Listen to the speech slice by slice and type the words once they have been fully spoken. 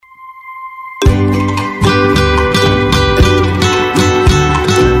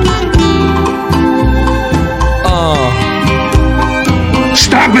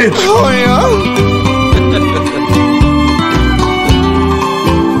Oh, yeah.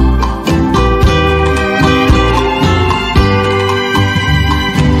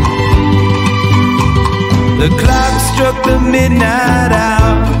 The clock struck the midnight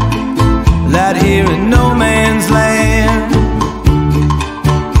hour, light here in no man's land.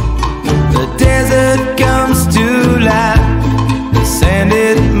 The desert comes to light, the sand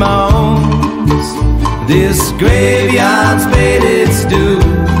it moans. This graveyard's paid its dues,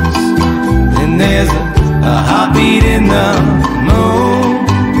 and there's a heartbeat in the moon.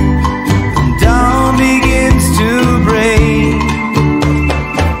 Dawn begins to break,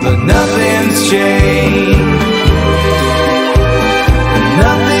 but nothing's changed.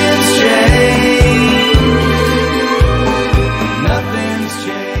 Nothing's changed. Nothing's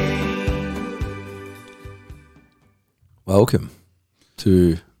changed. Welcome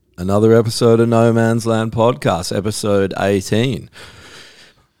to another episode of No Man's Land Podcast, episode 18.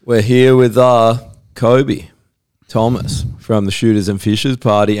 We're here with Kobe Thomas from the Shooters and Fishers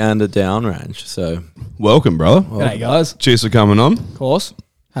Party and a Downrange. So, welcome, brother. G'day, guys. Cheers for coming on. Of course.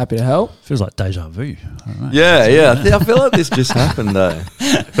 Happy to help. Feels like deja vu. I don't know. yeah. I feel like this just happened though.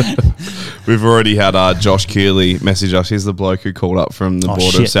 We've already had Josh Keeley message us. He's the bloke who called up from the border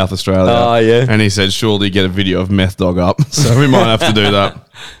shit. of South Australia. Oh, yeah. And he said, surely get a video of Meth Dog up. So we might have to do that.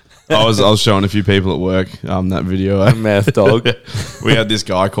 I was showing a few people at work that video. Meth Dog. We had this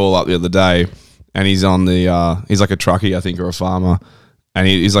guy call up the other day, and he's on the he's like a truckie, I think, or a farmer, and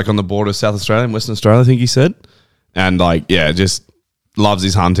he's like on the border of South Australia and Western Australia, I think he said, and like just loves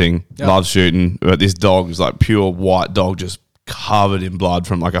his hunting, loves shooting. But this dog is like pure white dog, just covered in blood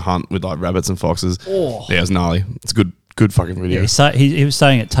from like a hunt with like rabbits and foxes. Oh. Yeah, it was gnarly. It's a good fucking video. Yeah, he was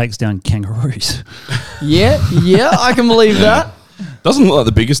saying it takes down kangaroos. Yeah, I can believe that. Doesn't look like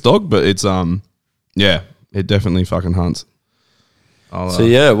the biggest dog, but it's it definitely fucking hunts.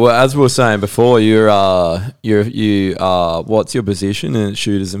 So well, as we were saying before, you what's your position in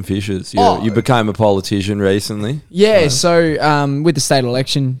Shooters and Fishers? You became a politician recently. Yeah, so with the state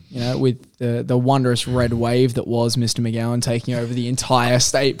election, with the wondrous red wave that was Mr. McGowan taking over the entire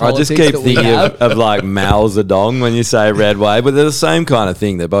state politics. I just keep thinking of like Mao Zedong when you say red wave, but they're the same kind of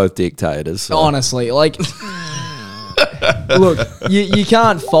thing. They're both dictators. So. Honestly, like... Look, you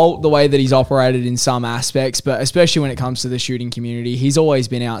can't fault the way that he's operated in some aspects, but especially when it comes to the shooting community, he's always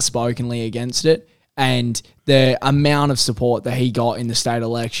been outspokenly against it. And the amount of support that he got in the state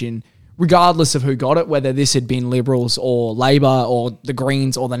election, regardless of who got it, whether this had been Liberals or Labor or the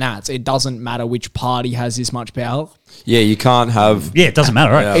Greens or the Nats, it doesn't matter which party has this much power. Yeah, you can't have... Yeah, it doesn't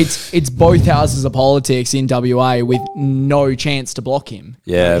matter, right? Yeah. It's both houses of politics in WA with no chance to block him.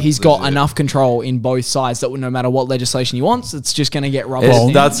 Yeah. He's got enough control in both sides that no matter what legislation he wants, it's just going to get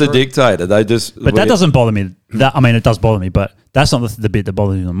rubbed. That's a dictator. They just... But that doesn't bother me. It does bother me, but that's not the bit that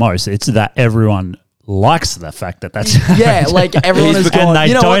bothers me the most. It's that everyone likes the fact that that's... Yeah, like everyone has gone, and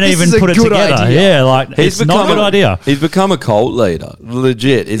they don't even put it together. Idea. Yeah, like it's not a good idea. He's become a cult leader.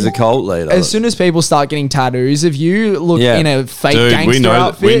 Legit, he's a cult leader. As soon as people start getting tattoos of you, look in a fake gangster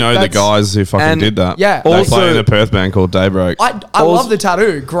outfit. We know the guys who fucking did that. Yeah. They play in a Perth band called Daybreak. I love the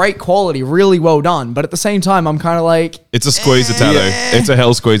tattoo. Great quality. Really well done. But at the same time, I'm kind of like... It's a squeezer tattoo. Yeah. It's a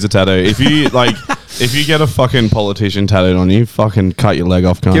hell squeezer tattoo. If you if you get a fucking politician tattooed on you, fucking cut your leg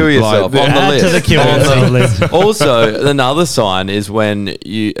off. Kill yourself on the Add list. to the kill list. Also, another sign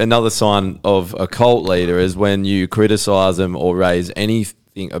of a cult leader is when you criticize them or raise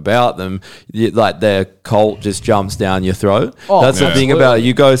anything about them, like their cult just jumps down your throat. That's the thing about it.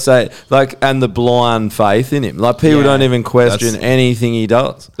 You go say and the blind faith in him. Like people don't even question anything he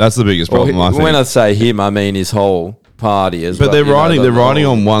does. That's the biggest problem. I think. When I say him, I mean his whole party as well. But they're riding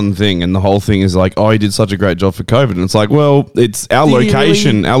on one thing, and the whole thing is like, oh, he did such a great job for COVID, and it's like, well, it's our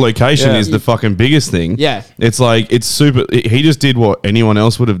location. Our location is the fucking biggest thing. Yeah, it's like it's super. He just did what anyone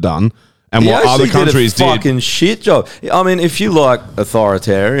else would have done, and what other countries did. Fucking shit job. I mean, if you like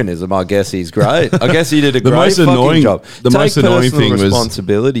authoritarianism, I guess he's great. I guess he did a great fucking job. The most annoying thing was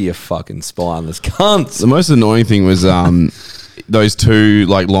responsibility. You fucking spineless cunts. The most annoying thing was those two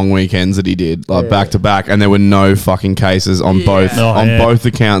like long weekends that he did back to back, and there were no fucking cases on both both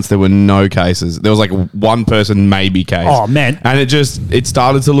accounts. There were no cases. There was like one person maybe case. Oh man! And it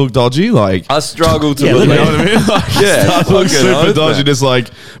started to look dodgy. Like I struggle to believe. believe. You know what I mean? Like, it looks super dodgy. Just like,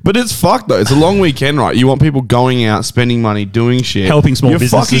 but it's fucked though. It's a long weekend, right? You want people going out, spending money, doing shit, helping small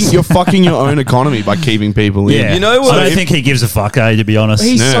businesses. You're fucking your own economy by keeping people in. You know what? I don't think he gives a fuck. To be honest,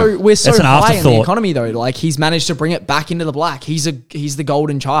 we're so an high in the afterthought. economy though. Like he's managed to bring it back into the black. like he's the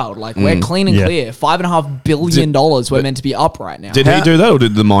golden child. Like we're clean and clear. $5.5 billion we're meant to be up right now. Did he do that, or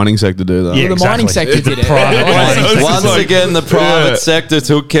did the mining sector do that? Yeah, the mining sector did it. Once again, the private sector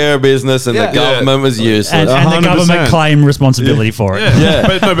took care of business and the government was useless. And the 100%. government claimed responsibility for it.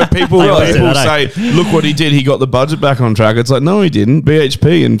 But people say, look what he did. He got the budget back on track. It's like, no, he didn't.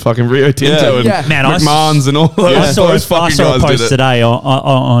 BHP and fucking Rio Tinto and Man, McMahon's and all those, I saw fucking a guys post did it. today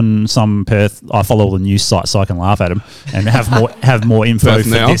on some Perth. I follow all the news sites so I can laugh at them and have more info Perth for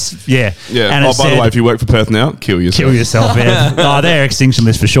Now? this. Yeah, Yeah. And Oh, it by the said, way, if you work for Perth Now, kill yourself. kill yourself. Yeah, they're extinction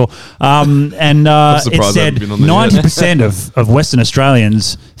list for sure. And it surprised I said haven't been on there yet. 90% of Western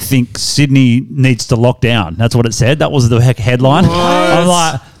Australians think Sydney needs to lock down. That's what it said. That was the headline. I'm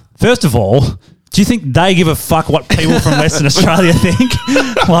like, first of all, do you think they give a fuck what people from Western Australia think?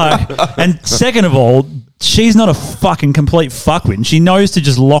 And second of all, she's not a fucking complete fuckwit. And she knows to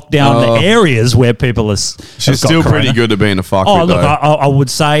just lock down the areas where people are. She's still pretty good at being a fuckwit, Oh, look, though. I would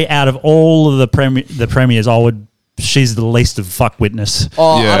say out of all of the premiers, she's the least of fuck witness.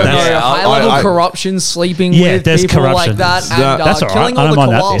 Oh, Yeah. I don't know. Yeah, High level I- corruption, sleeping Yeah, with there's people corruption. like that, and That's all right. killing I all don't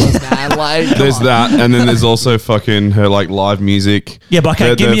the mind that koalas, man. Like, come There's on. that, and then there's also fucking her like live music. Yeah, but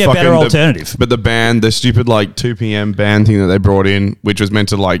okay, give me a better alternative. But the band, the stupid like 2 p.m. band thing that they brought in, which was meant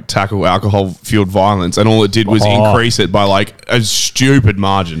to like tackle alcohol-fueled violence, and all it did was increase it by like a stupid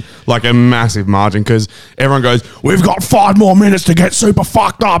margin, like a massive margin, because everyone goes, "We've got 5 more minutes to get super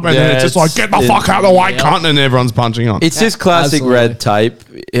fucked up," and then it's just like, "Get the fuck out of the way, cunt!" and everyone's punching on. It's this classic Absolutely. red tape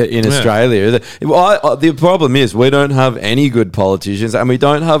in Australia. The problem is we don't have any good politicians, and we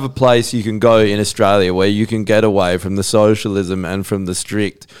don't have a place you can go in Australia where you can get away from the socialism and from the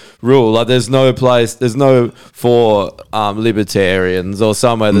strict rule. Like there's no place, there's no for libertarians or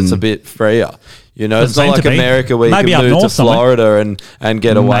somewhere that's a bit freer. You know, it's Doesn't not seem like to be. America where Maybe you up can move to north somewhere. Florida and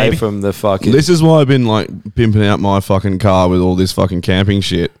get away Maybe. from the fucking. This is why I've been like pimping out my fucking car with all this fucking camping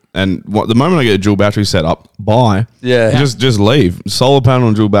shit. And the moment I get a dual battery set up, buy. Yeah. Just leave. Solar panel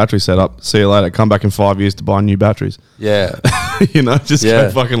and dual battery set up. See you later. Come back in 5 years to buy new batteries. Yeah. You know, just Yeah.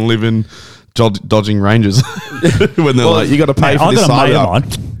 go fucking live in dodging rangers when they're like, you got to pay Mate, for I this got a mate of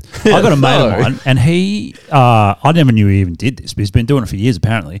side mine. I got a mate of mine, and he, I never knew he even did this, but he's been doing it for years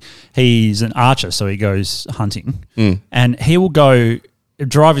apparently. He's an archer, so he goes hunting, and he will go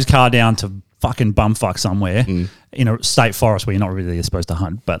drive his car down to fucking bumfuck somewhere in a state forest where you're not really supposed to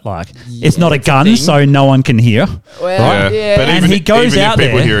hunt, but like it's not a gun, so no one can hear. Well, yeah. But And even, he goes even out if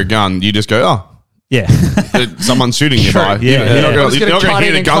people there- hear a gun, you just go, oh, Yeah. someone's shooting nearby. Yeah, You're yeah. not I was going going to to cut hear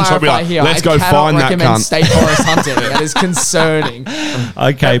in the and gunshot and be clarify like, here. let's I go cannot find that recommend cunt. state forest hunting. That is concerning.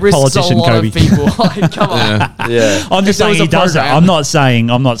 Okay, That risks politician a lot Kobe. of people. Like, come on. Yeah. I'm just If there saying was he a does that. program- I'm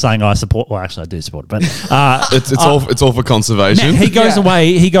not saying I support. Well, actually, I do support it, but It's all for conservation. he goes Yeah.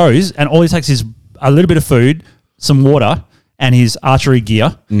 away. He goes, and all he takes is a little bit of food, some water, and his archery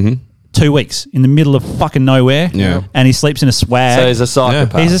gear. 2 weeks in the middle of fucking nowhere. Yeah. And he sleeps in a swag. So he's a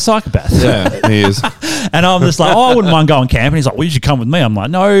psychopath. He's a psychopath. Yeah, he is. And I'm just like, I wouldn't mind going camping. He's like, well, you should come with me. I'm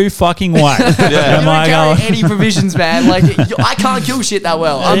like, no fucking way. You I'm don't like, carry oh. any provisions, man. Like, I can't kill shit that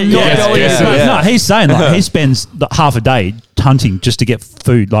well. I'm not Yeah, going yeah, to. yeah. No, he's saying like he spends half a day hunting just to get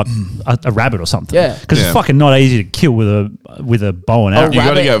food, like a rabbit or something. Yeah. because Yeah. it's fucking not easy to kill with a bow and arrow. You got to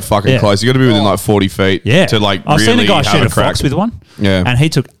Rabbit. get fucking Yeah. close. You got to be within like 40 feet. Yeah, To like I've really seen a guy have shoot a crack. fox with one. Yeah. and he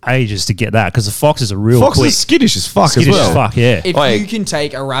took ages to get that because the foxes are real Fox quick. is skittish as fuck Skittish as well. as fuck, yeah. If Like- you can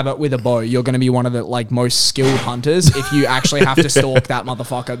take a rabbit with a bow, you're going to be one of the like most skilled hunters. If you actually have to stalk that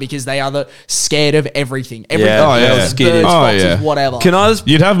motherfucker, because they are the scared of everything. Everything. Yeah, oh, yeah. Birds, Skittish. Oh, foxes, yeah. whatever. Can I just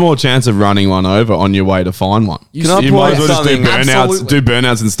You'd have more chance of running one over on your way to find one. Can I You point might as well just do something- burnouts. Absolutely. Do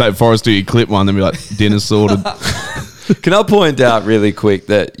burnouts in state forest. Do you clip one? Then be like, dinner sorted. Can I point out really quick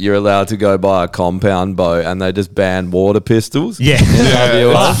that you're allowed to go buy a compound bow and they just ban water pistols? Yeah.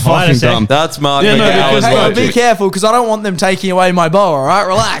 Yeah, Oh, fucking wait a sec. dumb. That's Mark Yeah, no, McGowan's because, Hey, like- be careful, because I don't want them taking away my bow. All right,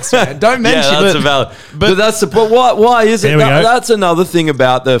 relax, man. Don't mention Yeah, that's it. a valid. But that's the. But why is it? There we go. That's another thing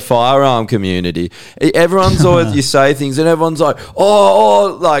about the firearm community. Everyone's always you say things and everyone's like,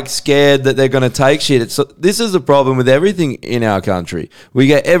 like scared that they're going to take shit. This is the problem with everything in our country. We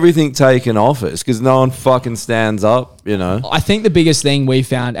get everything taken off us because no one fucking stands up. You know. I think the biggest thing we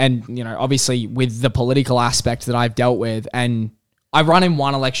found, and you know, obviously with the political aspect that I've dealt with, and I run in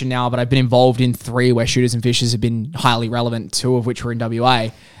one election now, but I've been involved in 3 where shooters and fishers have been highly relevant, 2 of which were in WA.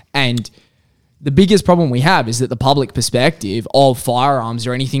 And the biggest problem we have is that the public perspective of firearms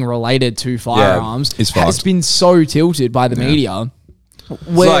or anything related to firearms it's has fucked. been so tilted by the media. It's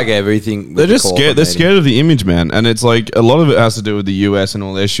like everything. with They're the just corporate scared. They're media. scared of the image, man. And it's like a lot of it has to do with the US and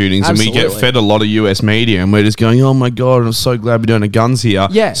all their shootings. And we get Absolutely. fed a lot of US media, and we're just going, "Oh my god, I'm so glad we don't have guns here."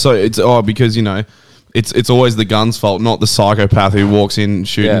 Yeah. So it's because you know, it's always the gun's fault, not the psychopath who walks in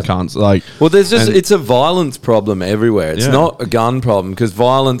shooting Yeah. cunts. Like, Well, there's just and- it's a violence problem everywhere. It's Yeah. not a gun problem because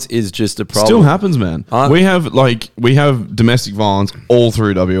violence is just a problem. still happens, man. Huh? We have domestic violence all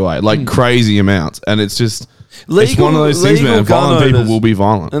through WA, like crazy amounts, and it's just it's one of those things, legal man. gun Violent people owners- will be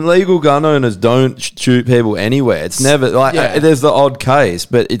violent. And legal gun owners don't shoot people anywhere. It's never like Yeah. there's the odd case,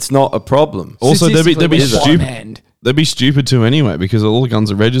 but it's not a problem. Also, they'd be Statistically, it's stupid. bottom end. They'd be stupid too anyway because all the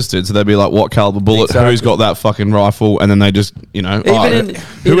guns are registered. So they'd be like, "What caliber bullet? Exactly. Who's got that fucking rifle?" And then they just,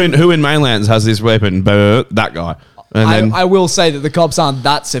 Even who in mainlands has this weapon? That guy. And then I will say that the cops aren't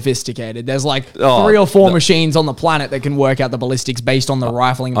that sophisticated. There's like Oh, 3 or 4 machines on the planet that can work out the ballistics based on the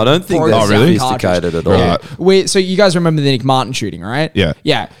rifling. I don't think broken they're down really? sophisticated cartridge. at all. Right. So you guys remember the Nick Martin shooting, right? Yeah.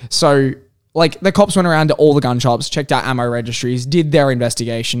 Yeah. So like the cops went around to all the gun shops, checked out ammo registries, did their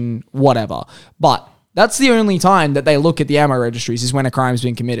investigation, whatever. But that's the only time that they look at the ammo registries is when a crime's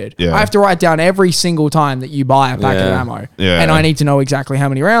been committed. Yeah. I have to write down every single time that you buy a packet of Yeah. ammo. Yeah. And I need to know exactly how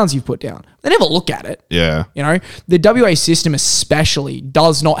many rounds you've put down. They never look at it. yeah, You know, the WA system especially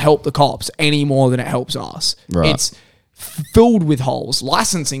does not help the cops any more than it helps us. Right. It's filled with holes.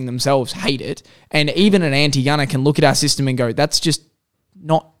 Licensing themselves hate it. And even an anti-gunner can look at our system and go, that's just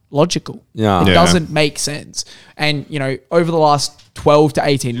not logical. Yeah. It Yeah. doesn't make sense. And, over the last 12 to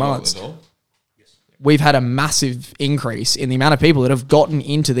 18 months, we've had a massive increase in the amount of people that have gotten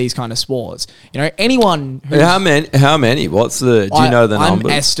into these kind of sports. Anyone who How many? What's the? Do you know the I'm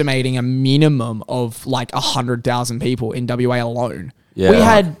numbers? estimating a minimum of like 100,000 people in WA alone. Yeah. We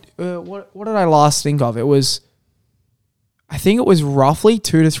had what did I last think of? I think it was roughly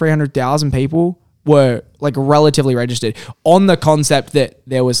 200,000 to 300,000 people were like relatively registered on the concept that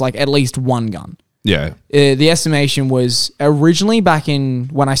there was like at least one gun. yeah, The estimation was originally back in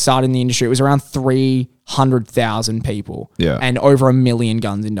when I started in the industry, it was around 300,000 people. Yeah. And over 1 million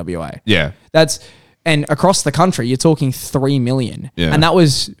guns in WA. yeah. And across the country, you're talking 3 million. Yeah. And that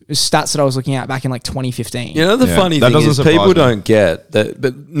was stats that I was looking at back in like 2015. You know, the Yeah. funny That thing doesn't is surprise people me. don't get that,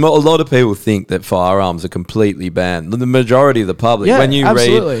 but a lot of people think that firearms are completely banned. The majority of the public, Yeah, when you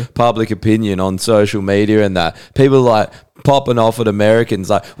absolutely. read public opinion on social media and that, people are like popping off at Americans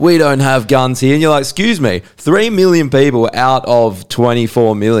like, we don't have guns here. And you're like, excuse me, 3 million people out of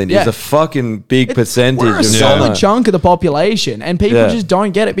 24 million Yeah. is a fucking big percentage. We're a of solid gun. chunk of the population, and people Yeah. just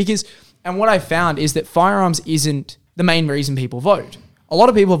don't get it because. And what I found is that firearms isn't the main reason people vote. A lot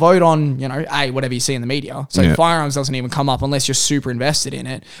of people vote on, whatever you see in the media. So Yeah. firearms doesn't even come up unless you're super invested in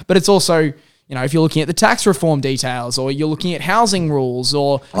it. But it's also, if you're looking at the tax reform details or you're looking at housing rules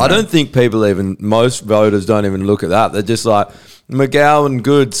or I don't think most voters don't even look at that. They're just like, McGowan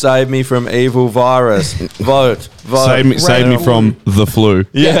good, save me from evil virus. Vote. Save me from the flu.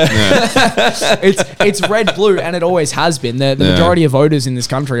 it's red, blue, and it always has been. The majority of voters in this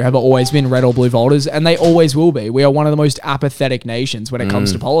country have always been red or blue voters, and they always will be. We are one of the most apathetic nations when it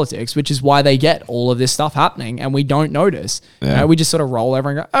comes to politics, which is why they get all of this stuff happening, and we don't notice. Yeah. We just sort of roll over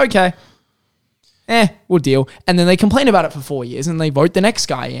and go, okay, we'll deal. And then they complain about it for 4 years, and they vote the next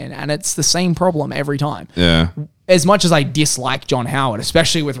guy in, and it's the same problem every time. Yeah. As much as I dislike John Howard,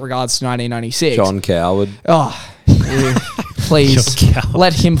 especially with regards to 1996, John Coward. please Coward.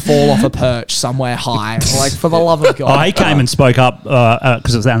 let him fall off a perch somewhere high. Like, for the love of Oh, God. he came and spoke up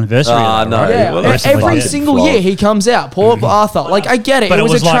because it was the anniversary. Ah, of that, no. right? Yeah, Well, that's every fucking single flawed. year he comes out. Poor Arthur. Like, I get it. But it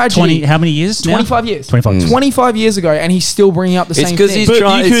was a like tragedy. 20. How many years? now? 25 years. 25 years. 25 years ago, and he's still bringing up the It's same because thing. he's But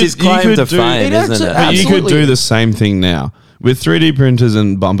trying. you It's his could- you claim could to do- fame, It isn't actu- it? But you could Absolutely. do the same thing now. With 3D printers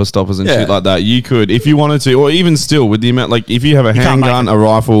and bumper stoppers and Yeah. shit like that, you could, if you wanted to, or even still with the amount, like if you have a can't make handgun, it- a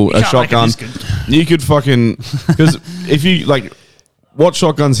rifle, a can't make it shotgun, this good. you could fucking, because if you, like, what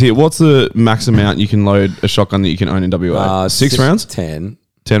shotguns here, what's the max amount you can load a shotgun that you can own in WA? 6 rounds? 10.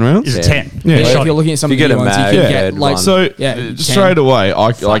 10 rounds? Is it Yeah. 10? Yeah. If Shot- you're looking at some If of you the get new a ones, you mag, can yeah, get like one. So Yeah, straight away, I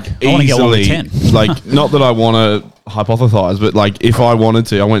like I wanna get one with easily, 10. like, not that I want to hypothesize, but like if I wanted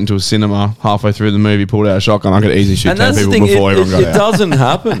to, I went into a cinema halfway through the movie, pulled out a shotgun, I could easily shoot And 10 that's the people thing. before everyone got It out. doesn't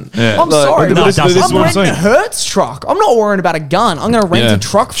happen. I'm sorry, No, but it doesn't. This is I'm what I'm renting a saying. Hertz truck. I'm not worrying about a gun. I'm going to rent Yeah. a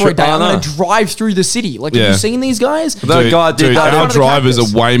truck for a day. I I'm going know. to drive through the city. Like, have Yeah. you seen these guys? That guy did Dude, that in our front of the drivers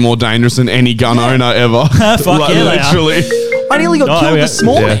cactus. are way more dangerous than any gun owner ever. Fuck yeah, they are. literally. I nearly got Oh, killed yeah. this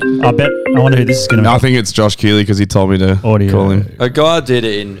morning. I bet. I wonder who this is going to be. I think it's Josh Keeley because he told me to Audio. call him. A guy did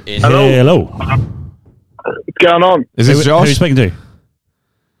it in Hello. What's going on? Is this Who are you Josh? speaking to?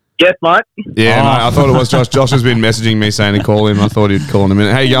 Yes, mate. Yeah, Oh. no, I thought it was Josh. Josh has been messaging me saying to call him. I thought he'd call in a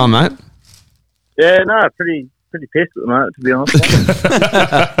minute. How you going, mate? Yeah, no, pretty pissed at the moment, to be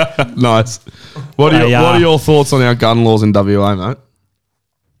honest. Nice. What are your thoughts on our gun laws in WA, mate?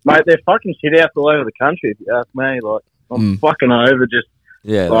 Mate, they're fucking shit out all over the country, if you ask me. Like, I'm fucking over just,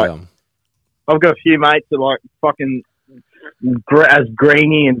 Yeah, Like, they are. I've got a few mates that like fucking as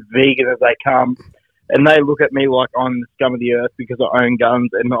greeny and vegan as they come, and they look at me like I'm the scum of the earth because I own guns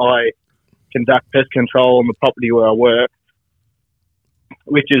and I conduct pest control on the property where I work,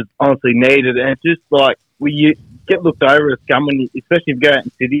 which is honestly needed. And it's just like you get looked over as scum when especially if you go out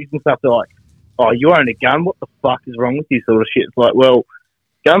in cities and stuff. They're like, "Oh, you own a gun? What the fuck is wrong with you?" Sort of shit. It's like, well,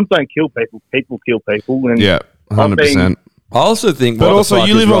 guns don't kill people. People kill people. And Yeah, 100%. I also think, But what also, the fuck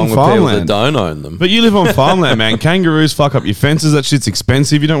you is live wrong on with people farmland. that don't own them? But you live on farmland, man. Kangaroos fuck up your fences. That shit's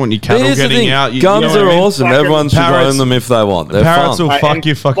expensive. You don't want your cattle Here's the getting thing, out. guns know what are I mean? awesome. Fucking Everyone should parrots- own them if they want. They're Parrots fun. will fuck And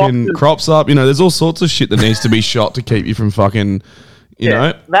your fucking foxes- crops up. You know, there's all sorts of shit that needs to be shot to keep you from fucking, you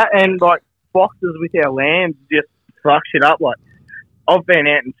know. that and like foxes with our lambs just fuck shit up. Like I've been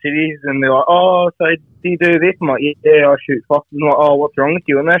out in cities and they're like, "Oh, so do you do this?" I'm like, "Yeah, I shoot foxes." I'm like, "Oh, what's wrong with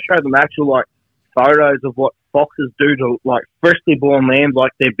you?" And they show them actual like photos of what foxes do to like freshly born lambs,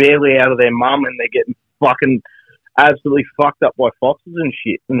 like they're barely out of their mum and they're getting fucking absolutely fucked up by foxes and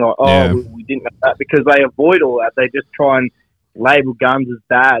shit. And like, Yeah. we didn't know that because they avoid all that. They just try and label guns as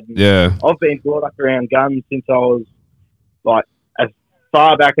bad. And Yeah. I've been brought up around guns since I was like as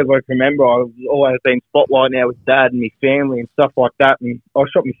far back as I can remember. I've always been spotlighting out with dad and my family and stuff like that. And I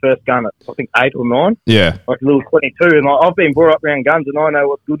shot my first gun at I think 8 or 9, Yeah. like a little 22. And like, I've been brought up around guns and I know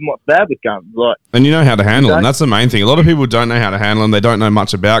what's good and what's bad with guns. Like, And you know how to handle them. That's the main thing. A lot of people don't know how to handle them. They don't know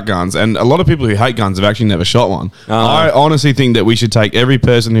much about guns. And a lot of people who hate guns have actually never shot one. I honestly think that we should take every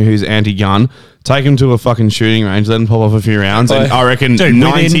person who's anti-gun, take them to a fucking shooting range, let them pop off a few rounds, and I reckon Dude,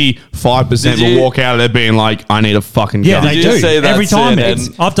 95% Did you- will walk out of there being like, I need a fucking Yeah, gun. they Did you do. see that Every time.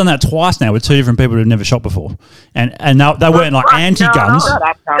 CNN? I've done that twice now with two different people who've never shot before. And they weren't like anti-guns,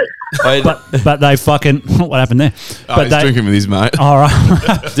 Wait, but they fucking... What happened there? Oh, But he's they... drinking with his mate. All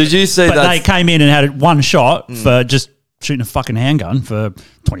right. did you see But that? they came in and had one shot for just shooting a fucking handgun for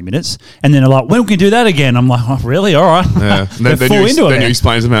 20 minutes. And then they're like, when can we do that again? I'm like, oh, really? All right. Yeah. They're then full you, into it. then you man.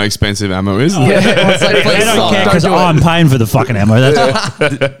 explain to them how expensive ammo is. It's like, They please don't stop, care don't because do it. I'm paying for the fucking ammo.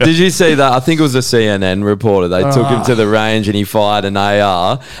 That's Did you see that? I think it was a CNN reporter. They took him to the range and he fired an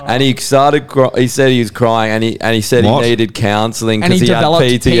AR and he started. He said he was crying and he said What? he needed counselling And because he he had developed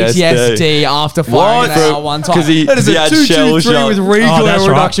PTSD. PTSD after firing an AR one time. Because he That is a had 223 shell shock. with Oh, recoil that's right.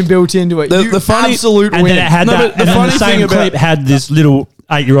 reduction built into it. The- You the funny- absolute and win. then it had No, that. but the And then funny the thing same about- clip had this little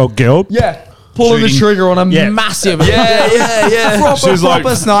 8-year-old girl. Yeah. Pulling the Shooting. trigger on a Yeah. massive. Yeah. Proper, She was like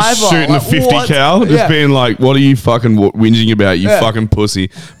proper sniper. shooting Like, a 50 what? cal, just Yeah. being like, what are you fucking whinging about, you Yeah. fucking pussy.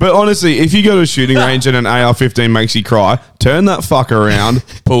 But honestly, if you go to a shooting range and an AR-15 makes you cry, turn that fucker around,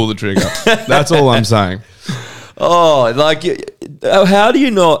 pull the trigger. That's all I'm saying. Oh, like, how do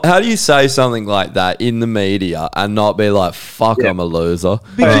you say something like that in the media and not be like, fuck, I'm a loser?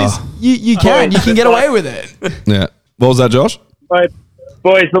 Because you can get away with it. Yeah. What was that, Josh? But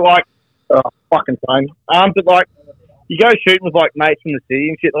boys are like, fucking fun. But like, you go shooting with like mates from the city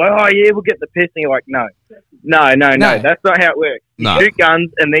and shit. Like, oh yeah, we'll get the piss. And you're like, no. That's not how it works. You No. shoot guns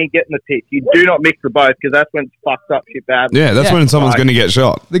and then get in the piss. You do not mix the both because that's when it's fucked up shit bad. Yeah, that's Yeah. when someone's Right. going to get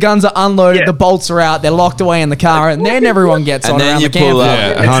shot. The guns are unloaded, Yeah. the bolts are out, they're locked away in the car, and then everyone gets And on then around you the pull campfire. up. Yeah,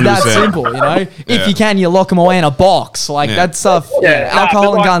 It's that 100%. simple, you know. Yeah. If you can, you lock them away in a box. Like Yeah. that stuff. Yeah, Yeah, nah, alcohol but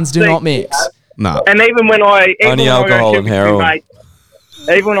and like, guns do see- not mix. No. And even when I Only alcohol and heroin.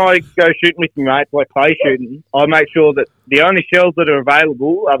 Even when I go shooting with my mates, like clay shooting, I make sure that the only shells that are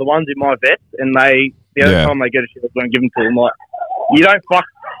available are the ones in my vest, and the only Yeah. time they get a shell is when I give them to them. Like, you don't fuck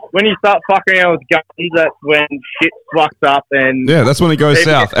when you start fucking around with guns. That's when shit fucks up, and Yeah, that's when it goes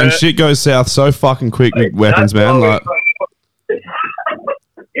People south. get And hurt. shit goes south so fucking quick with weapons, That's man. why Like,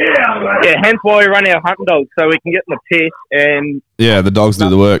 yeah, hence why we run our hunting dogs so we can get in the piss and yeah, the dogs do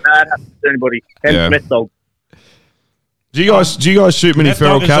the work. bad happens to anybody. Hence Yeah. Smith dogs. Do you guys shoot many That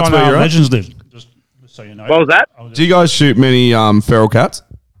feral dog is cats on, where you're at? Legends list. Just so you know. What was that? Do you guys shoot many feral cats?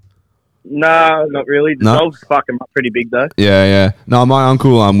 No, not really. The No? dogs fuck 'em up pretty big though. Yeah. No, my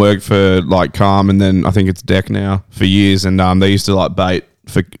uncle worked for like Calm, and then I think it's Deck now for years, and they used to like bait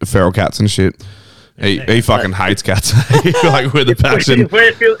for feral cats and shit. He fucking hates cats, like with a passion. If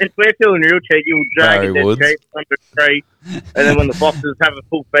we're feeling real cheeky, we'll drag Barry a dead Woods. sheep under a tree, and then when the foxes have a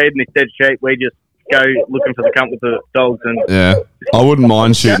full feed and it's dead sheep, we just go looking for the cunt with the dogs. And Yeah, I wouldn't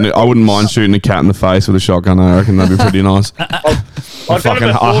mind shooting it. I wouldn't mind shooting a cat in the face with a shotgun. I reckon that'd be pretty nice. I've done it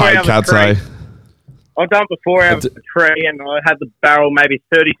before I hate out of a cats. tree. Eh? I've done it before out of a tree, and I had the barrel maybe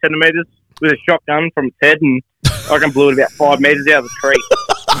 30 centimetres with a shotgun from its head, and I can blew it about 5 metres out of the tree.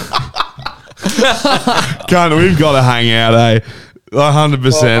 Cunt, we've got to hang out, eh?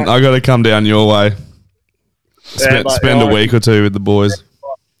 100%. I got to come down your way. Yeah, but, Spend a like, week or two with the boys.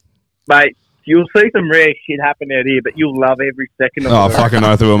 Mate, You'll see some rare shit happen out here, but you'll love every second of Oh, it. fucking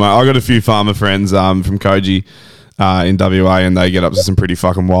oath I will, mate. I got a few farmer friends from Koji in WA, and they get up to some pretty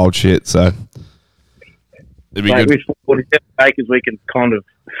fucking wild shit. So it'd be Like, good. with 47 acres, we can kind of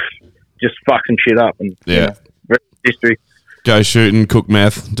just fuck some shit up. And Yeah. rest is history. Go shooting, cook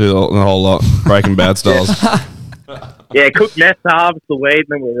meth, do the whole lot, Breaking Bad styles. Yeah, cook meth to harvest the weed, and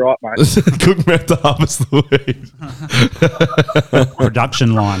then we're right, mate. Cook meth to harvest the weed.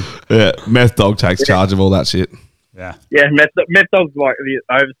 Production line. Yeah, meth dog takes charge of all that shit. Yeah. Yeah, meth dog's like the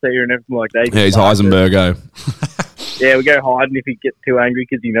overseer and everything like that. Yeah, he's Heisenberg. Yeah, we go hiding if he gets too angry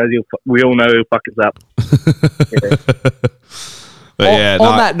because he knows we all know he'll fuck us up. But yeah,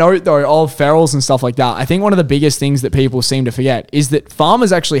 On that note, though, of ferals and stuff like that, I think one of the biggest things that people seem to forget is that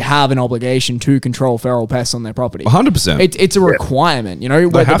farmers actually have an obligation to control feral pests on their property. 100%. It's a requirement, you know,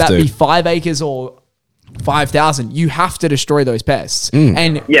 whether have that to. be 5 acres or 5,000, you have to destroy those pests.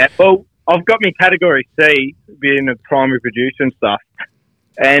 And Yeah, well, I've got my category C, being a primary producer and stuff,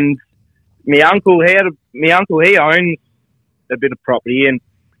 and my uncle, he owns a bit of property and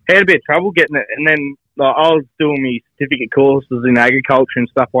he had a bit of trouble getting it, and then like, I was doing my certificate courses in agriculture and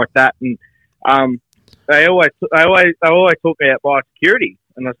stuff like that, and they always took me out biosecurity,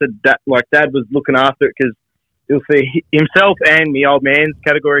 and I said that like Dad was looking after it because he'll see himself and my old man's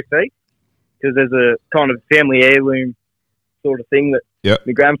category C, because there's a kind of family heirloom sort of thing that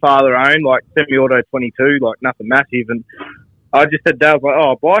my grandfather owned, like semi-auto 22, like nothing massive, and I just said, Dad, was like,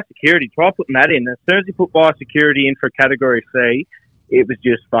 oh, biosecurity, try putting that in. As soon as you put biosecurity in for category C, it was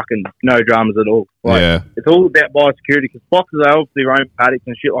just fucking no dramas at all. Like, it's all about biosecurity because foxes are obviously roam paddocks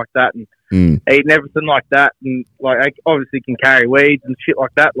and shit like that and eating everything like that, and like they obviously can carry weeds and shit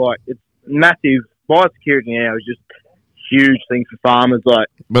like that. Like, it's massive. Biosecurity now is just huge thing for farmers. Like,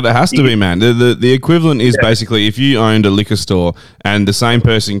 but it has to be, man. The equivalent is basically if you owned a liquor store and the same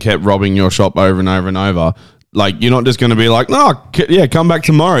person kept robbing your shop over and over and over. Like, you're not just going to be like, no, come back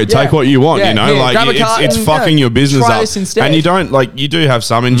tomorrow, take what you want, you know? Like, it's fucking your business up. And you don't, like, you do have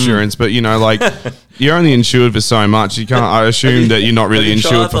some insurance, but, you know, like, you're only insured for so much. You can't, I assume that you're not really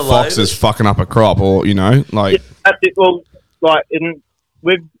insured for foxes fucking up a crop or, you know, like. Yeah, that's it. Well, like,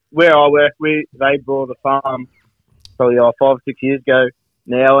 with where I work, they bought a farm probably 5 or 6 years ago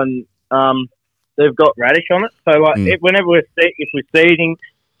now, and they've got radish on it. So, like, whenever if we're seeding,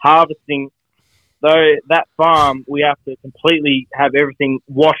 harvesting, though that farm, we have to completely have everything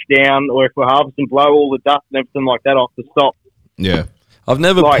washed down, or if we're harvesting, blow all the dust and everything like that off to stop. Yeah. I've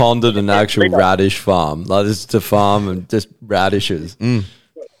never pondered an actual radish farm. Like, it's to farm and just radishes.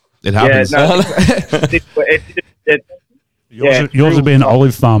 It happens. Yeah, no, Yours would be an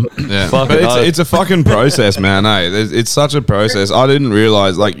olive farm. Yeah. But it's a fucking process, man. It's such a process. I didn't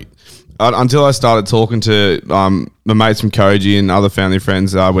realize, like, until I started talking to my mates from Koji and other family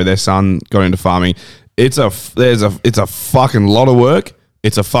friends where their son got into farming, it's a fucking lot of work.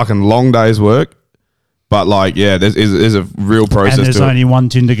 It's a fucking long day's work. But like, yeah, there's a real process. And there's to only one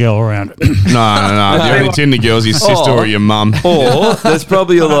Tinder girl around. No. The only Tinder girl's your sister or your mum. Or there's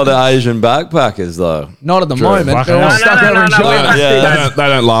probably a lot of Asian backpackers though. not at the moment. Fucking They're all hell. stuck over in China. They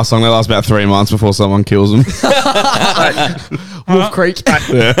don't last long. They last about 3 months before someone kills them. Wolf Creek.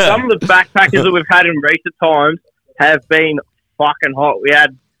 Some of the backpackers that we've had in recent times have been fucking hot. We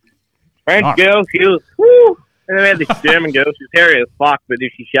had French girl, she was woo, and then we had this German girl. She was hairy as fuck, but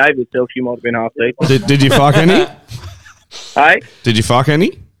if she shaved herself, she might have been half decent. Did you fuck any? Hey? Did you fuck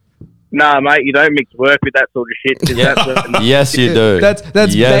any? Nah, mate, you don't mix work with that sort of shit. 'Ause that's Yes, you do.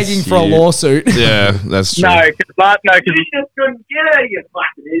 That's Yes, begging for a you- lawsuit. Yeah, that's true. No, because you just couldn't get her, you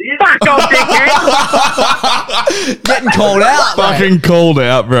fucking idiot. Fuck off, dickhead. Getting called out. mate. Fucking called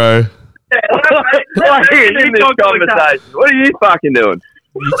out, bro. Like, in this conversation. What are you fucking doing?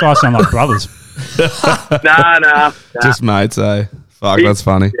 You guys sound like brothers. Nah. Just mates, eh? Fuck, that's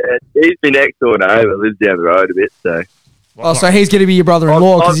funny. Yeah, he's my next door neighbour, lives down the road a bit, so. Oh, so he's going to be your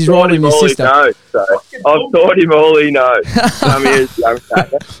brother-in-law because he's taught rolling him your all sister. He knows, so. I've taught him all he knows. Come here, young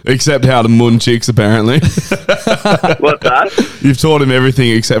fucker. Except how to mun chicks, apparently. What's that? You've taught him everything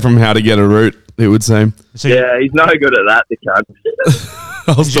except from how to get a root, it would seem. So Yeah, he's no good at that, the cunt.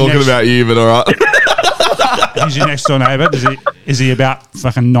 I was your talking next- about you, but all right. he's your next door neighbour. Is he about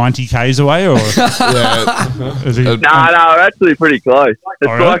fucking 90 k's away, or Yeah. is he? No, we're actually pretty close.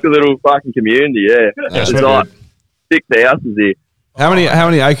 It's really? like a little fucking community, yeah. It's pretty like 6 houses here. How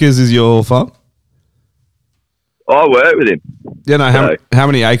many acres is your farm? I work with him. Yeah, no. How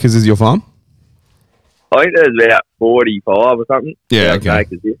many acres is your farm? I think there's about 45 or something. Yeah, Thousand okay.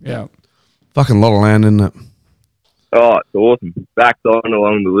 acres here. Yeah. Fucking lot of land, isn't it? Oh, it's awesome. Backed on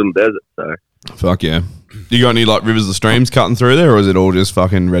along the little desert, so. Fuck yeah. You got any like rivers or streams cutting through there, or is it all just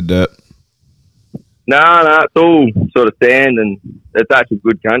fucking red dirt? No, it's all sort of sand, and it's actually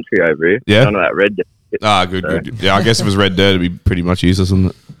good country over here. Yeah? None of that red dirt. Good. Yeah, I guess if it was red dirt, it'd be pretty much useless,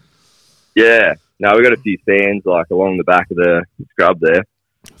 wouldn't it? Yeah. No, we got a few sands like along the back of the scrub there,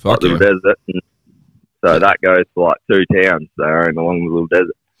 Fuck like yeah. little desert. And so that goes for like 2 towns there and along the little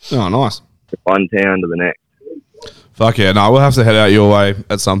desert, Oh, nice. one town to the next. Fuck yeah. No, we'll have to head out your way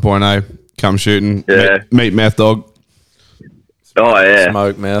at some point, eh? Come shooting. Yeah. Meet Meth Dog. Oh yeah.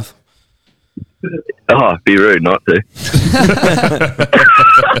 Smoke meth. Oh, be rude not to.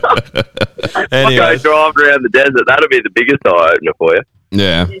 Anyway, Go drive around the desert. That'll be the biggest eye opener for you.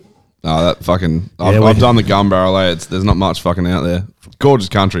 Yeah. Oh, that fucking... I've, Yeah, I've done the gun barrel, eh? There's not much fucking out there. Gorgeous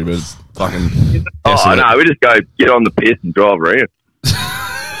country, but it's fucking... Oh desolate. no, we just go get on the piss and drive around.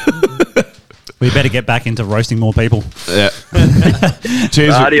 We better get back into roasting more people. Yeah.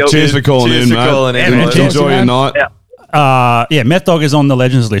 cheers, Adios. cheers for calling Cheers in, for mate. calling in, mate. Enjoy Cheers, your man. night. Yeah. Yeah, Meth Dog is on the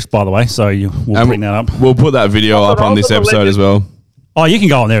Legends list, by the way, so we'll And bring that up. We'll put that video up on this episode as well. Oh, you can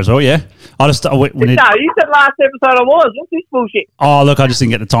go on there as well, yeah. I just we need, No, you said last episode I was. What's this bullshit? oh, look, I just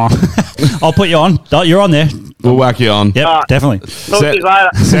didn't get the time. I'll put you on. You're on there. We'll whack you on. Yep, Alright. definitely. Talk to you later.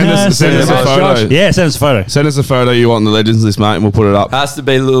 Send us Send a us photo. Yeah, send us a photo. Send us a photo you want on the Legends list, mate, and we'll put it up. has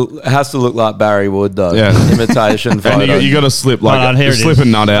to look like Barry Wood though. Yeah. Imitation photo. And you got to slip Hold on, like here it slip is. a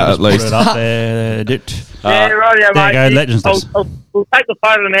nut out I'll at just put least. it up there. Yeah, right, yeah, there mate. you go, Legends list. We'll take the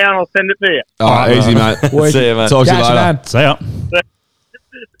photo now and I'll send it to you. All right, easy, mate. See you, mate. Talk to you Catch you, later. man. See ya.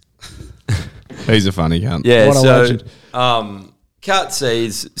 He's a funny cunt. Yeah, What a so legend. Cat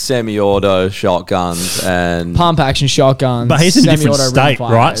sees semi-auto shotguns and Pump action shotguns. But he's in a different semi-auto state, rimfires.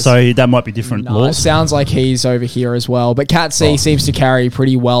 right? So that might be different No, it laws. sounds like he's over here as well. But Cat C seems to carry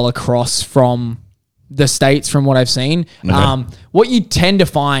pretty well across from the states, from what I've seen. What you tend to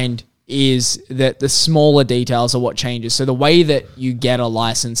find is that the smaller details are what changes. So the way that you get a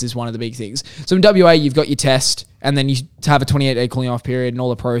license is one of the big things. So in WA, you've got your test, and then you have a 28-day cooling off period and all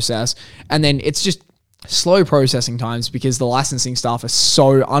the process. And then it's just slow processing times because the licensing staff are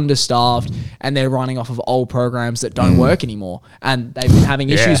so understaffed and they're running off of old programs that don't work anymore. And they've been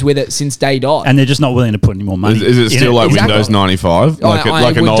having issues with it since day dot. And they're just not willing to put any more money. Is it in still like Exactly. Windows 95? Like, I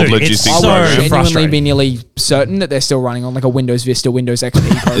like an would- old Dude, it's logistics I so would program? genuinely frustrating. be nearly certain that they're still running on like a Windows Vista, Windows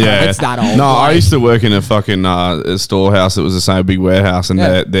XP program. Yeah, It's that old. No, I Like, used to work in a fucking a storehouse that was the same big warehouse, and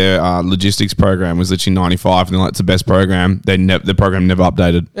Yeah. their logistics program was literally 95, and they're like, it's the best program. The program never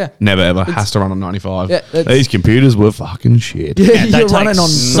updated. Yeah. Never ever has to run on 95. Yeah, that's- These computers were fucking shit. yeah, They you're take running on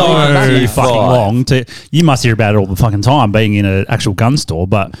so pretty much fucking that. long to. You must hear about it all the fucking time, being in an actual gun store.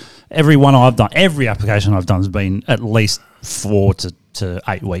 But every one I've done, every application I've done has been at least 4 to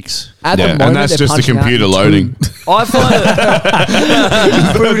 8 weeks. At the Yeah, moment, and that's they're just the punching out computer in loading. I find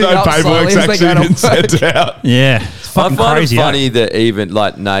it. Booting no up paperwork's slowly as they actually go to been sent out. Yeah, it's I fucking find crazy. it eh? funny that even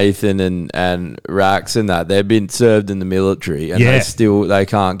like Nathan and Rax and that they've been served in the military and Yeah. they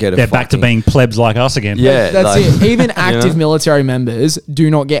can't get a. They're back to fucking- being plebs like us again. Yeah, That's like, it. Even active know? military members do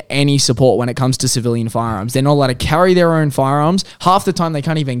not get any support when it comes to civilian firearms. They're not allowed to carry their own firearms. Half the time, they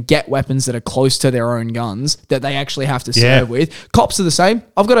can't even get weapons that are close to their own guns that they actually have to Yeah. serve with. Cops are the same.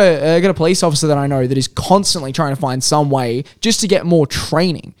 I've got a police officer that I know that is constantly trying to find some way just to get more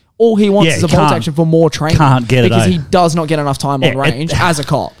training. All he wants Yeah, is a can't- bolt action for more training. can't get it, because eh? he does not get enough time on Yeah, range as a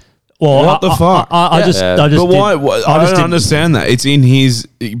cop. Well, What the fuck? I just Yeah. I just But why? did- I just don't did- understand that. It's in his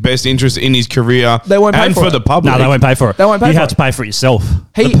best interest, in his career, They won't pay and for for it. the public. No, they won't pay for it. They won't pay you for have it. to pay for it yourself.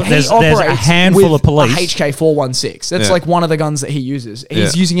 He there's operates a handful with of police. a HK416. That's Yeah. like one of the guns that he uses.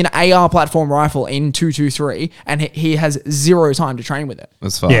 He's Yeah. using an AR platform rifle in 223, and he has zero time to train with it.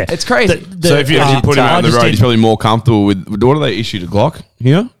 That's fine. Yeah, It's crazy. So if you actually put him out on the I just road, did- he's probably more comfortable with. What do they issue? A Glock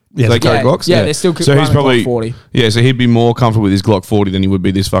here? Yeah, they carry yeah, Glocks. yeah, they're still So he's running probably Glock 40. Yeah, so he'd be more comfortable with his Glock 40 than he would be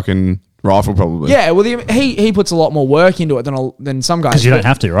this fucking rifle, probably. Yeah, well, he puts a lot more work into it than some guys. because you don't But-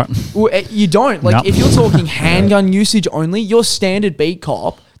 have to, right? Well, you don't. Like, No. if you're talking handgun usage only, your standard beat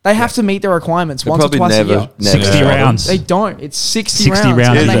cop, they have to meet their requirements once or probably twice a never- year. never 60 shot them. rounds. They don't. It's 60, 60 rounds.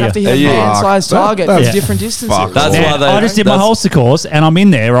 rounds, And they yeah. have to hit a Yeah. man-sized Fuck. target That's from different distances. fuck. That's Now, why they. I just did my that's- holster course, and I'm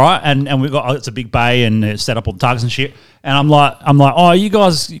in there, right? And we've got it's a big bay, and it's set up all the targets and shit. And I'm like, oh, you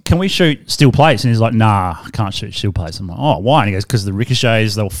guys, can we shoot steel plates? And he's like, nah, I can't shoot steel plates. I'm like, oh, why? And he goes, because the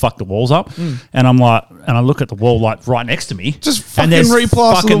ricochets, they'll fuck the walls up. And I'm like, and I look at the wall like right next to me, Just and fucking there's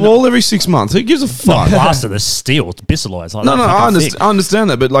replaster the fucking- wall every 6 months. Who gives a Not fuck? plaster, the steel, it's bisaloids. Like No, that no, fucking I thick. understand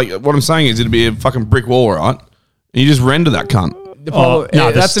that, but like what I'm saying is it'd be a fucking brick wall, right? And you just render that cunt. The Oh, problem- no,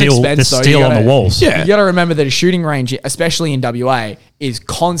 yeah, the that's an steel, expense, the though. steel You on the gotta- walls. Yeah. You got to remember that a shooting range, especially in WA, is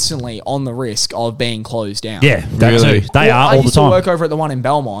constantly on the risk of being closed down. Yeah, that Really? too. They Well, are I all the used to time. work over at the one in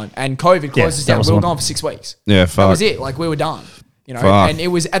Belmont, and COVID closed us that down. was We were the one. gone for 6 weeks. Yeah, That fuck. was it. Like, we were done. You know, Fuck. and it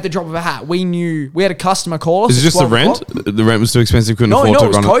was at the drop of a hat. We knew we had a customer call us. Is it at just the 12 rent? o'clock. The rent was too expensive. Couldn't No, afford to it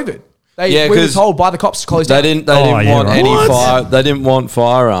was run it. COVID. We were 'cause told by the cops to close They down. didn't want right. any What? They didn't want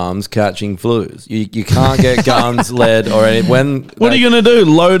firearms catching flus. You can't get guns, lead, or any. What are you going to do?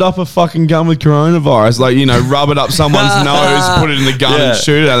 Load up a fucking gun with coronavirus? Like, you know, rub it up someone's nose, put it in the gun Yeah. and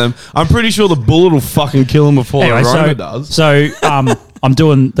shoot at them. I'm pretty sure the bullet will fucking kill them before Anyway, the Rona so, does. so I'm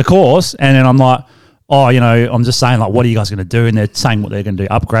doing the course, and then I'm like, oh, you know, I'm just saying, like, what are you guys going to do? And they're saying what they're going to do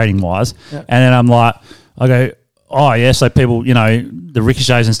upgrading wise. And then I'm like, I go, oh, yeah, so people, you know, the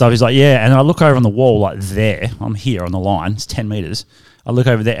ricochets and stuff. He's like, yeah. And then I look over on the wall, like there. I'm here on the line. It's 10 meters. I look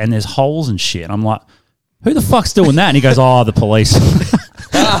over there, and there's holes and shit. And I'm like, who the fuck's doing that? And he goes, oh, the police.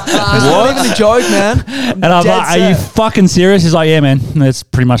 It's not even a joke, man. And I'm like, are you fucking serious? He's like, yeah, man. That's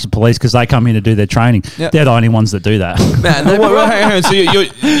pretty much the police because they come here to do their training. Yep. They're the only ones that do that. Man, Wait, hang on. So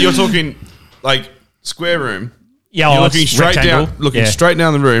you're talking like square room. Yeah, You're oh, looking it's straight rectangle. down, looking Yeah. straight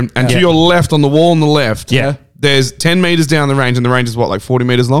down the room, and to Yeah. your left, on the wall on the left, Yeah. there's 10 meters down the range, and the range is what, like 40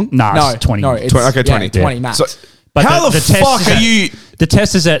 meters long? No, No, it's 20. no, it's, Okay, 20. 20 max. So, But how the test fuck is are at- you? The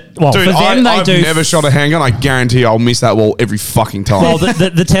test is at, well, Dude, for them, I've they do. never shot a handgun. I guarantee I'll miss that wall every fucking time. Well,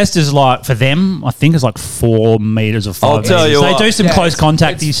 the test is like, for them, I think it's like 4 meters or 5 I'll meters. tell you They what. do some Yeah, close it's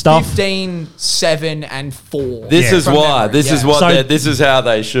contacty stuff. 15, 7, and 4. This Yeah. is From why. memory, This is yeah. what. So- This is how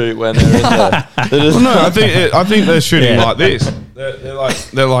they shoot when they're in there. Well, no, I think they're shooting Yeah. like this.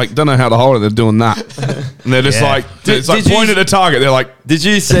 They're like don't know how to hold it. They're doing that, and they're just Yeah. like it's like Did you- pointed at a target. They're like, Did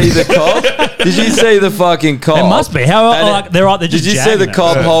you see the cop? Did you see the fucking cop? It must be. How, And like, they're right, they're just Did you see the jagging it.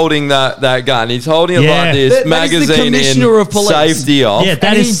 cop holding that gun? He's holding it Yeah. like this, That is the magazine commissioner in, of police. safety off. Yeah, that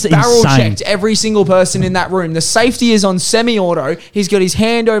and is he barrel insane. checked every single person in that room. The safety is on semi-auto. He's got his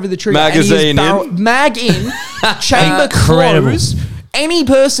hand over the trigger. Magazine and mag in, chamber Incredible. close. Any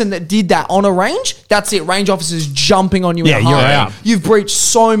person that did that on a range, that's it. Range officers jumping on you. Yeah, in a you're heartbeat. out. You've breached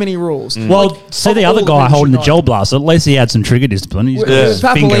so many rules. Well, see the of other all guy them holding the should gel know. blaster. At least he had some trigger discipline. He's got his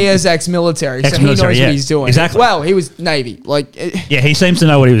finger- Papalia's ex-military, so he knows Ex-military, yeah. what he's doing. Exactly. Well, he was Navy. Yeah, he seems to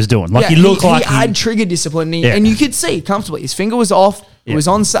know what he was doing. Like, yeah, he looked like he had trigger discipline, and, Yeah. and you could see comfortably. His finger was off. It Yeah. was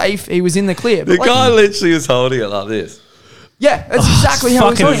on safe. He was in the clear. The But guy literally was holding it like this. yeah, that's exactly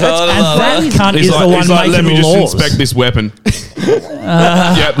how he's fucking- doing it. That's and that crazy. cunt he's is like, the one he's like, let making me the just laws. inspect this weapon.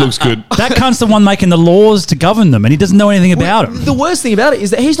 Yep, looks good. That cunt's the one making the laws to govern them, and he doesn't know anything about them. The worst thing about it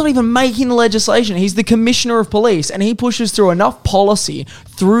is that he's not even making the legislation. He's the commissioner of police, and he pushes through enough policy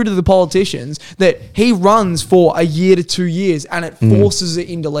through to the politicians that he runs for a year to 2 years, and it forces it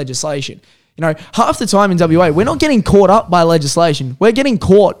into legislation. You know, half the time in WA, we're not getting caught up by legislation. We're getting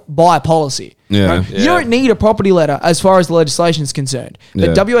caught by policy. Yeah. You know? Yeah. You don't need a property letter as far as the legislation is concerned. The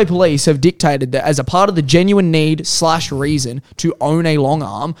Yeah. WA police have dictated that as a part of the genuine need/reason to own a long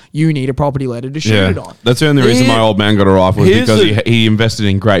arm, you need a property letter to shoot it on. That's the only reason my old man got a rifle, is Here's because the- he invested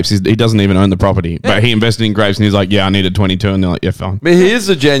in grapes. He doesn't even own the property, but he invested in grapes, and he's like, yeah, I need a 22, and they're like, yeah, fine. But here's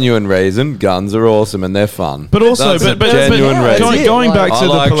the genuine reason: guns are awesome and they're fun. But also, That's but a genuine yeah, reason. that's it. going back I to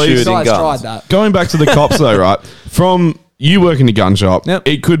like the police, shooting Guys guns. tried that. going back to the cops though, right? From you working a gun shop, Yep.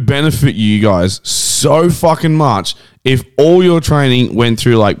 it could benefit you guys so fucking much if all your training went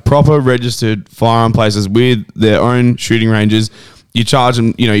through like proper registered firearm places with their own shooting ranges. You charge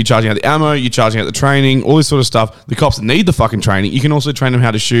them, you know, you're charging out the ammo, you're charging out the training, all this sort of stuff. The cops need the fucking training. You can also train them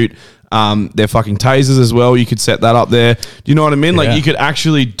how to shoot their fucking tasers as well. You could set that up there. Do you know what I mean? Like, Yeah. you could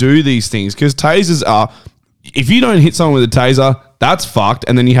actually do these things, because tasers are, if you don't hit someone with a taser, that's fucked.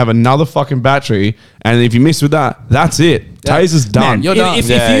 And then you have another fucking battery, and if you miss with that, that's it. Taser's done. Man, you're done. If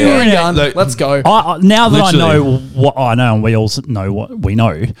Yeah, you yeah. were in a, Done. Like- Let's go. now that Literally. I know what I know, and we all know what we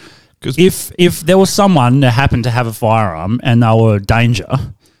know, 'Cause- if there was someone that happened to have a firearm and they were a danger,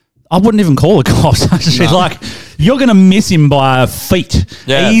 I wouldn't even call the cops. I'd just be like, you're going to miss him by feet.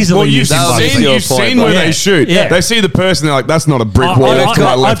 Yeah. Easily Well, you've miss him that by was feet. your seen point, where yeah. they shoot. Yeah. They see the person, they're like, that's not a brick wall to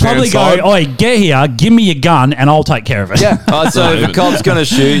my I'd left hand probably side. go, oi, get here, give me your gun, and I'll take care of it. Yeah. Oh, so if a cop's going to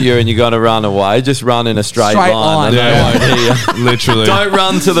shoot you and you're going to run away, just run in a straight Straight line. line. And Yeah. they won't hear you. Literally. Don't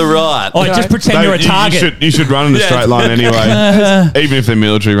run to the right. Oi, just pretend They- you're a target. You should run in a straight line anyway. Even if they're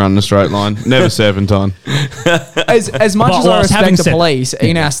military, run in a straight line. Never serpentine. As much But as I whilst having respect the said- police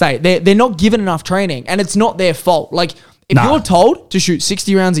in our state, they're not given enough training, and it's not their fault. Like, if Nah. you're told to shoot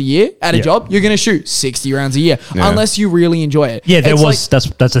 60 rounds a year at a Yeah. job, you're going to shoot 60 rounds a year, Yeah. unless you really enjoy it. Yeah, there It's was. like-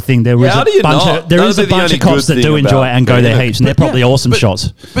 That's the thing. There was how do a you bunch not? of there That is would a be the bunch only of cops good that thing do enjoy it about and go their it. heaps, and they're probably awesome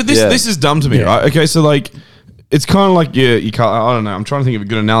shots. But this Yeah. this is dumb to me, Yeah. right? Okay, so like, it's kind of like you can't. I don't know. I'm trying to think of a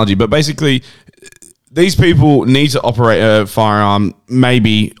good analogy, but basically, these people need to operate a firearm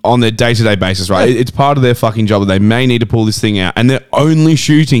maybe on their day-to-day basis, right? It's part of their fucking job that they may need to pull this thing out, and they're only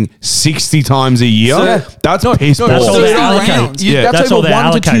shooting 60 times a year. That's piss poor. That's all they're 60 allocated. rounds. Yeah, that's over all they're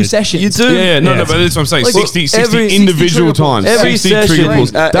 1 to 2 allocated. sessions. You do. No, but that's what I'm saying. Like, 60 every- individual 60 times. Every 60 session trigger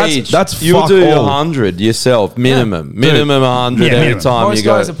pulls. at each, That's you'll fuck do all. 100 yourself, minimum. Dude. Minimum 100 Yeah, every minimum. time Most you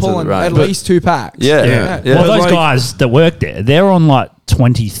go guys are to the pulling range. at least 2 packs. Yeah. Well, those like- guys that work there, they're on like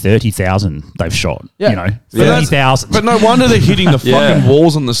 20, 30,000 they've shot. Yeah. You know, Yeah. 30,000. But no wonder they're hitting the Yeah. fucking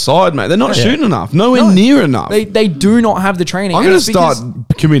walls on the side, mate. They're not shooting enough. Nowhere No. near enough. They do not have the training. I'm And going to it's because- start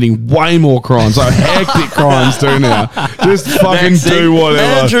committing way more crimes, like hectic crimes too now. Just fucking Next do thing, whatever.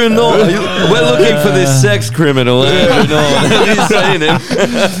 Andrew Norton. We're looking for this sex criminal, Andrew Norton. Have you seen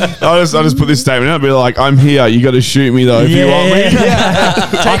him? I just put this statement out and be like, I'm here. You got to shoot me though if you want me.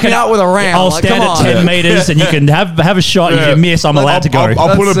 Take me out with a round. I'll like, stand come at on. 10 meters and you can have a shot. If you miss, I'm allowed to go.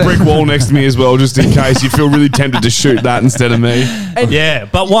 I'll put a That's brick wall next to me as well, just in case you feel really tempted to shoot that instead of me. Yeah,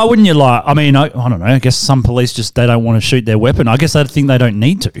 but why wouldn't you like? I mean, I don't know. I guess some police just they don't want to shoot their weapon. I guess they think they don't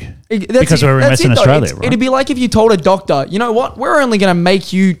need to because we're in Western Australia. Right? It'd be like if you told a doctor, you know what, we're only going to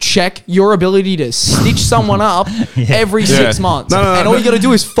make you check your ability to stitch someone up every 6 months, No, and all you got to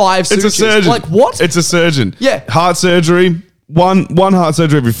do is 5 It's sutures. a surgeon. Like what? It's a surgeon. Yeah. Heart surgery. One heart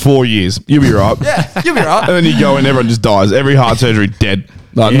surgery every 4 years. You'll be right. yeah, you'll be right. And then you go and everyone just dies. Every heart surgery dead.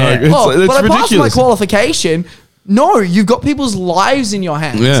 Like, Yeah. no, it's, Oh, it's but I passed my ridiculous. qualification. No, you've got people's lives in your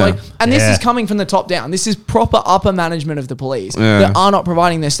hands. Yeah. Like, and this Yeah. is coming from the top down. This is proper upper management of the police Yeah. that are not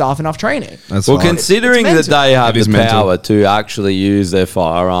providing their staff enough training. That's Well, right. considering It's that they have It is the mental. power to actually use their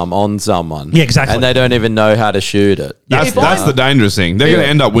firearm on someone. Yeah, exactly. And they don't even know how to shoot it. That's, If that's I- the dangerous thing. They're going to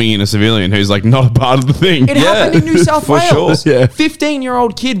end up winging a civilian who's like not a part of the thing. It happened in New South for Wales. sure. Yeah.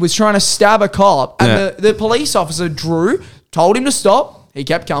 15-year-old kid was trying to stab a cop, and Yeah. the police officer, Drew, told him to stop. He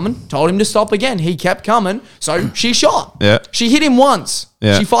kept coming. Told him to stop again. He kept coming. So she shot. Yeah. She hit him once.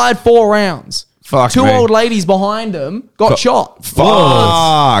 Yeah. She fired 4 rounds. Fuck 2 me. old ladies behind him got shot.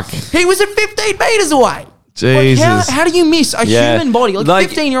 Fuck. He was at 15 meters away. Jesus. Like, how do you miss a Yeah. human body? Like Like-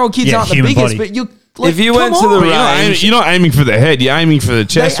 15-year-old kids Yeah, aren't the human biggest, body. but you. Like, If you come went to on. the You're not, range- you're not aiming for the head. You're aiming for the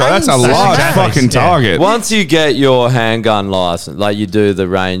chest. They Right? That's a aim large exactly. fucking Yeah. target. Once you get your handgun license, like you do the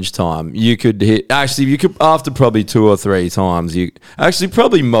range time, you could hit. Actually, you could after probably 2 or 3 times. You actually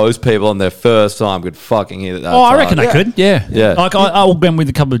probably most people on their first time could fucking hit it. That Oh, I reckon time. they could. Yeah, Yeah. Like I went with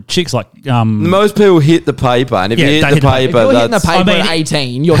a couple of chicks. Like Most people hit the paper, and if Yeah, you they hit the hit the paper. If paper, you're hitting the that's paper I mean, at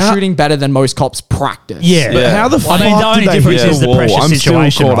 18, you're shooting better than most cops practice. Yeah. But how the I fuck mean, the did only they difference hit is the the wall? pressure I'm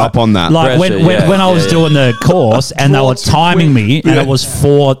situation. still caught right? up on that. Like Pressure, when I was yeah. doing the course and they Draw were too timing quick. me and it was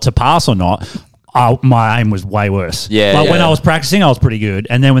 4 to pass or not. My aim was way worse. Yeah, like when yeah. I was practicing, I was pretty good.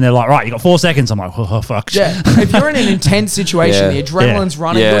 And then when they're like, right, you got 4 seconds, I'm like, oh fuck. Yeah, if you're in an intense situation, Yeah. the adrenaline's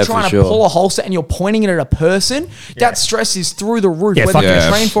running, Yeah, you're for trying to sure. pull a holster and you're pointing it at a person, that stress is through the roof, Yeah, whether fuck you're yeah.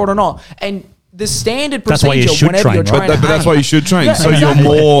 trained for it or not. And the standard That's why you procedure should whenever train, you're right? trying to But that's why you should train. Yeah, so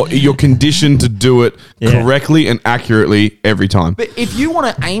exactly. you're conditioned to do it Yeah. correctly and accurately every time. But if you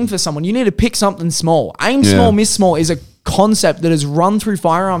want to aim for someone, you need to pick something small. Aim Yeah. small, miss small is a concept that has run through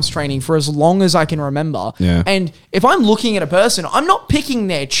firearms training for as long as I can remember. Yeah. And if I'm looking at a person, I'm not picking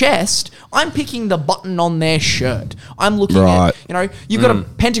their chest, I'm picking the button on their shirt. I'm looking Right. at, you've got a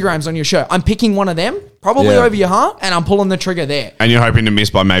pentagrams on your shirt. I'm picking one of them, probably Yeah. over your heart, and I'm pulling the trigger there. And you're hoping to miss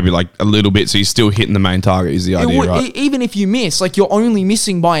by maybe like a little bit, so you're still hitting the main target is the It idea, would- right? even if you miss, like you're only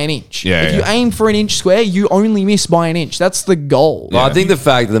missing by an inch. Yeah, if you yeah. aim for an inch square, you only miss by an inch. That's the goal. Well, I think the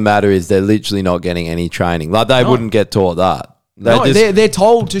fact of the matter is they're literally not getting any training. Like they wouldn't get taught that. They're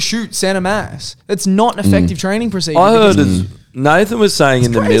told to shoot center mass. It's not an effective training procedure. I heard because- Nathan was saying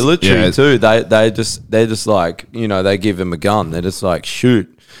in the crazy. military Yeah. too. They're just like they give him a gun. They're just like shoot.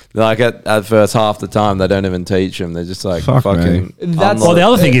 Like at first half the time they don't even teach them. They're just like Fuck, fucking. That's- Well, the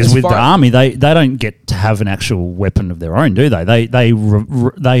other thing is As with the far- army, they don't get to have an actual weapon of their own, do they?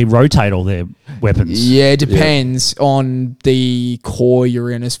 They rotate all their weapons. Yeah, it depends on the corps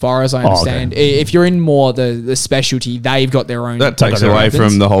you're in, as far as I okay. understand. If you're in more the specialty, they've got their own. That takes got their away weapons.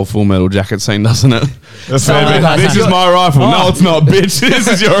 from the whole Full Metal Jacket scene, doesn't it? That's Some of the guys this have- is my rifle. No, it's not, bitch. This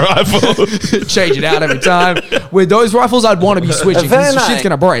is your rifle. change it out every time. With those rifles, I'd want to be switching because the shit's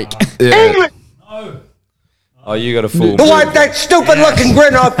gonna break. Yeah. Oh, you got a full. Wipe that stupid looking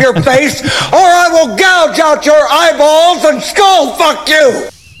grin off your face, or I will gouge out your eyeballs and skull fuck you!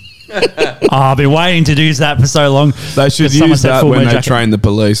 Oh, I've been waiting to do that for so long. They should Someone use said that full when metal they jacket. train the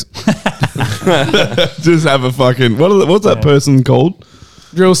police. Just have a fucking what's that person called?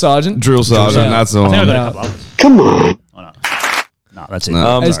 Drill sergeant. Drill sergeant. Yeah. That's the I think I one. got a couple others. Come on. Oh, no.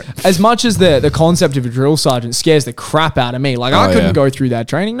 No, that's it. As much as the concept of a drill sergeant scares the crap out of me, like I couldn't go through that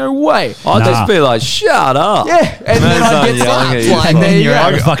training. No way. I'd just be like, shut up. Yeah, and then I'd get slapped. Like, and then you're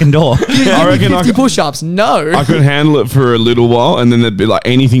out the fucking door. I reckon 50 push-ups. No. I could handle it for a little while, and then there'd be like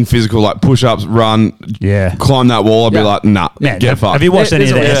anything physical, like push-ups, run, climb that wall. I'd be like, nah, get fucked. Have you watched any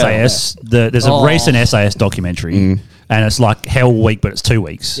of the SAS? There's a recent SAS documentary. And it's like Hell Week, but it's 2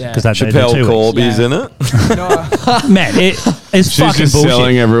 weeks. Because that's Chappelle Corby's in it. Man, it's She's fucking just bullshit.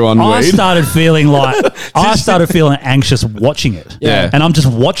 selling everyone I weed. started feeling anxious watching it. Yeah. And I'm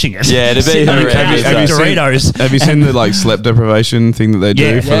just watching it. Yeah, to be Sitting on the horrendous. couch with Doritos. Have you seen the like sleep deprivation thing that they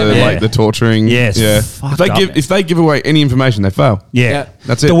do for the torturing? Yes. Yeah. If they give away any information, they fail. Yeah.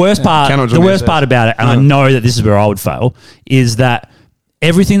 That's it. The worst part Cannot part about it, and I know that this is where I would fail, is that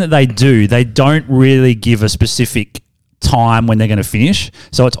everything that they do, they don't really give a specific time when they're going to finish,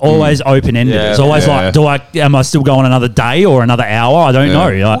 so it's always open-ended. It's always like, am I still going another day or another hour? I don't know.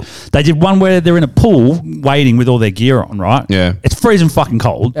 Like, they did one where they're in a pool waiting with all their gear on, right? Yeah, it's freezing fucking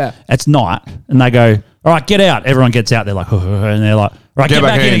cold. It's night, and they go, all right, get out. Everyone gets out. They're like, and they're like, right, get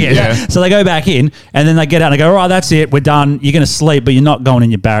back in again. Yeah. So they go back in, and then they get out and they go, all right, that's it. We're done. You're going to sleep, but you're not going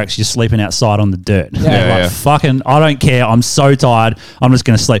in your barracks. You're sleeping outside on the dirt. Fucking, I don't care. I'm so tired. I'm just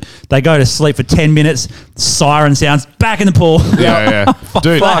going to sleep. They go to sleep for 10 minutes. Siren sounds, back in the pool.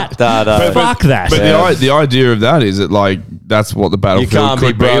 Dude, fuck that. Fuck that. But the idea of that is that like that's what the battlefield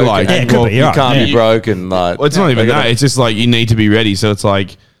could be like. Yeah, it could be. You can't be broken. Like, well, it's not even that. It's just like you need to be ready. So it's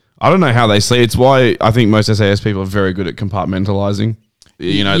like, I don't know how they sleep. It's why I think most SAS people are very good at compartmentalizing.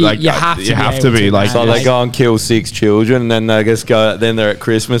 You know, like you have to be like. So they go and kill 6 children, and then they just go. Then they're at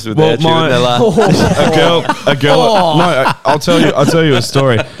Christmas with their children. They're like, a girl. No, I'll tell you a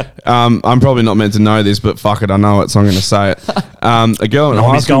story. I'm probably not meant to know this, but fuck it, I know it, so I'm going to say it. A girl in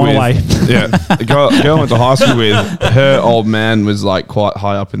high school with, a girl I went to high school with. Her old man was like quite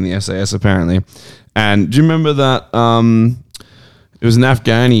high up in the SAS apparently. And do you remember that? It was an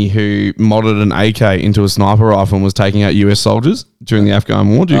Afghani who modded an AK into a sniper rifle and was taking out US soldiers during the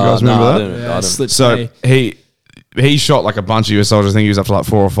Afghan War. Do you guys remember that? I didn't. So he shot like a bunch of US soldiers. I think he was up to like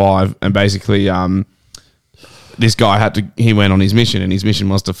 4 or 5. And basically, this guy he went on his mission, and his mission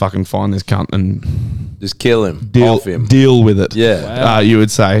was to fucking find this cunt and just kill him, deal with it. Yeah, you would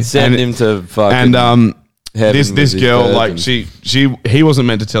say send him to fucking. And this girl, like he wasn't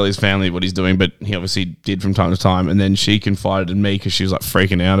meant to tell his family what he's doing, but he obviously did from time to time. And then she confided in me because she was like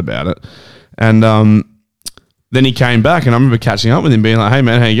freaking out about it. And then he came back, and I remember catching up with him, being like, "Hey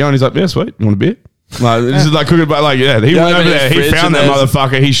man, how you going?" He's like, "Yeah, sweet. You want a beer?" Like this is like cooking, but like he went over there, he found that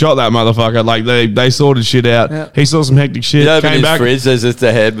motherfucker, he shot that motherfucker. Like they sorted shit out. Yeah. He saw some hectic shit. Came back. Fridge, there's just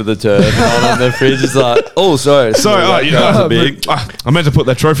a head with a turd on the fridge. It's like, oh sorry, I meant to put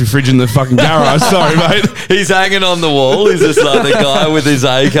that trophy fridge in the fucking garage. Sorry, mate. He's hanging on the wall. He's just like the guy with his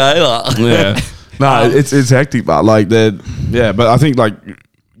AK. Like. Yeah, no, it's hectic, but like but I think like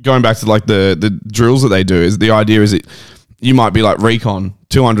going back to like the drills that they do is the idea is that you might be like recon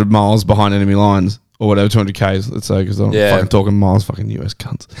 200 miles behind enemy lines or whatever, 200 Ks, let's say, because I'm fucking talking miles, fucking US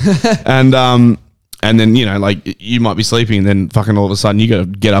cunts. And then, you know, like you might be sleeping and then fucking all of a sudden you got to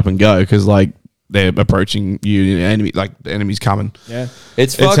get up and go because like they're approaching you, enemy, like the enemy's coming. Yeah.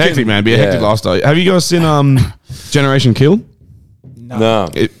 It's hectic, man. Be a hectic lifestyle. Have you guys seen Generation Kill? No.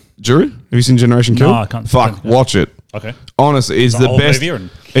 Drew, have you seen Generation Kill? No, I can't. Watch it. Okay. Honestly, it's the best.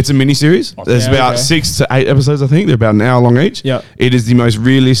 It's a mini-series. There's about 6 to 8 episodes, I think. They're about an hour long each. Yeah. It is the most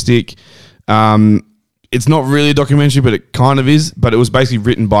realistic. It's not really a documentary, but it kind of is. But it was basically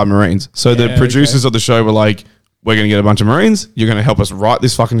written by Marines. So the producers of the show were like, we're going to get a bunch of Marines. You're going to help us write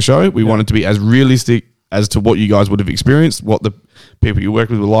this fucking show. We want it to be as realistic as to what you guys would have experienced, what the people you work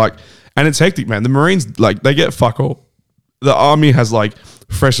with were like. And it's hectic, man. The Marines, like, they get fuck all. The Army has, like,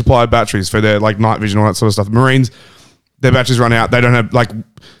 fresh supply of batteries for their, like, night vision, all that sort of stuff. Marines, their batteries run out. They don't have, like,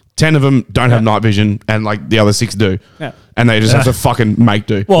 10 of them don't have night vision, and, like, the other 6 do. Yeah. And they just have to fucking make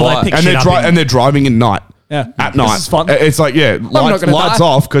do. Well, they pick shit up and they're driving at night. Yeah. At night. This is fun. It's like, lights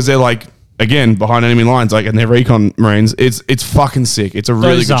off because they're, like, again, behind enemy lines, like, and they're recon Marines. It's fucking sick. It's a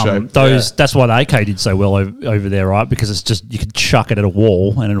really good show. That's why the AK did so well over there, right? Because it's just, you can chuck it at a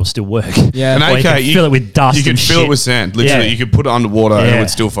wall and it'll still work. Yeah. An AK, you fill it with dust. You can fill it with sand. Literally, you could put it underwater and it would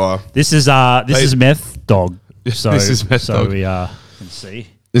still fire. This is Meth Dog. So, this is Meth Dog. So we can see.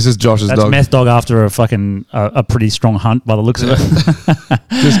 This is Josh's That's dog. Meth Dog after a fucking a pretty strong hunt by the looks of it.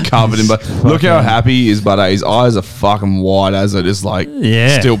 Just covered in blood. Look how happy he is, but his eyes are fucking wide as it is, like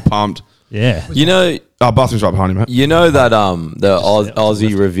still pumped. Yeah. You know, bathroom's right behind him, mate. You know that the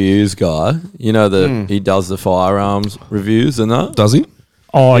Aussie reviews guy, you know that he does the firearms reviews and that? Does he?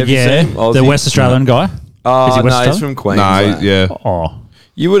 Oh, Have you yeah. seen him? The West Australian guy. Is he No, West he's Australian? from No, Queensland. yeah. Oh,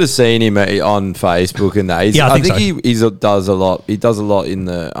 You would have seen him on Facebook and that. Yeah, I think he does a lot. He does a lot in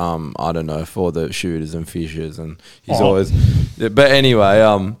the I don't know, for the shooters and fishers, and he's always. But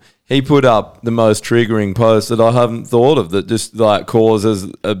anyway, he put up the most triggering post that I haven't thought of that just like causes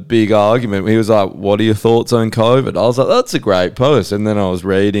a big argument. He was like, "What are your thoughts on COVID?" I was like, "That's a great post," and then I was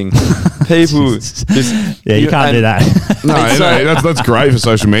reading people just yeah, you can't do that. No, that's great for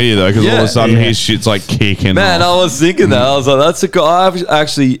social media though, because all of a sudden his shit's like kicking. Man, off. I was thinking that. I was like, that's a guy.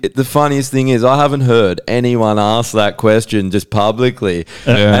 Actually, the funniest thing is I haven't heard anyone ask that question just publicly.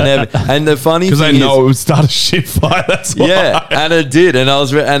 And the funny thing because they know it would start a shit fight. That's why. yeah, and it did. And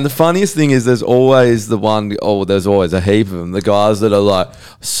and the funniest thing is there's always there's always a heap of them. The guys that are like,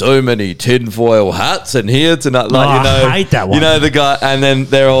 so many tinfoil hats and here tonight. Like, I hate that one. You know, the guy, and then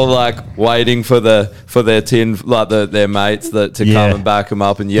they're all like waiting for their tin, like their mates to come and back them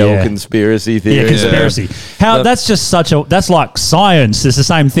up and yell conspiracy theory. Yeah, conspiracy. That's just that's like science. It's the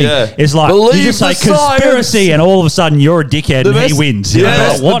same thing. Yeah. It's like Believe you just say the conspiracy science. and all of a sudden you're a dickhead and he wins. You know,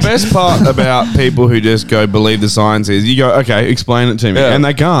 like, what? The best part about people who just go believe the science is you go, okay, explain it to me. Yeah. And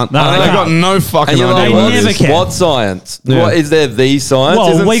they can't. No, they They've got can't. no fucking And you're idea like, what what it never is. can. What science? Yeah. What is there? The science? Well,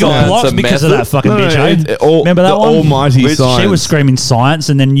 Isn't we got science blocked a because of method? that fucking bitch, eh? Remember that the one? almighty Which- science. She was screaming science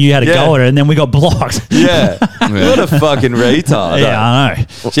and then you had to Yeah. go at her and then we got blocked. Yeah. What a fucking retard. Yeah, I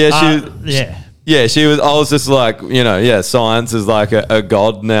know. Yeah, Yeah. she was. I was just like, science is like a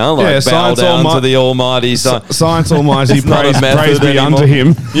god now. Like, Yeah, bow science down to the almighty. Science almighty, It's not a praise method be unto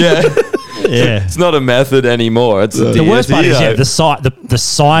anymore. him. Yeah, Yeah. it's not a method anymore. It's a The worst part is, deity. the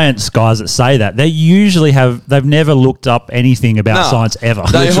science guys that say that, they usually they've never looked up anything about No. science ever.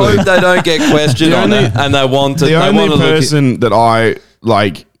 They hope they don't get questioned The on only- it, and they want to. The They only want to look. person that I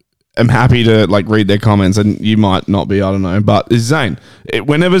like am happy to like read their comments, and you might not be, I don't know, but is Zane.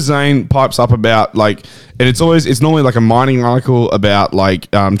 Whenever Zane pipes up about like, and it's normally like a mining article about like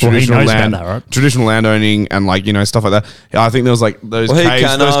traditional knows land, about that, right? traditional land owning, and like stuff like that. I think there was like those Well, he caves,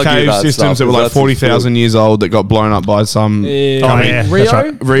 can those argue cave that systems stuff, that were like because that's his 40,000 years old that got blown up by some yeah. Rio? That's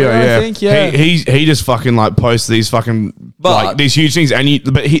right. Rio, yeah. I think, yeah. He just fucking like posts these fucking But- like these huge things, and he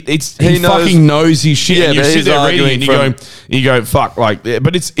He knows- fucking knows his shit. Yeah, and you but sit he's there reading it, and arguing you go fuck, like. Yeah,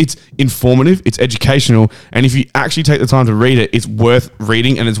 but it's informative, it's educational, and if you actually take the time to read it, it's worth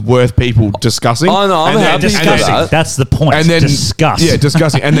reading and it's worth people discussing. Oh, no, I'm And happy then- for and then- that. That's the point. And then discuss. Yeah,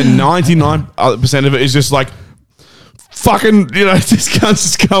 discussing, and then 99% of it is just like. Fucking, this cunt's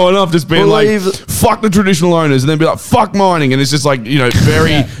just going off, just being Believe- like, fuck the traditional owners, and then be like, fuck mining, and it's just like,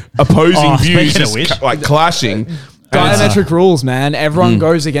 very opposing Oh, views, speaking of just which. like clashing. And it's- Diametric rules, man. Everyone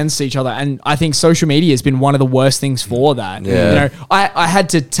goes against each other, and I think social media has been one of the worst things for that. Yeah. I had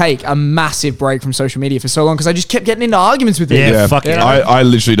to take a massive break from social media for so long because I just kept getting into arguments with people. Yeah, fuck it. I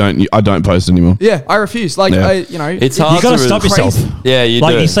literally don't post anymore. Yeah, I refuse. Like, Yeah. It's hard You got to to stop really- yourself. Yeah, you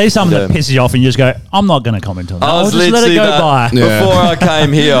Like do. you see something Yeah. that pisses you off, and you just go, "I'm not going to comment on that. I I'll was just let it literally go by." Yeah. Before I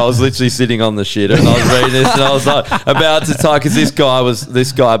came here, I was literally sitting on the shitter and I was reading this and I was like about to type because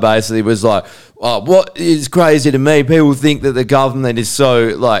this guy basically was like, oh, what is crazy to me? People think that the government is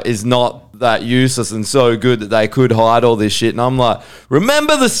is not that useless and so good that they could hide all this shit. And I'm like,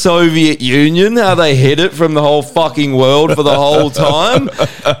 remember the Soviet Union, how they hid it from the whole fucking world for the whole time?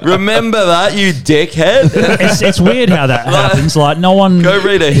 Remember that, you dickhead? It's weird how that happens. Like no one Go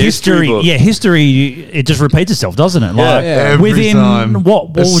read a history book. Yeah, history. It just repeats itself, doesn't it? Like every within time.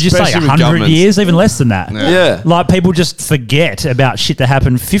 what would you say? Especially with 100 governments. years, even less than that. Yeah. Like people just forget about shit that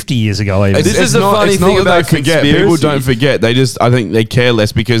happened 50 years ago. Even. This is the funny it's thing not that about they forget. People conspiracy. don't forget. They just, I think they care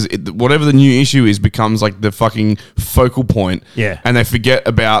less because whatever the new issue is becomes like the fucking focal point. Yeah. And they forget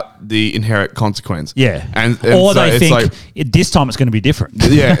about the inherent consequence. Yeah, And or so they it's think like, this time it's going to be different.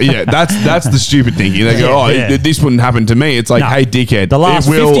 yeah. That's the stupid thinking. They go, Yeah. this wouldn't happen to me. It's like, No. hey, dickhead, The last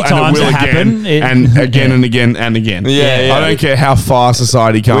it will, 50 and times it will it again, happened, and again Yeah. and again and again. Yeah. I don't care how far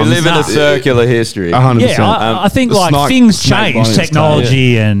society We comes. live in a circular history. 100%. Yeah, I think the like snake- things snake change, biting its tail.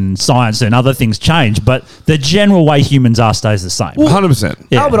 technology and science and other things change, but the general way humans are stays the same. 100%.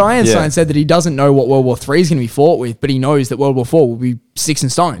 Yeah. Albert Einstein Yeah. said that he doesn't know what World War III is going to be fought with, but he knows that World War IV will be sticks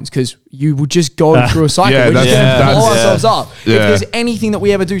and stones because you would just go through a cycle. yeah, We're just that's- going to blow that's- ourselves up. Yeah. If there's anything that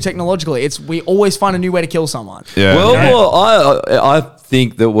we ever do technologically, we always find a new way to kill someone. Yeah. I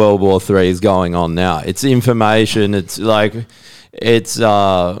think that World War III is going on now. It's information. It's like it's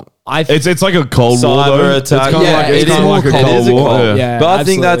It's like a Cold War, though. cyber It's attack. kind of Yeah, like, it's it's kind of more like a Cold Cold War. War. Yeah, but I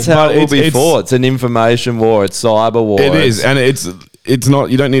think that's how But it will it's- be fought. It's an information war. It's cyber war. It is, and it's not.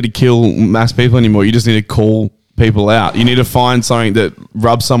 You don't need to kill mass people anymore. You just need to call people out. You need to find something that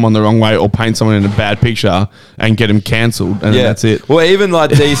rubs someone the wrong way or paint someone in a bad picture and get them cancelled, and then that's it. Well, even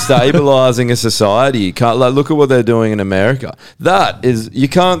like destabilizing a society, you can't, like, look at what they're doing in America. That is, you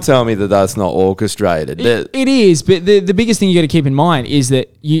can't tell me that that's not orchestrated. It is, but the biggest thing you got to keep in mind is that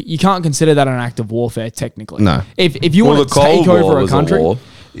you can't consider that an act of warfare technically. No. If you Well, want the to take Cold War over a was a country, war.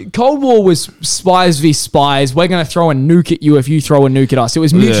 Cold War was spies v spies. We're going to throw a nuke at you if you throw a nuke at us. It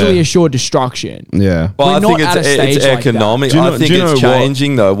was mutually assured destruction. Yeah. But We're I think not at a stage it's like economic. that. Do you know- I think do you it's know what-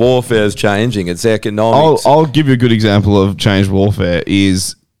 changing though. Warfare's changing. It's economics. I'll give you a good example of changed warfare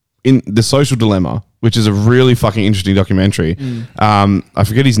is in The Social Dilemma, which is a really fucking interesting documentary. I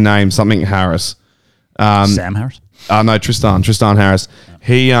forget his name, something Harris. Sam Harris. No, Tristan Harris.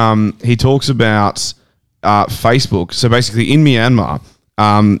 He talks about Facebook. So basically in Myanmar,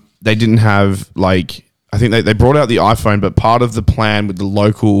 they didn't have like, I think they brought out the iPhone, but part of the plan with the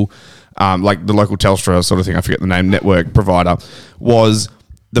local, like the local Telstra sort of thing, I forget the name, network provider, was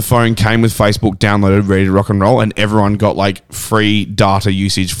the phone came with Facebook downloaded, ready to rock and roll, and everyone got like free data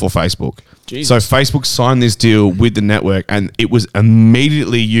usage for Facebook. So Facebook signed this deal with the network, and it was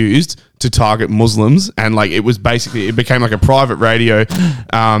immediately used to target Muslims, and like it was basically, it became like a private radio,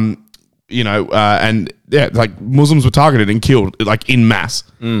 and yeah, like Muslims were targeted and killed like in mass.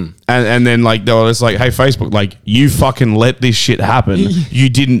 And then like they were just like, hey Facebook, like you fucking let this shit happen. You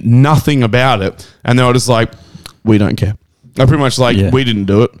did nothing about it. And they were just like, we don't care. They're pretty much like, we didn't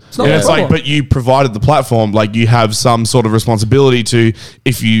do it. not And our it's like, problem. but you provided the platform, like you have some sort of responsibility to,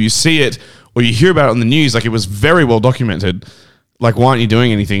 if you see it or you hear about it on the news, like it was very well documented. Like, why aren't you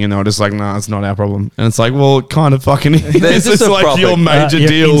doing anything? And they were just like, nah, it's not our problem. And it's like, well, it kind of fucking is. There's It's just a like your major Your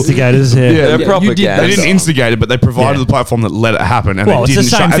deal. instigators, yeah. They're you propaganda. They didn't instigate it, but they provided Yeah. the platform that let it happen, and Well, they it's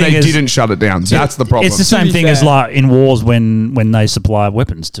the didn't same thing as- didn't shut it down. That's the problem. It's the To same be thing as fair. like in wars when they supply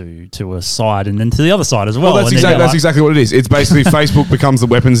weapons to a side and then to the other side as well. Well, that's And then exactly they're like, what it is. It's basically Facebook becomes the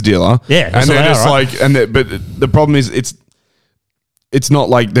weapons dealer. Yeah, and that's they're what they just are, right? like, but the problem is it's not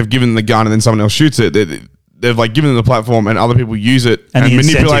like they've given the gun and then someone else shoots it. They've like given them the platform and other people use it And and the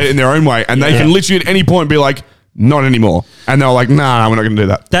manipulate incentive. it in their own way, and they Yeah. can literally at any point be like, not anymore, and they're like, nah, we're not going to do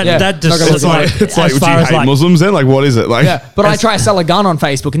that. that Yeah, that just not gonna it's look like, It's like, as would far you as hate like Muslims then? Like, what is it like? Yeah, but I try to sell a gun on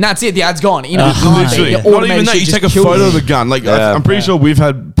Facebook, and that's it. The ad's gone. You know, Literally, not even that. You take a photo of the gun. Like, Yeah. I'm pretty sure we've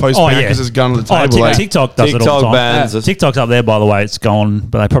had post Oh, yeah. because there's a gun on the Oh, table. like, TikTok does it all the TikTok time. bans us. TikTok's up there, by the way. It's gone,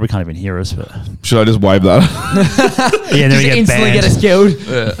 but they probably can't even hear us. But should I just wave that? yeah, then we Just get instantly banned. get us killed.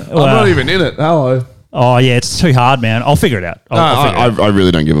 Well, I'm not even in it. Hello. Oh yeah, it's too hard, man. I'll figure it out. I'll figure it out. I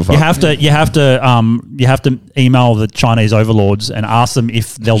really don't give a fuck. You have to email the Chinese overlords and ask them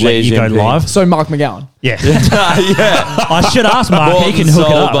if they'll Xi let you go Jinping. live. So Mark McGowan. Yeah, yeah. I should ask Mark. He Bought can and hook it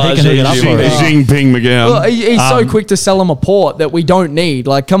sold up. by He can hook it up Xi for us. Xi Jinping McGowan. Well, he's so quick to sell them a port that we don't need.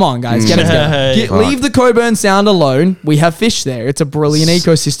 Like, come on, guys, get it together. Leave the Coburn Sound alone. We have fish there. It's a brilliant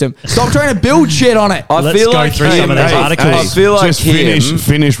ecosystem. Stop trying to build shit on it. I Let's feel go like through some of those articles. I feel like just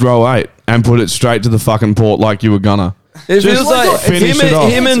finish row 8 and put it straight to the fucking port like you were gonna. It Just feels like finish it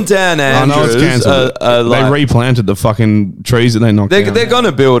off. him and Dan I know it's Andrews cancelled. are They like, replanted the fucking trees that they knocked down. they're going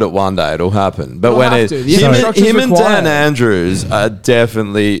to build it one day. It'll happen. But They'll when have it to. The him, infrastructure's him and required. Dan Andrews are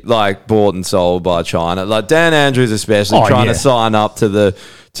definitely like bought and sold by China. Like Dan Andrews, especially Oh, trying yeah. to sign up to the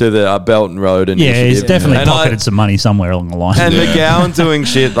Belt and Road Yeah, initiative. he's definitely And pocketed some money somewhere along the line. And McGowan doing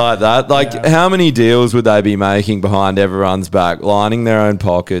shit like that. Like, how many deals would they be making behind everyone's back, lining their own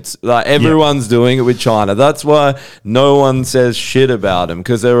pockets? Like, everyone's doing it with China. That's why no one says shit about them,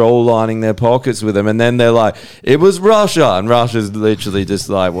 because they're all lining their pockets with them. And then they're like, it was Russia. And Russia's literally just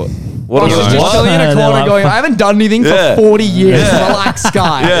like, what Well, are he's you just what? chilling in a They're corner like- going, I haven't done anything Yeah. for 40 years. Yeah. Relax,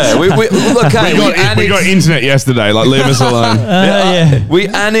 guys. Yeah, we look, hey, we got internet yesterday. Like, leave us alone. yeah. we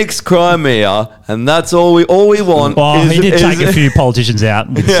annexed Crimea, and that's all we want. Well, is, he did is- take a few politicians out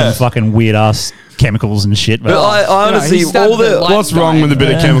with Yeah. some fucking weird ass chemicals and shit. But I honestly, he stabbed all the the light What's wrong with a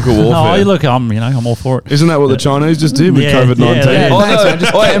bit of chemical oh, warfare? look, I'm all for it. Isn't that what the Chinese just did with Yeah, COVID-19? yeah, Oh, thanks, no. man.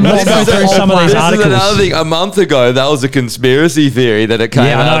 Just Wait, let's go through some of these this articles. is another thing. A month ago, that was a conspiracy theory that it came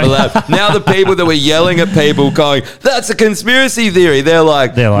Yeah, I out of the know. lab. Now the people that were yelling at people going, that's a conspiracy theory, they're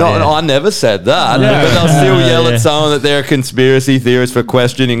like, no, yeah. I never said that. Yeah. But they'll still yell yeah. at someone that they're a conspiracy theorist for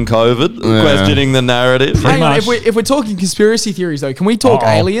questioning COVID, questioning the narrative. Hang on, much. if we're talking conspiracy theories, though, can we talk Uh-oh.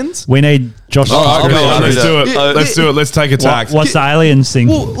 aliens? We need Josh. All right, I'll be go on, happy let's do it. to- Let's do it. Let's take attack. What's the aliens thing?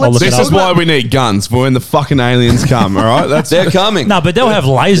 Well, I'll look it This up. is why we need guns for when the fucking aliens come. All right, that's They're coming. No, but they'll have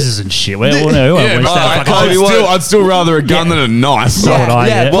lasers and shit. Well, yeah. But I'd still rather a gun than a knife. So would I,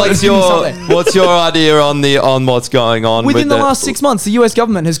 yeah. What's your idea on what's going on Within the last 6 months, the US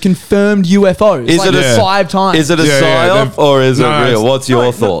government has confirmed UFOs. Is it a- 5 times? Is it a Yeah, psyop or is no, it real? it's- What's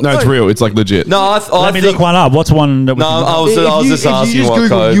your thought? No, it's real. It's like legit. No, I Let me think look one up. What's one that we No, can- I was just if asking you just what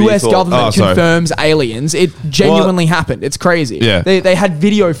Google Kobe US thought. government Oh, sorry. confirms aliens, it genuinely happened. It's crazy. Yeah. They had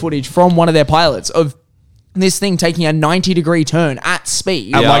video footage from one of their pilots of this thing taking a 90-degree turn at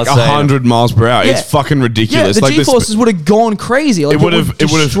speed. At Yeah, like I'll say 100 miles per hour. Yeah. It's fucking Yeah, ridiculous. the like G-forces would have gone crazy. Like, it would have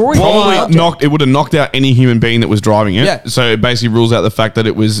destroyed the probably object. knocked. It would have knocked out any human being that was driving it. Yeah. So it basically rules out the fact that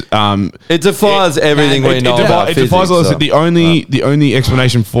it was. it defies everything we know about it physics. defies all this. so- The only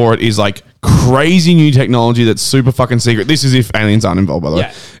explanation for it is like crazy new technology that's super fucking secret. This is if aliens aren't involved, by the way.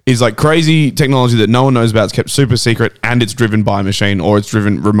 Yeah. Is like crazy technology that no one knows about. It's kept super secret, and it's driven by a machine or it's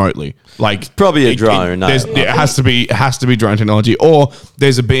driven remotely. Like Probably a drone, no. It has to be drone technology, or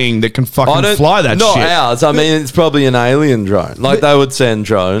there's a being that can fucking fly that not shit. ours. I mean, it's probably an alien drone. Like they would send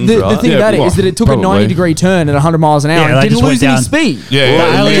drones, The right? thing Yeah, about it well, is that it took probably. a 90-degree turn at 100 miles an hour Yeah, and they didn't just went lose any down. speed. Yeah,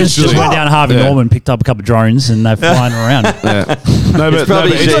 The aliens just literally. went down Harvey Yeah. Norman, picked up a couple of drones, and they're flying around. No, but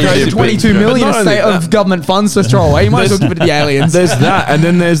probably it's Xi crazy. Jinping. 22 million But not state only of government funds to throw away. You might as well give it to the aliens. There's that, and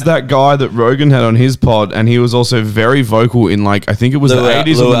then there's that guy that Rogan had on his pod, and he was also very vocal in like I think it was the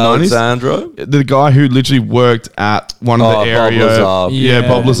 80s or Lou the 90s. Alexandro? The guy who literally worked at one of Oh, the Bob area, Lazar. yeah,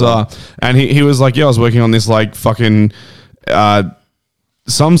 Bob Lazar, and he was like, yeah, I was working on this like fucking.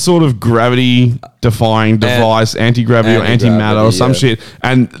 Some sort of gravity-defying device, anti-gravity or antimatter or some shit,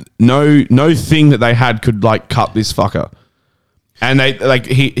 and no thing that they had could like cut this fucker. And they like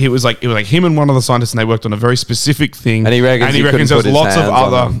he was like it was like him and one other scientist, and they worked on a very specific thing. And he reckons he there couldn't was put his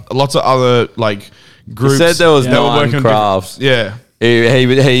lots of other like groups. He said there was that were 9 working on crafts. Yeah.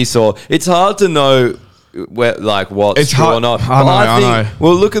 He saw. It's hard to know where, like what's It's true hard- or not. I But know, I I think, know.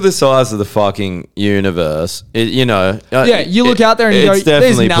 well, look at the size of the fucking universe. Yeah, you look out there and you go, it's there's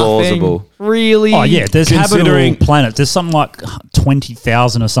definitely nothing plausible. really. Oh yeah, there's Considering- habitable planets. There's something like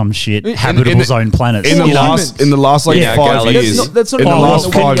 20,000 or some shit habitable the- zone planets. In the You know? last like Yeah, 5 galaxy. years, That's not in the all last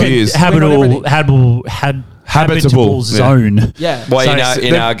of 5 them. years, Habitable. habitable yeah. zone. Yeah. Well, So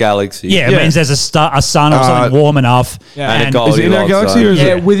in our galaxy. Yeah, it Yeah. means there's a sun or something warm enough. Yeah. And a And gold- is it in our Goldilocks galaxy or is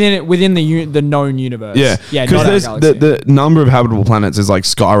Yeah, it? within the known universe. Yeah, yeah. because Not our there's galaxy. the number of habitable planets is like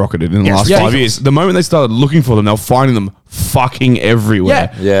skyrocketed in the last 5 years. The moment they started looking for them, they were finding them fucking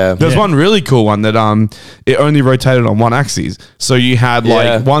everywhere. Yeah. There's one really cool one that it only rotated on one axis, so you had Yeah.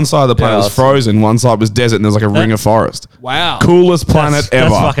 like one side of the planet Yeah, was frozen, one side was desert, and there's like a ring of forest. Wow. Coolest planet ever.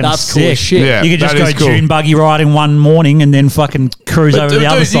 That's fucking That's cool sick. as shit. Yeah, You could just that go is cool. dune buggy riding one morning and then fucking cruise over to the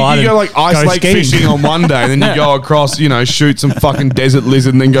other side. You and go like ice go lake skiing. fishing on one day, and then you go across, shoot some fucking desert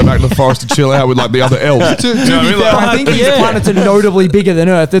lizard, and then go back to the forest to chill out with like the other elves. You know what I mean? Like- I think these planets are notably bigger than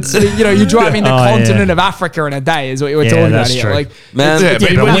Earth. It's you're driving the Oh, yeah. continent of Africa in a day is what we're Yeah, talking about that's here. true. Like, Man, Yeah, but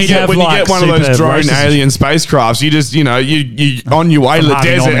but when we'd you get have, when you like, get one of those super drone races. alien spacecrafts, you just you on your way to From the Harvey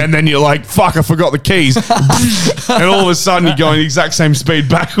desert, Norman. and then you're like, fuck, I forgot the keys, and all of a sudden you're going the exact same speed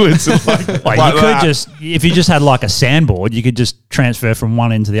backwards. And like Like, you that. could just, if you just had like a sandboard, you could just transfer from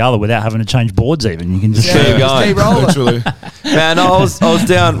one end to the other without having to change boards. Even you can just There you just go. keep rolling. literally. Man, I was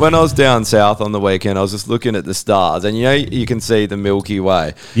down when I was down south on the weekend. I was just looking at the stars, and you can see the Milky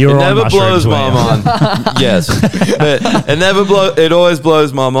Way. You were it on never blows mushrooms, my weren't mind. Yes, but it always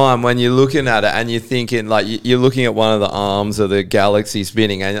blows my mind when you're looking at it and you're thinking like you're looking at one of the arms of the galaxy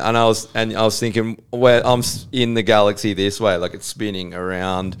spinning, and I was thinking, where I'm in the galaxy this way, like it's spinning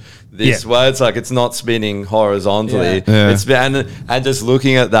around this way. It's like it's not spinning horizontally. Yeah. It's and just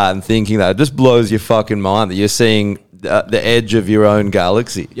looking at that and thinking that, it just blows your fucking mind that you're seeing the edge of your own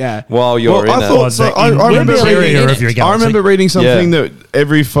galaxy. Yeah. While you're Well, in I it. thought so. I remember Interior reading. of your I galaxy. remember reading something Yeah. that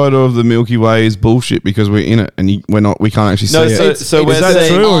every photo of the Milky Way is bullshit because we're in it and we can't actually see No, it. so we're is that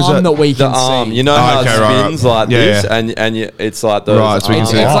seeing true or is arm that that we the can arm. see. You know Oh, how okay, it right, spins right. like Yeah, this, yeah. and it's like those. Right, so we can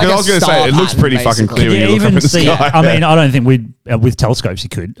see it. It's like Because I a was going to star say it looks pattern, pretty fucking basically. clear Can when you you look up even in the see? sky. I mean, I don't think with telescopes you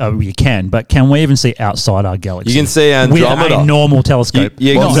could. You can, but can we even see outside our galaxy? You can see Andromeda. with a normal telescope.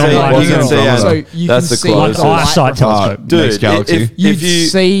 You can Not see. like You can see. Andromeda. So and you that's can the see like closest. eyesight telescope. Next galaxy. You'd if you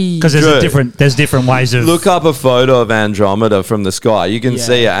see Because Drew, there's different ways of look up a photo of Andromeda from the sky, you can Yeah.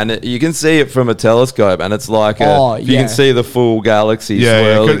 see it, and you can see it from a telescope, and it's like you yeah. can see the full galaxy. Yeah,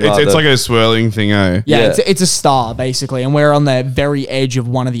 swirling 'cause it's like a swirling thing, eh? Yeah, Yeah. It's a star basically, and we're on the very edge of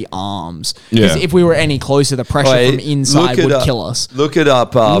one of the arms. Because Yeah. if we were any closer, the pressure Wait, from inside look it would up. kill us. Look it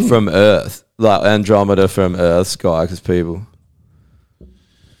up from Earth, like Andromeda from Earth sky, because people.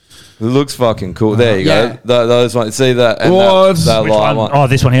 It looks fucking cool. There you Yeah. go. Those ones. See that? And What? That Which light one? one. Oh,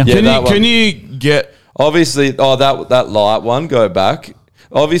 this one here. Yeah, that one. Can you get? Obviously, that light one. Go back.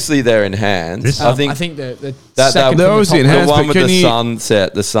 Obviously, they're enhanced. This- I think the that second they're from obviously the top enhanced, the but one with can the you-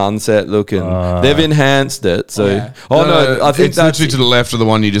 sunset looking. They've enhanced it. So, yeah. I think it's that's literally to the left of the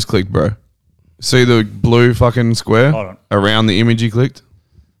one you just clicked, bro. See the blue fucking square Hold on. around the image you clicked?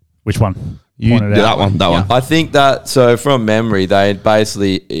 Which one? You, Point it out. that one. I think that. So from memory, they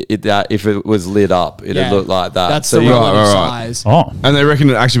basically that if it was lit up, it'd Yeah. look like that. That's so the you, relative right. size. Oh, And they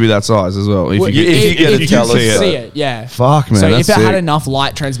reckon it actually be that size as well. If Well, you, if you get a you telescope. see it, yeah. Fuck, man, So that's if it had sick. enough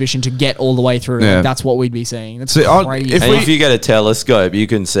light transmission to get all the way through, Yeah. that's what we'd be seeing. That's See, crazy. if and we- if you get a telescope, you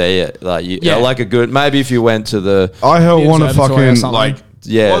can see it. Like Yeah. like a good. Maybe if you went to the I The want to observatory or fucking something. like.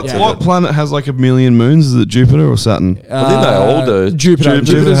 yeah. What planet has like 1 million moons? Is it Jupiter or Saturn? I think they all do.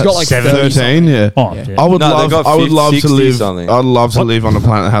 Jupiter's got like 13. Yeah. oh, Yeah. yeah. I would No, they've love. got I would love to 60 live. something. I'd love to live on a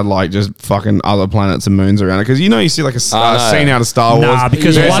planet that had like just fucking other planets and moons around it. Because you see like a I know. scene out of Star Wars. Nah,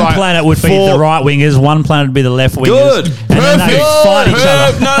 because There's one like planet would be the right wingers, one planet would be the left wingers. Good. And then they Perfect. fight each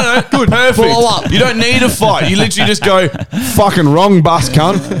other. No, good. Perfect. Follow up. You don't need a fight. You literally just go, fucking wrong bus,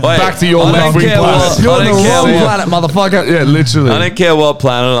 cunt. Wait, Back to your I don't left wing care planet. what- You're I on the don't care wrong what- planet, motherfucker. Yeah, literally. I don't care what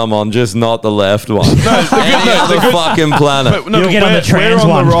planet I'm on, just not the left one. Any other fucking planet. But no, You'll but get on the trans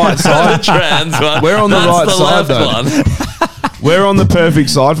we're on one. the right side. The trans one. We're on the That's right the side, left though. one. We're on the perfect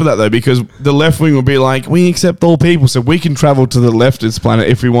side for that though, because the left wing will be like, we accept all people, so we can travel to the leftist planet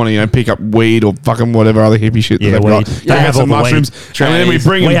if we want to, pick up weed or fucking whatever other hippie shit Yeah, that they've weed. got. They They have have some all the weed. mushrooms, and then we Trannies.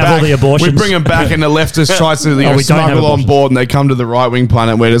 bring We them have all back. the abortions. We bring them back, and the leftist tries to we don't have smuggle on abortions. board, and they come to the right wing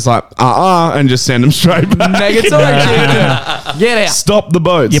planet. We're just like, and just send them straight back. Negatory. Get out. Stop the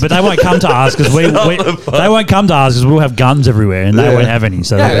boats. Yeah, but they won't come to us because they won't come to us because we'll have guns everywhere and they won't have any.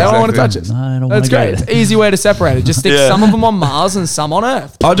 So Yeah, they they don't want to touch us. No, I don't That's wanna great. go It's an easy way to separate it. Just stick Yeah. some of them on Mars and some on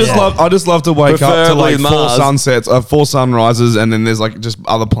Earth. I just love to wake up to Preferably like 4 Mars. sunsets, 4 sunrises, and then there's like just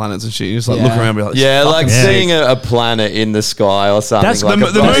other planets and shit. You just like look Yeah. around and be like, Yeah, like Yeah. seeing a planet in the sky or something. That's like the,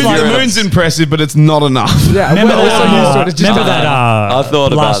 a the, fucking moon, the Uranus. moon's impressive, but it's not enough. Yeah, Remember we're also used to that? it. It's just Remember that? I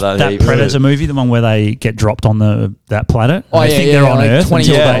thought about that heaps. Predator movie, the one where they get dropped on that planet. Oh, And they yeah, think yeah, they're yeah, on like Earth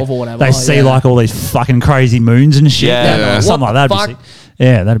 2012 until or whatever. they Oh, see yeah. like all these fucking crazy moons and shit. Yeah. Yeah. Something like What that. the That'd be fuck? sick.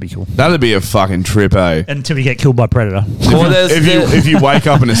 Yeah, that'd be cool. That'd be a fucking trip, eh? Until we get killed by Predator. Well, there's If you wake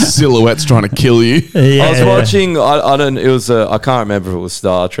up and a silhouette's trying to kill you. Yeah. I was watching. I don't. It was. I can't remember if it was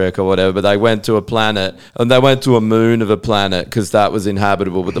Star Trek or whatever. But they went to a planet and they went to a moon of a planet because that was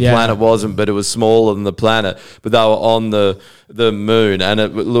inhabitable. But the Yeah. planet wasn't. But it was smaller than the planet. But they were on the moon, and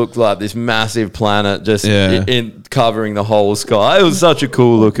it looked like this massive planet just Yeah. in covering the whole sky. It was such a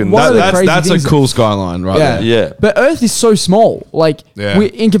cool looking. One of the That's crazy things a cool skyline, right Yeah. there. Yeah. But Earth is so small. Like, Yeah.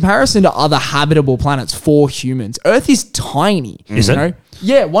 in comparison to other habitable planets for humans, Earth is tiny. Is you it? know?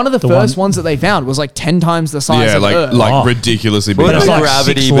 Yeah, one of the first ones that they found was like 10 times the size Yeah, of Earth. like Oh. ridiculously big. But But it's Yeah. like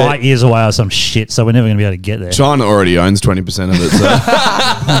Gravity, 6 but- light years away or some shit, so we're never going to be able to get there. China already owns 20% of it, so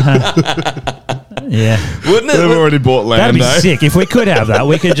Yeah. Wouldn't they've it? already bought That'd land. be eh? sick. If we could have that,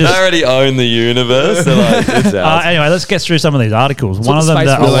 we could They just. already own the universe. They're like, it's ours. Anyway, let's get through some of these articles. One of the them space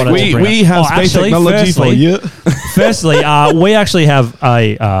that I was wanted like, to bring We up. have space actually, technology for you. Firstly, we actually have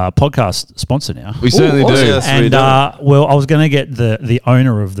a podcast sponsor now. We certainly do. Yes, we And do. well, I was going to get the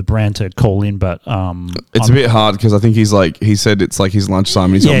owner of the brand to call in, but It's a bit hard because I think he said it's like his lunchtime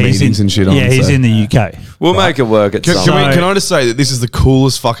and he's got he's meetings in, and shit on. Yeah, he's so. in the UK. We'll make it work at Can, some can, point. can I just say that this is the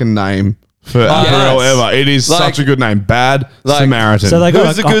coolest fucking name for apparel ever? It is Like- such a good name. Bad like- Samaritan. So they got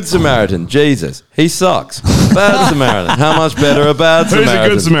Who's a good Samaritan? Jesus. He sucks. Bad Samaritan. How much better a bad Who's Samaritan? a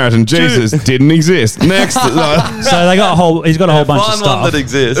good Samaritan? Jesus didn't exist. Next. So they got a whole. He's got a whole bunch of Find stuff. one that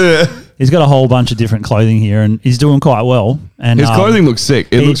exists. He's got a whole bunch of different clothing here, and he's doing quite well. And His clothing looks sick.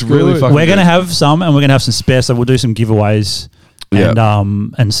 It looks really fucking We're going to good. have some, and we're going to have some spare. So we'll do some giveaways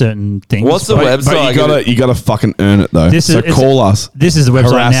and certain things. What's the But website? you gotta fucking earn it though. This so is- call us. This is the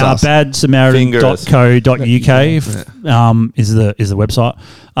website Harass now. us. badsamaritan.co.uk is the website.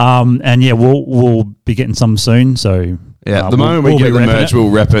 And yeah, we'll be getting some soon. So Yeah, the moment we we'll get be the repping merch, it.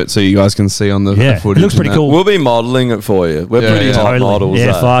 we'll rep it so you guys can see on the Yeah, footage. it looks and pretty that. cool. We'll be modelling it for you. We're Yeah, pretty yeah. hot models.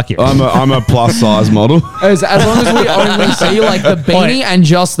 Yeah, though. fuck it. I'm a plus size model. As long as we only see like the beanie and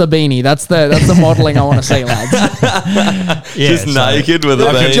just the beanie. That's the modelling I want to see, lads. Yeah, Just so- naked with a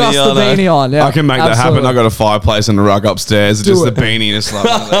Like, beanie just the on. beanie on. Yeah, I can make that happen. absolutely. I got a fireplace and a rug upstairs. Do Just it. the beanie, just like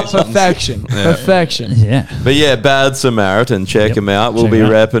one of these ones. Perfection. Perfection. Yeah. But yeah, Bad Samaritan. Check Yep. him out. We'll Check be him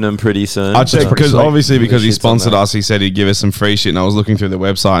out. repping him pretty soon. I checked pretty because sweet. obviously because he Shit's on sponsored that. us, he said he give us some free shit, and I was looking through their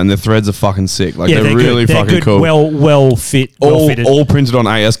website, and their threads are fucking sick. Like they're really good. fucking They're cool. Well fitted. All printed on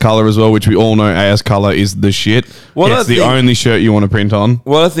AS Color as well, which we all know AS Color is the shit. It's the only shirt you want to print on.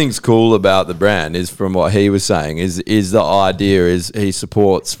 What I think's cool about the brand is, from what he was saying, is the idea is he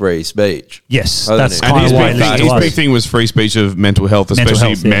supports free speech. Yes, I that's don't know. kind And of why his big thing was free speech of mental health,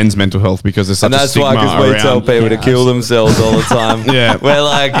 especially men's mental health, because there's such And a that's stigma why, because we around. tell people to kill themselves all the time. Yeah. We're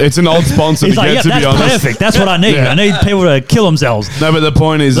like, It's an old sponsor He's to like, get, to be that's honest. perfect. That's what I need. Yeah. I need people to kill themselves. No, but the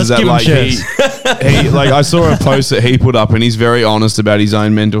point is Let's that give him like he like I saw a post that he put up, and he's very honest about his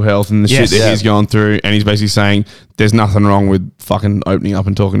own mental health and the Yes. shit that Yeah. he's gone through, and he's basically saying there's nothing wrong with fucking opening up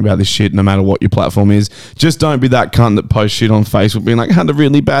and talking about this shit, no matter what your platform is. Just don't be that cunt that posts shit on Facebook being like, I had a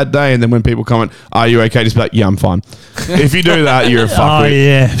really bad day, and then when people comment, are you okay? Just be like, yeah, I'm fine. If you do that, you're a Oh fuckwit.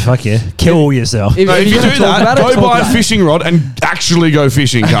 yeah, fuck yeah, kill yourself. No, if you you're gonna do talk that, about it, go talk buy about a fishing rod and actually go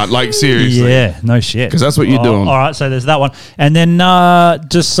fishing, cunt. Like, seriously. Yeah, no shit. 'Cause that's what you're doing. All right, so there's that one, and then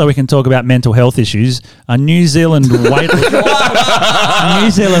just so we can talk about mental health issues, a New Zealand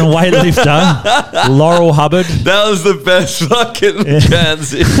weightlifter, Laurel Hubbard. that was the best fucking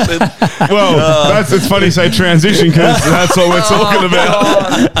transition. Well, it's funny you say transition because that's what we're talking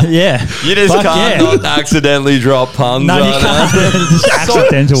about. Yeah, You just Fuck can't yeah. not accidentally drop puns No, on you it. can't. Just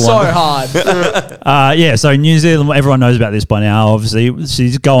accidental so one. hard. Yeah, so New Zealand, everyone knows about this by now, obviously.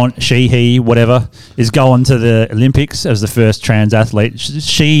 He, whatever, is going to the Olympics as the first trans athlete.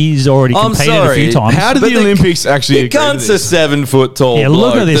 She's already I'm competed a sorry, few times. How did But the the- Olympics actually The agree to cunt's a this? 7 foot tall Yeah,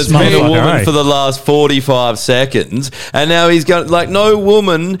 look bloke at this that's been a motherfucker, woman eh? for the last 45 seconds, and now he's going like no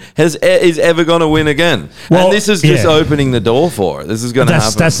woman is ever going to win again. Well, and this is just yeah. opening the door for it. This is going to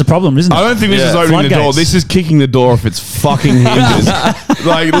happen. That's the problem, isn't it? I don't think this Yeah. is opening the door. Floodgates. This is kicking the door off its fucking hinges.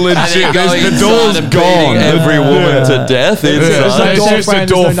 Like legit, the door's gone. Every woman Yeah. to death. Yeah, Inside. it's just a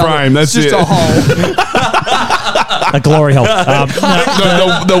door frame. That's It's it. just a hole. A glory hole.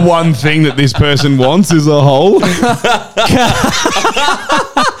 The one thing that this person wants is a hole.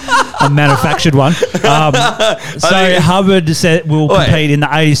 A manufactured one. So Hubbard said will Wait. compete in the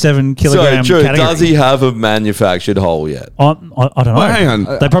 87 Sorry, kilogram true. category. Does he have a manufactured hole yet? I don't know. Well, hang on.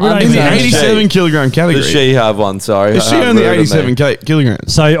 They probably don't In even the have 87 kilogram category. Does she have one? Sorry. Is she I only heard of 87 me.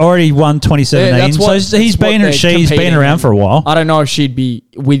 kilograms? So already won 2017. Yeah, that's what- so he's that's what been they're she's been competing around in. for a while. I don't know if she'd be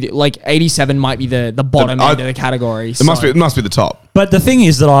with like 87 might be the bottom I- end of the category. It must be the top. But the thing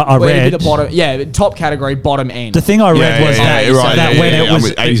is that I read the bottom, yeah, top category, bottom end. the thing I read Yeah, was yeah, that, yeah, right, that yeah, when yeah, it I'm was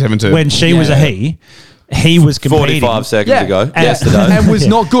with 87 too. when she was a he was competing 45 seconds Yeah. ago. Yeah. Yesterday. and was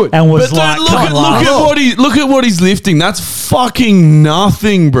not good. and was But like dude, come on, last. look at what he's lifting. That's fucking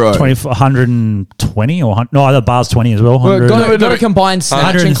nothing, bro. 120 or no, the bar's 20 as well. Well, 100, got to combine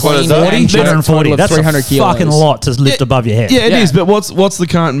snatch and 140. clean. and jerk 140. total of That's 300 a kilos. fucking lot to lift above your head. Yeah, it Yeah. is. But what's the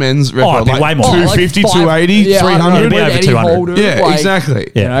current men's record? it'd be way more. 250, Like 280, yeah, I don't know, 300. It'd be over Eddie 200. Holder, Yeah, like,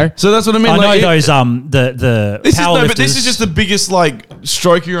 exactly. Yeah. You know, So that's what I mean. I know like, those the This is, power no, but this is just the biggest like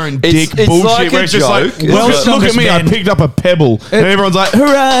stroke your own It's- dick it's bullshit. like where a it's just like, joke. It's well, just- look at me, I men- picked up a pebble, and everyone's like,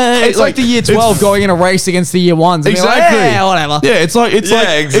 hooray! it's like the year 12 going in a race against the year 1s. And Exactly. Like, yeah, whatever. Yeah, it's like Yeah, it's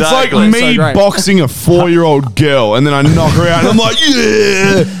like exactly. me So great. boxing a 4-year-old girl, and then I knock her out, and I'm like,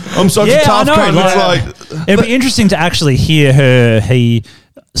 yeah, I'm such a Yeah, I tough know. cunt. It's like, it'd be interesting to actually hear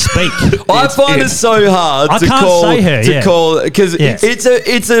speak. I find it so hard I to can't call say her, yeah. because Yeah.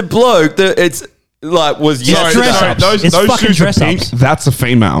 it's a bloke that it's like was It's yesterday. dress ups. those It's those fucking shoes are dress pink. ups. That's a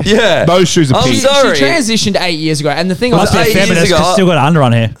female. Yeah. those shoes are I'm pink. sorry. She transitioned 8 years ago, and the thing Must was, be a 8 years feminist ago, because still got under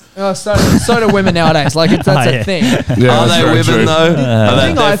on here. so do women nowadays. Like that's Oh, yeah. a thing. Yeah, Are that's they very women true. though?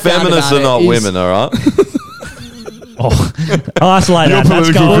 thing They're I found feminists about are not it is- women, all right? Oh, I'll isolate Your that. That's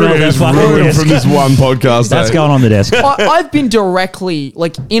political going on career the is fucking ruined desk. from this one podcast. That's eh? going on the desk. I've been directly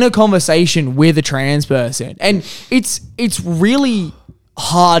like in a conversation with a trans person, and it's really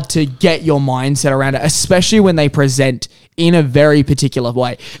hard to get your mindset around it, especially when they present in a very particular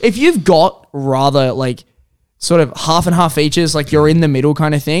way. If you've got rather like sort of half and half features, like you're in the middle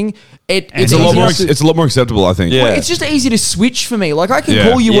kind of thing, it's It's a lot easy more. to- It's a lot more acceptable, I think. Yeah. it's just easy to switch for me. Like I can Yeah.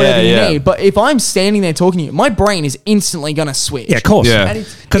 call you Yeah, whatever yeah. you need, but if I'm standing there talking to you, my brain is instantly gonna switch. Yeah, of course. Yeah. And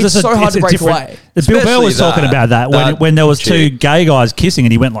it's so hard to break away. Bill Burr was Especially talking about that that when there was two chick. gay guys kissing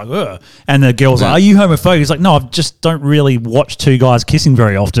and he went like, ugh. And the girl was like, are you homophobic? He's like, no, I just don't really watch two guys kissing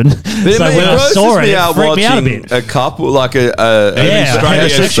very often. So It when I grosses saw it, me it out freaked me out a watching bit. a couple, like a Yeah,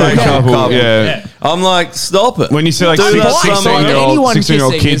 heterosexual straight couple, yeah. I'm like, stop it. When you see like Do that 16-year-old Anyone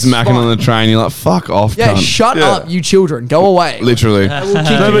 16-year-old kissing kids is macking fine. on the train, you're like, fuck off, Yeah, cunt. shut Yeah. up, you children. Go away. Literally. We'll kick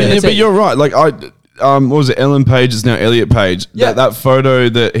No, you, but, that's but it. you're right. Like what was it? Ellen Page is now Elliot Page. Yeah. That photo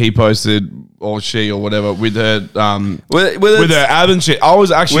that he posted, or she, or whatever, with her with with her ab and shit. I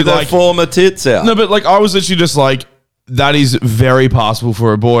was actually with her like, former tits out. no, but like I was literally just like, that is very possible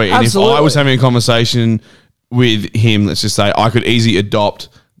for a boy. And Absolutely. if I was having a conversation with him, let's just say, I could easily adopt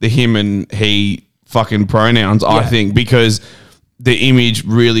the him and he fucking pronouns, I think, because the image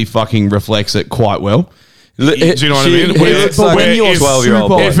really fucking reflects it quite well. Do you know what I mean? When you're 12-year-old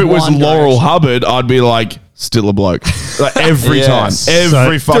boy. If it was Laurel Hubbard, I'd be like, still a bloke. Like every Yes. time.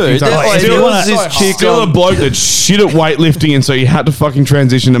 Every fucking time. like, Still, there was this chick still a on- bloke that's shit at weightlifting, and so you had to fucking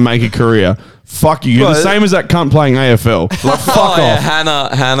transition to make a career. Fuck you. You're the Right. same as that cunt playing AFL. Like, fuck Oh, yeah,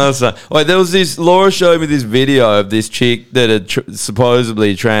 off. Hannah's. Wait, there was this. Laura showed me this video of this chick that had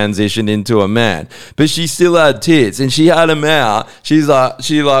supposedly transitioned into a man, but she still had tits, and she had them out. She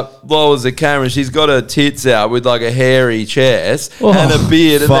lowers the camera. She's got her tits out with like a hairy chest and a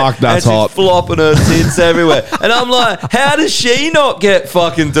beard. fuck, and that's she's hot. flopping her tits everywhere. And I'm like, how does she not get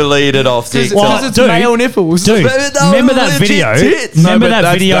fucking deleted off TikTok? Because it's dude, male nipples. Dude, But no, remember that legit video? tits. Remember No, but that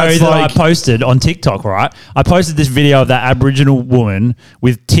that's- video that's that like- I posted on TikTok, right? I posted this video of that Aboriginal woman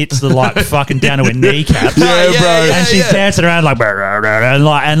with tits that are like fucking down to her kneecaps. Yeah, bro. And she's dancing around like, "Brr, brr, brr,"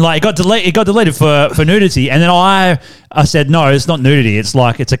 and like it got deleted for nudity. And then I said, no, it's not nudity. It's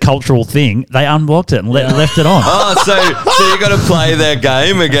like it's a cultural thing. They unblocked it and left it on. Oh, so you got to play their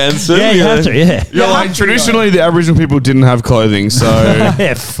game against them. Yeah, you have to. Yeah. You're like, traditionally, the Aboriginal people didn't have clothing, so.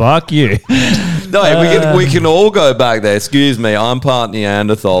 Yeah, fuck you. No, we can all go back there. Excuse me, I'm part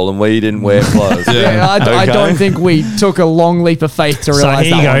Neanderthal and we didn't wear clothes. Yeah, I Okay. don't think we took a long leap of faith to So realize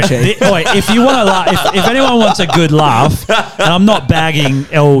here you that go. one, Chief. Wait, if you want to laugh, if anyone wants a good laugh, and I'm not bagging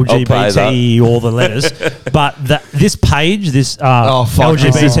LGBT or the letters, but this page, this Oh, fuck,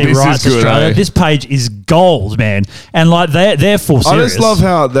 LGBT this is Rights good, Australia, eh? this page is gold, man. And like they're full I serious. just love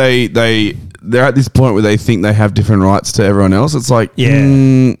how they're at this point where they think they have different rights to everyone else. It's like,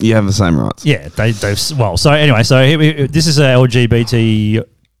 Yeah. you have the same rights. Yeah, so anyway, this is a LGBTI.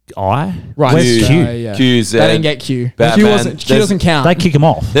 Right. Where's Q. Q? Yeah. Q's They didn't get Q. Batman. Q doesn't count. They kick him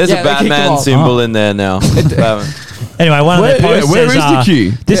off. There's Yeah, a they kicked him Batman off. symbol in there now. Batman. Anyway, one of Where- their posts yeah, where says, is the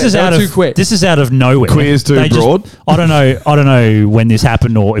Q? This Yeah, is they were out too of quick. This is out of nowhere. Queer's too They just- broad? I don't know when this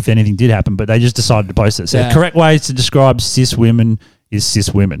happened or if anything did happen, but they just decided to post it. So Yeah. correct ways to describe cis women is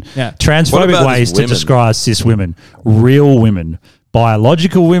cis women. Yeah. What Transphobic about ways this to women? describe cis women: real women,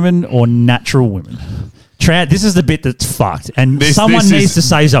 biological women, or natural women. This is the bit that's fucked, and someone this needs is- to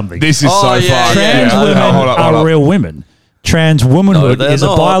say something. This is Oh, so yeah, far. Trans women Hold up. are real women. Trans womanhood No, they're is a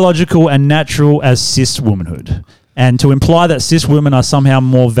not. biological and natural as cis womanhood. And to imply that cis women are somehow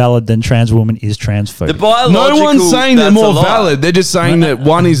more valid than trans women is transphobic. The biological. No one's saying they're that's a more lie. valid. They're just saying that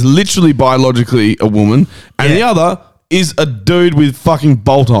one is literally biologically a woman and the Yeah. other is a dude with fucking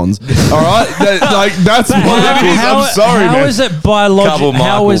bolt-ons. All right? That's what it is. I'm sorry, how man. is it biological? Couple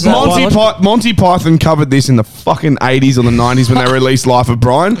How is that Michael biological? Monty Python covered this in the fucking 80s or the 90s when they released Life of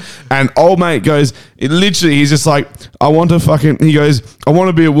Brian. And old mate goes, he's just like, I want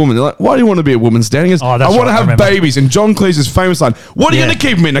to be a woman. They're like, why do you want to be a woman, Stan? He goes, Oh, I that's want right, to I have remember. babies. And John Cleese's famous line, what are you Yeah. going to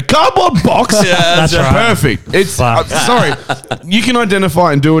keep him in, a cardboard box? Yeah, That's right. Perfect. It's Fuck. sorry. You can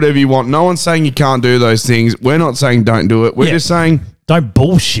identify and do whatever you want. No one's saying you can't do those things. We're not saying don't do it. We're Yeah. just saying Don't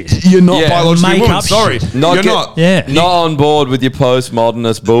bullshit. you're not Yeah. biologically a Make woman. up Sorry. shit. You're not. Yeah. Not on board with your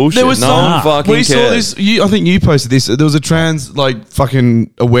postmodernist bullshit. There was no some. one fucking We saw cares. this. I think you posted this. There was a trans fucking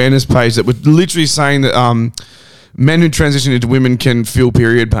awareness page that was literally saying that men who transition into women can feel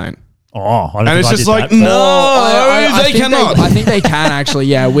period pain, Oh, I don't and it's think I just did like that. no, I they think cannot. I think they can actually,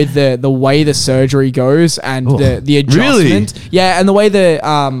 yeah, with the way the surgery goes and the adjustment. Yeah, and the way the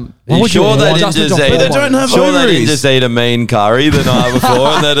Are you would you sure they want- didn't just But eat they it? don't have Sure they ovaries. didn't just eat a mean curry the night before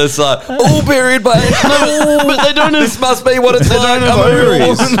and they're just like, oh, period pain. but they don't have. This must be what it's They like. don't have I'm a real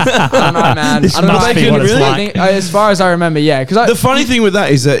ovaries. woman. I don't know, man. This I don't know must if be they can what it's really like. think- as far as I remember, yeah. Because The funny thing with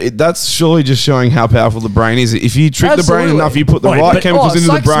that is that that's surely just showing how powerful the brain is. If you trick the brain Absolutely. enough, you put the Wait, right but- chemicals into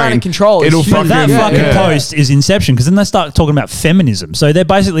the psychosomatic brain, control is it'll huge. fucking That Yeah, fucking yeah. post is inception because then they start talking about feminism. So they're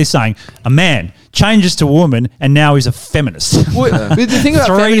basically saying a man changes to a woman and now he's a feminist. Well, but the thing about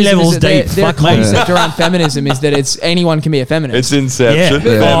 3 feminism levels is that their, deep. their Fuck me. concept around feminism is that it's anyone can be a feminist. It's Inception.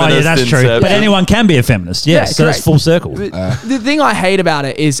 Yeah. Oh, yeah, Feminist that's true. Inception. But anyone can be a feminist. Yeah, so that's correct. full circle. The thing I hate about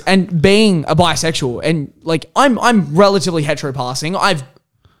it is, and being a bisexual, and like I'm relatively hetero-passing. I've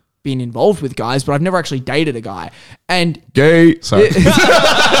been involved with guys, but I've never actually dated a guy. And gay. Sorry. Get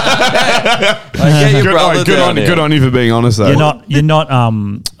your brother down here. Good on you for being honest, though. You're not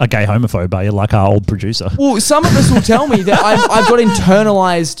a gay homophobe, are you? Like our old producer. well, some of us will tell me that I've got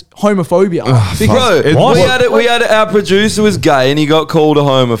internalized homophobia. Bro, It- we had our producer was gay and he got called a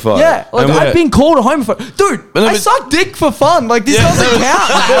homophobe. Yeah, like And I've been called a homophobe, dude. I suck dick for fun. Like this doesn't count.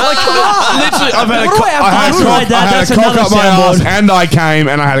 Man. Like come on. Literally, I've had What do I have I had to a do? cock, Like that, I had that's a cock another up my soundboard. ass and I came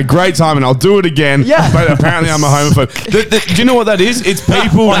and I had a great time and I'll do it again. Yeah. But apparently I'm a homophobe homophobe. Do you know what that is? It's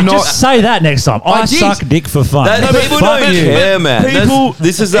people not. Just say that next time. I did. suck dick for fun. People don't care, man.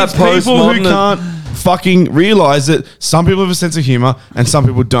 This is that it's people who postmodern. can't fucking realize that some people have a sense of humor and some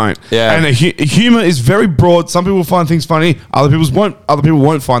people don't. Yeah. And humor is very broad. Some people find things funny. Other people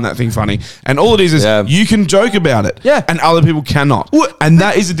won't find that thing funny. And all it is you can joke about it. Yeah. And other people cannot. And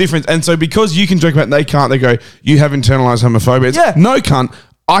that is the difference. And so because you can joke about it and they can't, they go, you have internalized homophobia. It's, Yeah. no, cunt.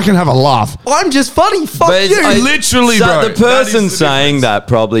 I can have a laugh. I'm just funny. Fuck But you. Literally, so bro. the person That is the saying difference. that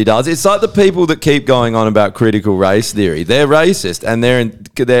probably does. It's like the people that keep going on about critical race theory. They're racist and they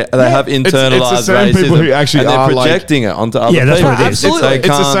have internalized it's the same racism people who actually and they're are, like- projecting it onto other Yeah, that's people. what it is. Absolutely. It's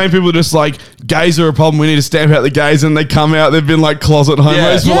the same people just like, gays are a problem. We need to stamp out the gays. And they come out, they've been like closet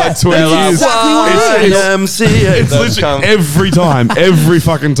homos for Yeah. like 20 They're years. exactly what it is. It's literally every time, every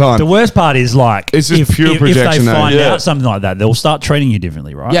fucking time. The worst part is like It's just pure if projection, they though. find Yeah. out something like that, they'll start treating you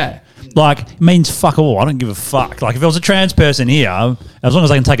differently, right? Yeah. Like it means fuck all. I don't give a fuck. Like if there was a trans person here, as long as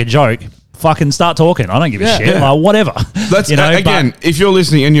I can take a joke, fucking start talking. I don't give a shit. Yeah. Like whatever. That's again, if you're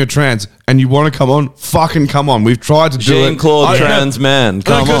listening and you're trans and you want to come on, fucking come on. We've tried to do it. Jean-Claude trans man.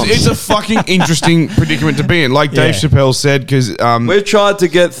 Come because on. it's a fucking interesting predicament to be in. Like Dave Yeah. Chappelle said, because We've tried to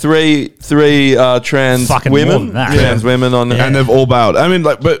get three trans Fucking more women, than that. trans women on and they've all bailed. I mean,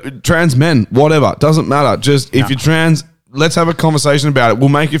 like, but trans men, whatever, doesn't matter. Just if you're trans, let's have a conversation about it. We'll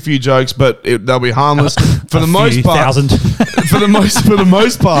make a few jokes, but they'll be harmless for the most part. thousand. For the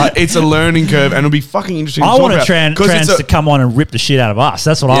most part, it's a learning curve, and it'll be fucking interesting. I to want talk a about, 'cause trans it's to come on and rip the shit out of us.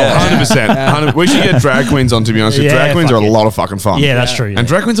 That's what Yeah. I want. 100%. We should get drag queens on, to be honest. Yeah, Drag queens are a fuck it. lot of fucking fun. Yeah, that's true. Yeah. And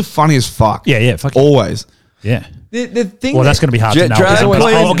drag queens are funny as fuck. yeah, fuck it. Always. Yeah. The thing Well, that's going to be hard to know. Drag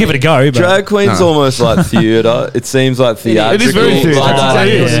I'll give it a go. But Drag queen's almost like theatre. It seems like theatrical. It is very theatrical. like that.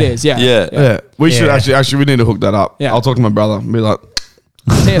 exactly what Yeah. it is. Yeah. Yeah. Yeah. We should Yeah. actually we need to hook that up. Yeah. I'll talk to my brother and be like,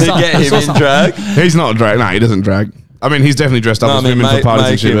 See, it's not- Get him in drag. he's not drag. No, he doesn't drag. I mean, he's definitely dressed up No, I as mean, women for parties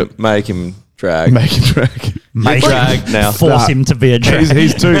and shit, make him drag. but make him drag. make drag now. force Nah. him to be a drag.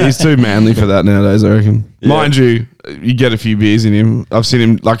 He's too manly for that nowadays, I reckon. Yeah. Mind you, you get a few beers in him. I've seen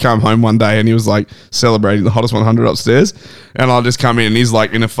him like come home one day and he was like celebrating the hottest 100 upstairs, and I'll just come in and he's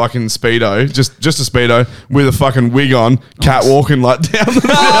like in a fucking speedo, just a speedo with a fucking wig on, catwalking like down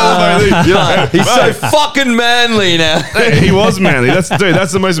the He's so fucking manly now. He was manly. That's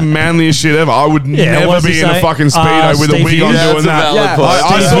the most manliest shit ever. I would Yeah, never what does be he in a say? fucking speedo with a Steve wig on Hughes? Yeah, doing that's a that.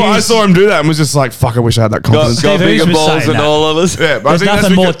 valid point. I saw him do that and was just like, fuck, I wish I had that confidence. Got Steve Hughes bigger was balls saying than that. all of us. Yeah, but I There's think that's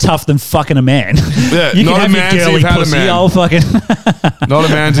nothing more because- tough than fucking a man. Yeah, You not can a have man your till girly you've had a pussy. man. I'll fucking Not a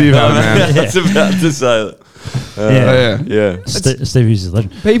man till you've had a man. I was about to say that. yeah. Yeah. Steve Hughes is a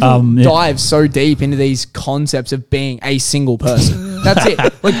legend. People Yeah. dive so deep into these concepts of being a single person. That's it.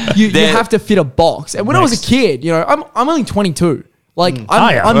 Like you They're- have to fit a box. And when I was a Next. kid, you know, I'm only 22. Like Oh,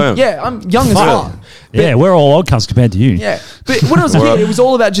 yeah. I'm young as fuck. Yeah, we're all old cunts compared to you. Yeah, but when I was a kid, it was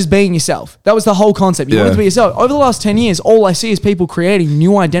all about just being yourself. That was the whole concept. You wanted to be yourself. Over the last 10 years, all I see is people creating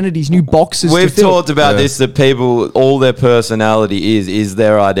new identities, new boxes. We've to fill. talked about this, that people, all their personality is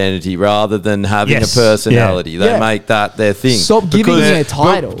their identity rather than having Yes. a personality. They Yeah. make that their thing. Stop giving Because their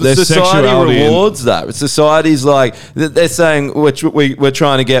title. Their Society sexuality and- rewards that. Society's like, they're saying we're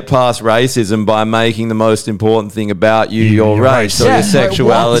trying to get past racism by making the most important thing about you your race or Yeah, your like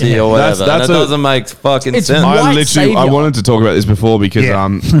sexuality what? or whatever. That's and it a- doesn't make fucking It's sense. white I literally, I savior. wanted to talk about this before because Yeah.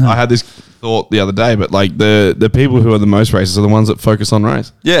 I had this thought the other day, but like the people who are the most racist are the ones that fobus on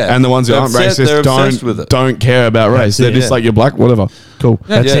race. Yeah. And the ones who They're aren't obsessed- they're racist obsessed with it. don't care about race. They're just it. like, you're black, whatever. Cool.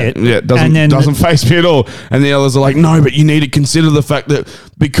 That's Yeah. it. Yeah, it And then- doesn't face me at all. And the others are like, no, but you need to consider the fact that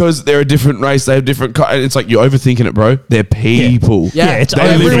because they're a different race, they have different. And it's like, you're overthinking it, bro. They're people. Yeah, Yeah, it's They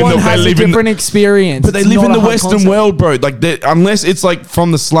live in everyone the- has they a live in the- different experience. But they It's live not in the a hard Western concept. world, bro. Like, unless it's like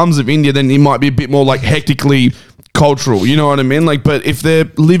from the slums of India, then it might be a bit more like hectically cultural. You know what I mean? Like, but if they're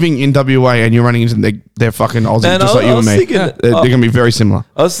living in WA and you're running into them, they're fucking Aussie, Man, just I- like you I and was me. thinking- They're going to be very similar.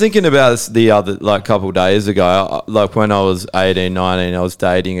 I was thinking about this the other, like, couple of days ago. Like, when I was 18, 19, I was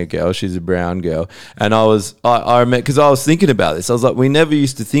dating a girl. She's a brown girl. And I remember, because I was thinking about this. I was like, we never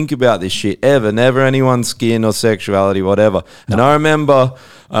used to think about this shit ever. Never anyone's skin or sexuality, whatever. And I remember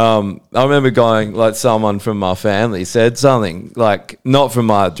going, like, someone from my family said something, like, not from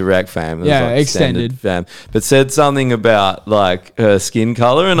my direct family, it was, Yeah, like, extended. fam, but said something about, like, her skin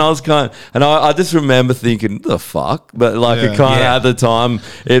color. And I was I just remember remember thinking, the fuck? But like it kind of Yeah. at the time,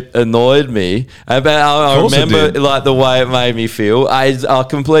 it annoyed me. But I course it remember did. like the way it made me feel. I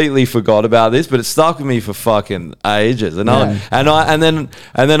completely forgot about this, but it stuck with me for fucking ages. And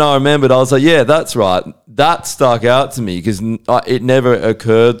then I remembered. I was like, yeah, that's right. That stuck out to me because it never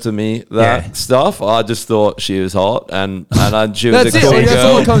occurred to me that stuff. I just thought she was hot and she was That's a it. cool Like, girl. that's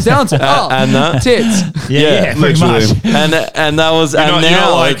all it comes down to. Oh, and that. tits. Yeah, pretty literally. much. And that was You're and not, now you're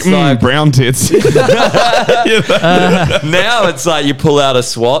not like, it's like brown tits. now it's like you pull out a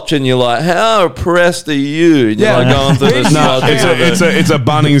swatch and you're like, how oppressed are you? And you're Yeah. like going through the No, swatch. it's a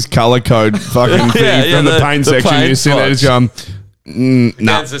Bunnings color code fucking thing Yeah, from the paint section. paint You see it, it's nah, Against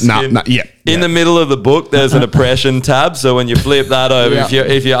the nah, skin. nah, yeah. In the middle of the book, there's an oppression tab. So when you flip that over,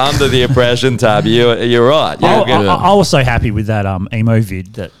 if you're under the oppression tab, you're right. You're good. I was so happy with that emo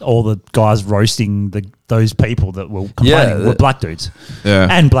vid that all the guys roasting those people that were complaining were black dudes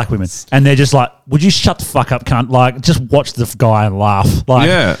and black women. And they're just like, would you shut the fuck up, cunt? Like, just watch the guy and laugh. Like,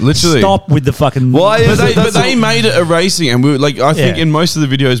 Yeah, literally. Stop with the fucking... Why But is it? but they made it a racing, and we were like, I think Yeah. in most of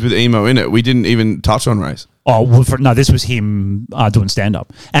the videos with emo in it, we didn't even touch on race. Oh, well, no, this was him doing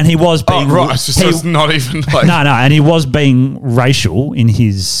stand-up. And he was being... So it's not even like. No, and he was being racial in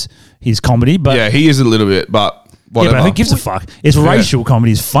his comedy, but... Yeah, he is a little bit, but whatever. Yeah, but who gives a fuck? It's racial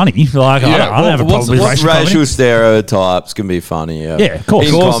comedy is funny. Like, I don't have a problem with What's racial racial comedy. stereotypes can be funny. Yeah, Yeah, of course.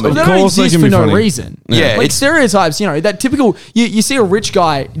 In Of course. comedy. They Of don't course they exist can for be no funny. reason. Yeah, like it's- stereotypes. That typical. You see a rich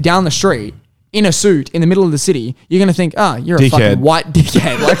guy down the street in a suit in the middle of the city. You're gonna think, you're a Dickhead. fucking white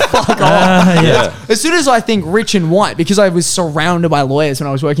dickhead. Like fuck off. Yeah. As soon as I think rich and white, because I was surrounded by lawyers when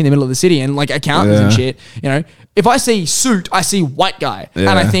I was working in the middle of the city and like accountants and Yeah. shit. If I see suit, I see white guy, and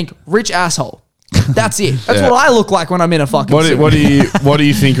I Yeah. think rich asshole. That's it. That's Yeah. what I look like when I'm in a fucking suit. What do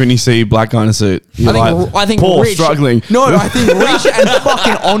you think when you see black guy in a suit? You're I think poor, rich. struggling. No, I think rich and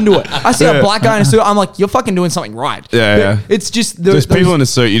fucking onto it. I see a Yeah. black guy in a suit. I'm like, you're fucking doing something right. Yeah, But yeah. It's just There's people in a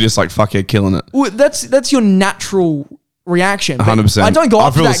suit. You're just like, fuck yeah, killing it. Well, that's your natural reaction. But 100%. I don't go I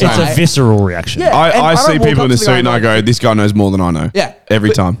up to feel that the guy. same. It's a visceral reaction. Yeah. and I I see don't walk people up in to a the suit guy and I like- go, this guy knows more than I know. Yeah, every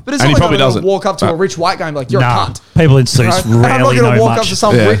But- time. But it's And not he like probably I'm gonna doesn't. walk up to a rich white guy and be like, "You're a cunt." People in suits Right? And I'm not rarely gonna know walk up much. to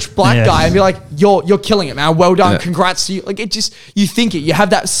some Yeah. rich black Yeah. guy and be like, "You're killing it, man. Well done. Yeah. Congrats to you." Like it just you think it. You have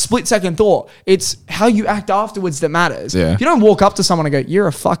that split second thought. It's how you act afterwards that matters. Yeah. If you don't walk up to someone and go, "You're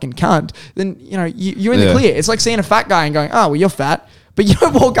a fucking cunt," then you're in the Yeah. clear. It's like seeing a fat guy and going, "Oh, well, you're fat." But you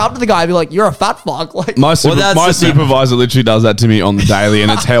don't walk up to the guy and be like, "You're a fat fuck." Like My that's the thing. supervisor literally does that to me on the daily, and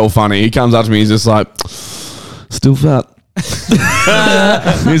it's hell funny. He comes up to me, he's just like, still fat.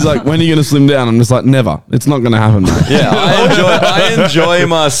 He's like, when are you going to slim down? I'm just like, never. It's not going to happen, mate. Yeah, I enjoy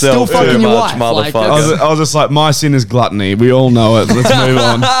myself Still fucking too your much, wife, like, motherfucker. I was just like, my sin is gluttony. We all know it. Let's move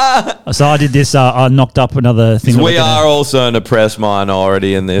on. So I did this. I knocked up another thing. We are also an oppressed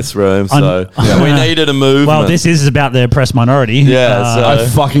minority in this room, so I'm- we needed a movement. Well, this is about the oppressed minority. Yeah, so- I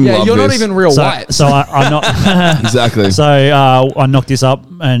fucking yeah, love you're not this. even real So, white. so I knocked. Exactly. So I knocked this up,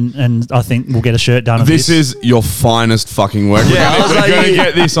 and I think we'll get a shirt done. Of This is your finest fucking work. Yeah, I was we're like, going to you-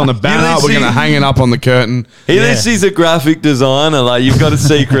 get this on a banner. We're literally- going to hang it up on the curtain. he thinks he's a graphic designer. Like you've got a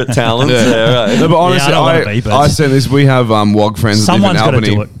secret talent there. Right? No, but honestly, I don't wanna be, but- I said this. We have WOG friends that live in Someone's gotta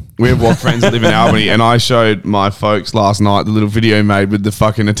Albany. do it. We have WOG friends that live in Albany, and I showed my folks last night the little video made with the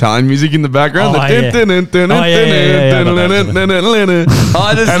fucking Italian music in the background. Oh, The yeah.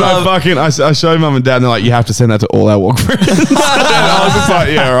 I just and love. I showed mum and dad, and they're like, "You have to send that to all our WOG friends." And I was just like,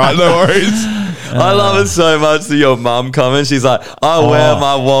 "Yeah, all right, no worries." I love it so much that your mum comments. She's like, I wear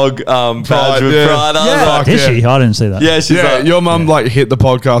my WOG badge with yeah. pride. I was Yeah. like, Is she? I didn't see that. yeah, she's Yeah, like, your mum like hit the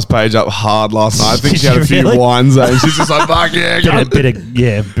podcast page up hard last night. I think Did she had a she few really? wines and she's just like, "Fuck yeah, Bit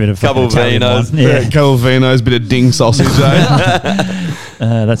of Couple fucking Italian vinos. wine. Yeah, couple of vinos, bit of ding sausage."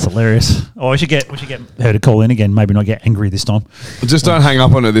 Eh? that's hilarious. Oh, we should get her to call in again. Maybe not get angry this time. Just don't hang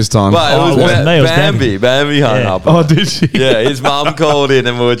up on her this time. but Oh, it it was, wasn't me, it was Bambi. Bambi hung Yeah. up. Oh, did she? Yeah, his mum called in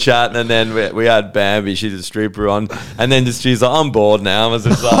and we were chatting, and then we had Bambi. She's a stripper on, and then she's like, "I'm bored now." I was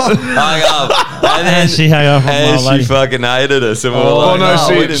just like, "Hang up," and then And she hung up on and my lady. she fucking hated us, and we were Oh like, no, we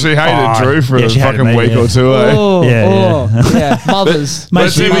she didn't- hated Drew for yeah, a she hated fucking me, week yeah. or two. Eh? Oh, Yeah, yeah. Mothers. Mate,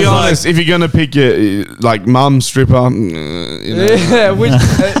 But she to be was honest, if you're gonna pick your like mum stripper, you know, Yeah,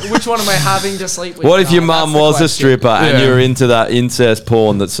 which one am I having to sleep with? What if your Oh, mum that's the was a question. stripper and Yeah. you're into that incest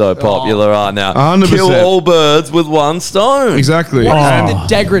porn that's so popular right now? 100%. Kill all birds with one stone. exactly. What is And- the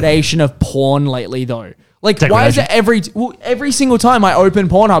degradation of porn lately, though? Like, why is it every single time I open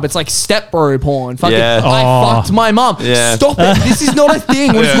Pornhub, it's like stepbro porn. Fucking, Yeah. I fucked my mum. Yeah. Stop it. This is not a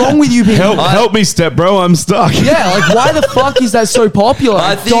thing. What's wrong with you people? Help me, step bro. I'm stuck. Yeah, like, why the fuck is that so popular?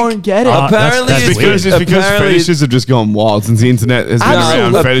 I think- don't get it. Apparently, that's it's weird. It's because apparently- fetishes have just gone wild since the internet has been around.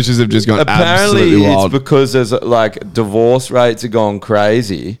 Absolutely. Fetishes have just gone Apparently, absolutely it's wild. because there's like divorce rates are gone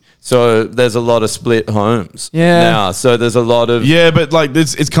crazy. So there's a lot of split homes now. So there's a lot of Yeah, but like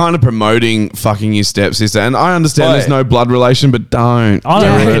it's kind of promoting fucking your stepsister, and I understand Oi. there's no blood relation, but don't. I don't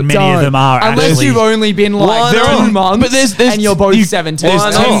Yeah, reckon many don't. of them are Unless actually. you've only been Why like not? 2 months, But there's and you're both 17. Why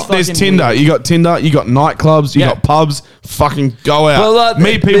not? There's Fucking Tinder. weird. You got Tinder. You got nightclubs. You Yeah. got pubs. Fucking go out. Well, like,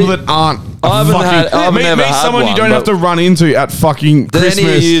 meet people that aren't. I've meet never had someone you one, don't have but- to run into at fucking Do any of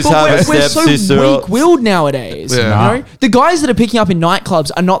Christmas. yous But have a we're so stepsister? weak-willed nowadays. Yeah. You know? The guys that are picking up in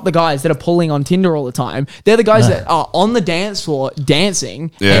nightclubs are not the guys that are pulling on Tinder all the time. They're the guys that are on the dance floor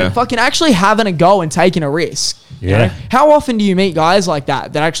dancing Yeah. and fucking actually having a go and taking a risk. You Yeah. know? How often do you meet guys like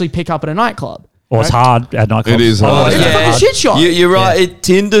that actually pick up at a nightclub? Or it's hard at nightclubs. It is hard. It's a fucking shit show. You're right.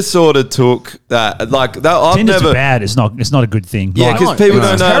 Tinder sort of took that. Like that. I've Tinder's never. bad. It's not a good thing. Yeah, Like, because people it's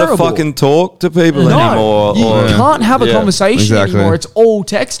don't know how terrible. to fucking talk to people anymore. You or- can't have a Yeah. conversation Exactly. anymore. It's all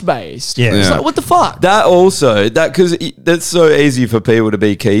text-based. Yeah. It's Yeah. like, what the fuck? That also because that's so easy for people to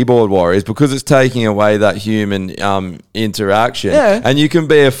be keyboard warriors because it's taking away that human interaction. Yeah. And you can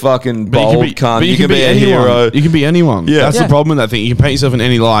be a fucking But bold cunt. but You can be a anyone. hero. You can be anyone. Yeah. That's Yeah. the problem with that thing. You can paint yourself in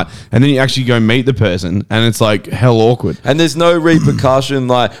any light, and then you actually go meet the person, and it's like hell awkward. And there's no repercussion.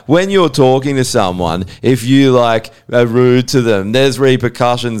 Like when you're talking to someone, if you like are rude to them, there's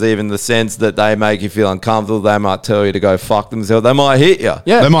repercussions. Even the sense that they make you feel uncomfortable. They might tell you to go fuck themselves. They might hit you.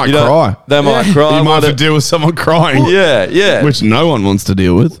 Yeah. They might You know, cry. They might cry. You might have to What deal with someone crying. yeah. Which no one wants to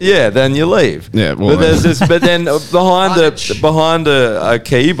deal with. Yeah, then you leave. Yeah, well, but there's yeah. this. But then behind a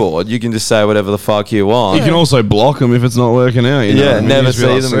keyboard, you can just say whatever the fuck you want. You can also block them if it's not working out. You know? Yeah, what I mean? never You just be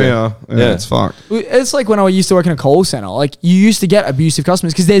see like, them "See again." ya." Yeah, Yeah. it's fucked. It's like when I used to work in a call center. Like, you used to get abusive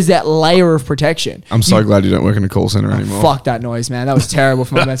customers because there's that layer of protection. I'm so glad you don't work in a call center anymore. Fuck that noise, man. That was terrible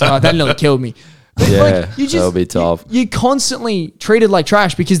for my mental health. That nearly killed me. But Yeah, that'll be tough. You're constantly treated like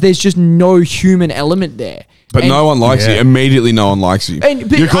trash because there's just no human element there. But And- no one likes you. Yeah. Immediately, no one likes you.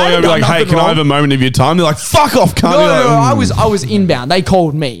 But You're calling I over got like, "Hey, nothing can I wrong." have a moment of your time?" They're like, "Fuck off, cunt." No, You're like, I was inbound. They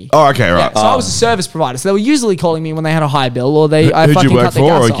called me. Oh, okay, right. Yeah, so I was a service provider. So they were usually calling me when they had a high bill or they I Who'd fucking you work cut their for,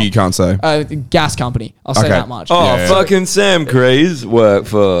 gas or off. you can't say? Gas company. I'll say Okay. that much. Oh, Yeah. fucking Sam Crees worked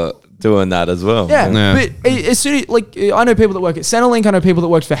for doing that as well. Yeah, Yeah. but as soon as, like, I know people that work at Centrelink, I know people that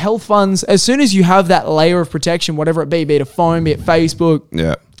work for health funds. As soon as you have that layer of protection, whatever it be it a phone, be it Facebook,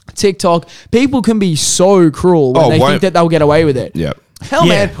 Yeah. TikTok, people can be so cruel when Oh, they why- think that they'll get away with it. Yeah. Hell,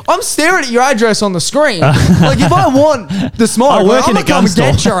 Yeah. man, I'm staring at your address on the screen. Like, if I want the smoke, I work I'm in a gonna come gun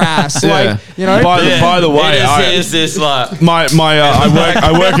store. get your ass. Like, you know, By the way, this like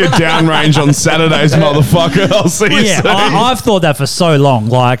I work at Downrange on Saturdays, motherfucker. I'll see you Yeah, soon. I've thought that for so long.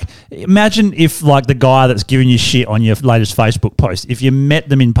 Like, imagine if, like, the guy that's giving you shit on your latest Facebook post, if you met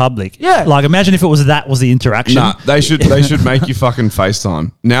them in public. Yeah. Like, imagine if it was that was the interaction. Nah, they should make you fucking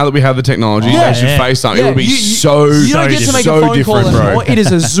FaceTime. Now that we have the technology, Yeah. they should Yeah. FaceTime. Yeah, It would be you so don't get to make so a phone call different, anymore. bro. It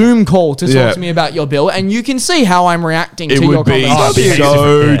is a Zoom call to talk Yeah. to me about your bill, and you can see how I'm reacting It to your would be conversation.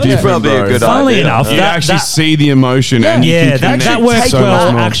 so Yeah. different, Probably a bro. good Funnily idea. enough, You that- actually that- see the emotion, and you Yeah, can that connect works so well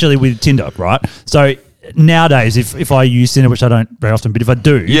much more. actually with Tinder, right? So nowadays, if I use Tinder, which I don't very often, but if I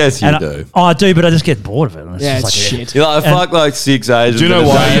do, Yes, you and do. I do, but I just get bored of it. And Yeah, just it's like, shit. You're like, I fuck like 6 Asians. Do you know in a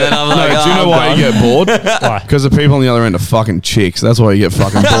why? day, and I'm like, Do you know oh, why I'm you done. get bored? Why? Because the people on the other end are fucking chicks. That's why you get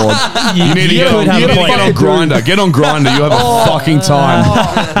fucking bored. You need to you get could on, have you a need to point. get on Grindr. Get on Grindr. You have a fucking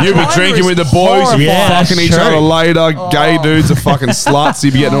time. You'll be Grindr drinking is with the boys. You'll be horrifying. Yeah, fucking that's each true. other later. Gay dudes are fucking sluts.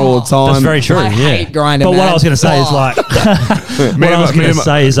 You'll be getting it all the time. That's very true. I yeah. hate Grindr, But what man. I was going to say is Oh. like, Me what I and was my- going to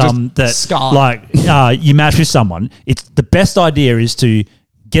say is that Scar. like you match with someone. It's the best idea is to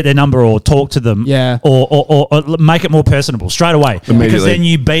get their number or talk to them, Yeah. or make it more personable straight away because Immediately. then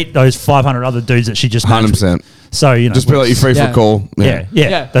you beat those 500 other dudes that she just matched with. 100%. So you know, Just be like, you're free for Yeah. a call.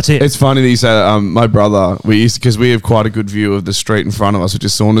 yeah, that's it. It's funny that you say that. My brother, because we have quite a good view of the street in front of us, which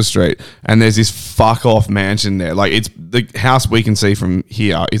is Saunders Street, and there's this fuck off mansion there. Like, it's the house we can see from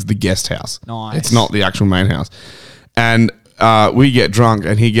here is the guest house. Nice. It's not the actual main house. And we get drunk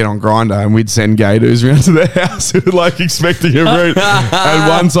and he'd get on Grindr and we'd send gay dudes around to their house who were like expecting a room. And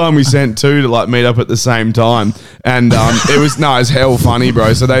one time we sent 2 to like meet up at the same time. And it was hell funny,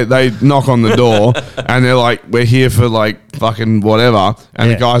 bro. So they knock on the door and they're like, we're here for like fucking whatever. And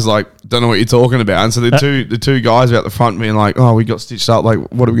Yeah. the guy's like, don't know what you're talking about. And so the two guys out the front being like, oh, we got stitched up. Like,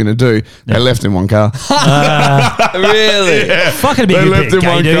 what are we going to do? They left in one car. Really? Fucking be They a left bit in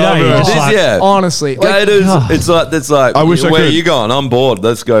one gay dude, car, eh? bro. You're just It is, like, yeah. Honestly, like, Gators, it's like, I wish I where could. are you going? I'm bored.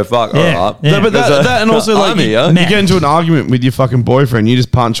 Let's go. Fuck. Yeah, All right. yeah. No, but that and also like I'm you here. get into an argument with your fucking boyfriend, you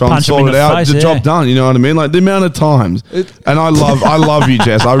just punch on, Punch him sort in it the out, face, the yeah. job done. You know what I mean? Like the amount of times, and I love you,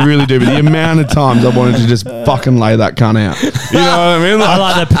 Jess. I really do. But the amount of times I wanted to just fucking lay that cunt out. You know what I mean? I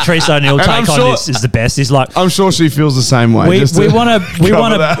like that Patrice O'Neill And take I'm on sure- this is the best. He's like, I'm sure she feels the same way. we just to want to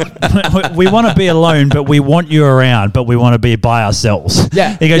we want to be alone, but we want you around, but we want to be by ourselves.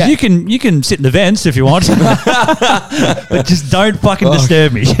 Yeah, He goes, yeah. you can sit in the vents if you want, but just don't fucking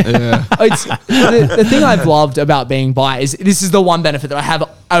disturb me. It's the thing I've loved about being bi is this is the one benefit that I have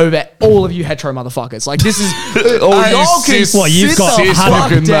over all of you hetero motherfuckers. Like this is All you y'all can cis- What, you've sit got the cis fuck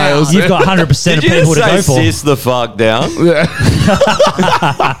fucking down. males. You've got 100% of Did you people to say go for. sis the fuck down?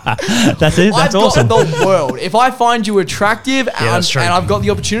 That's it. I've That's awesome. got the world. If I find you attractive that's true. and I've got the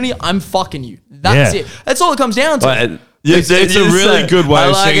opportunity, I'm fucking you. That's Yeah. it. That's all it comes down to. Wait, It's a really good way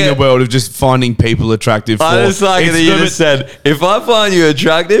of seeing the world of just finding people attractive. I just like It's that you the- just said, if I find you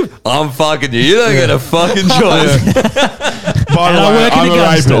attractive, I'm fucking you. You don't get a fucking choice. By And the I way, work in I'm a a gun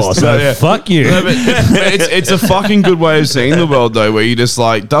rapist. store, so yeah. fuck you. No, but it's a fucking good way of seeing the world, though, where you just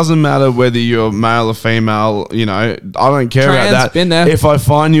like, doesn't matter whether you're male or female, you know, I don't care Trans, about that. been there. If I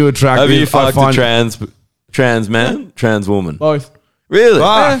find you attractive, Have you I fucked find a trans man, trans woman? Both. Really?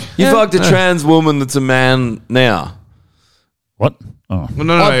 Fuck. You Yeah. fucked a trans woman that's a man now. What? Oh. Well,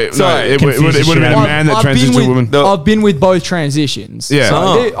 no, sorry, it would have been a I've- man that I've been transitioned to a woman. No. I've been with both transitions. Yeah. So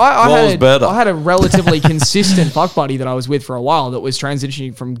Oh, I what was had better? I had a relatively consistent fuck buddy that I was with for a while that was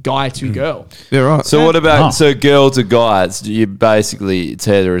transitioning from guy to girl. Yeah, right. So what about Oh. so girl to guy? You basically it's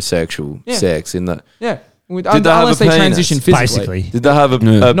heterosexual Yeah. sex in the. Yeah. Did they have Unless a they penis? transition physically. Basically. Did they have a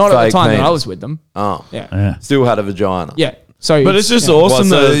Not at the fake time that I penis? was with them. Oh, Yeah. Yeah. still had a vagina. Yeah. So But it's just yeah. awesome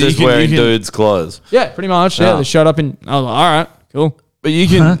Well, so that it's you just can, wearing you can dudes' clothes. Yeah, pretty much. Yeah, Oh. they showed up and I was like, all right, cool. But you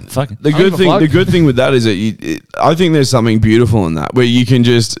can. Fuck it. The I don't good give a thing. fuck. The good thing with that is that I think there's something beautiful in that, where you can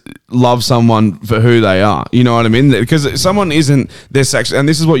just love someone for who they are. You know what I mean? Because someone isn't their sex, and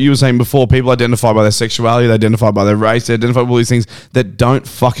this is what you were saying before. People identify by their sexuality, they identify by their race, they identify with all these things that don't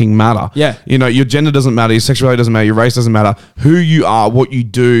fucking matter. Yeah. You know, your gender doesn't matter, your sexuality doesn't matter, your race doesn't matter. Who you are, what you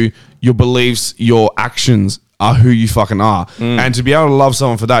do, your beliefs, your actions are who you fucking are. And to be able to love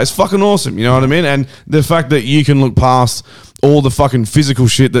someone for that is fucking awesome. You know what I mean? And the fact that you can look past all the fucking physical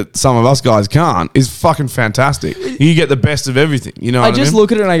shit that some of us guys can't is fucking fantastic. You get the best of everything. You know what I just mean?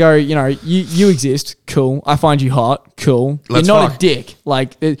 look at it and I go, you know, you exist, cool. I find you hot, cool. Let's You're not fuck. a dick,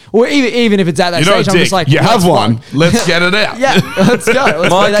 like, or even if it's at that You're not stage, a I'm dick. just like, you let's have one. fuck. Let's get it out. Yeah, let's go. Let's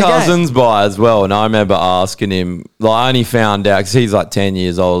My play that game. cousin's bi as well, and I remember asking him. Like, I only found out because he's like 10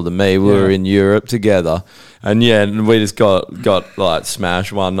 years older than me. We were in Europe together, and and we just got like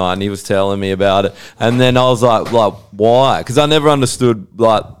smashed one night, and he was telling me about it, and then I was like why? Because I never understood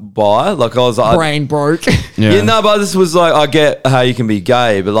like bi. Like I was like, Brain broke. yeah, no, but this was like I get how you can be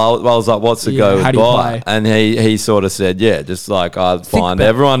gay, but I was like, what's the Yeah, go how with do you bi? play? And he sort of said, yeah, just like I find back.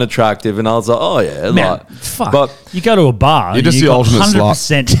 everyone attractive, and I was like, oh yeah, Man, like fuck. but. You go to a bar, You're just you've the got ultimate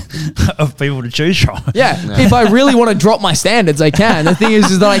slut. 100% of people to choose from. Yeah, if I really want to drop my standards, I can. The thing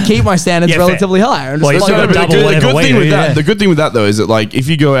is that I keep my standards Yeah, fair. relatively high. And Well, just you like, gotta But double whatever we thing do, with that, yeah. the good thing with that though is that like if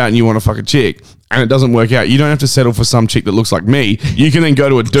you go out and you want to fuck a chick and it doesn't work out, you don't have to settle for some chick that looks like me. You can then go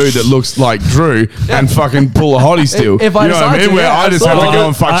to a dude that looks like Drew and fucking pull a hottie still. If I you know what I decide mean? to, Where yeah, I just have to absolutely. go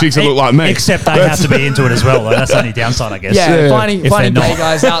and fuck chicks that look like me. Except they have to be into it as well. Though. That's the only downside, I guess. yeah, Yeah. finding If they're gay not.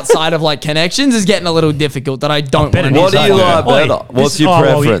 guys outside of like connections is getting a little difficult. That I don't bet want it to is. What do you like Oi, better? What's this- your oh,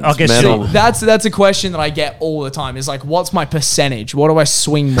 well, preference? I guess men see, or- That's a question that I get all the time. Is like, what's my percentage? What do I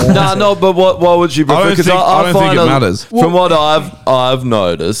swing more? No, to? no, but what would you prefer? don't Because think- I don't think find it matters. From what I've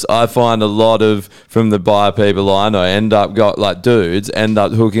noticed, I find a lot of from the bi people I know end up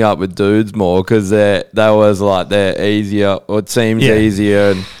hooking up with dudes more because they're easier or it seems Yeah.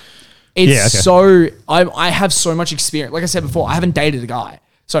 easier. And It's Yeah, okay. so I have so much experience. Like I said before, I haven't dated a guy,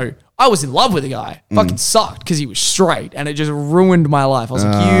 so I was in love with a guy. Fucking sucked because he was straight, and it just ruined my life. I was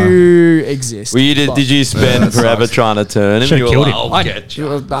like, you exist. well, did you spend forever trying to turn him? Should've You were killed like, him. I'll get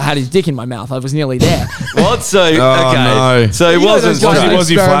you. I had his dick in my mouth. I was nearly there. What? So okay, no. so he You know wasn't those guys straight. that Was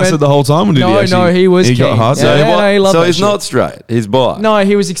he experiment. flaccid the whole time? Or did he No, actually, no, he was He got keen. hard. Yeah, So, yeah, what- he loved so that he's shit. not straight. He's bi. No,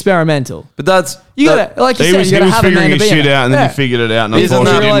 he was experimental. But that's You gotta, like you He said, was you gotta he was have a man figuring to his be shit in it. out and then Yeah. he figured it out and Isn't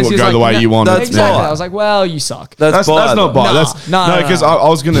unfortunately that- it Realised didn't he was go the like, way no, you wanted. that's Exactly. bi. I was like, well, you suck. That's bi, That's not though. bi. No, That's no, because no. I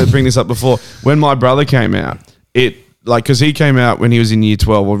was going to bring this up before. When my brother came out, because he came out when he was in year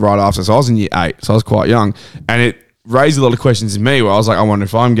 12 or right after, so I was in year 8, so I was quite young, and raised a lot of questions in me where I was like, I wonder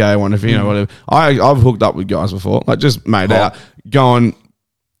if I'm gay. I wonder if, you know, whatever. I've hooked up with guys before, like just made out, going.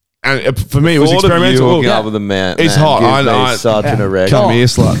 And for me, it was Thought of experimental. you hooking up with a man. It's man, hot. gives me I such an erection. Come here,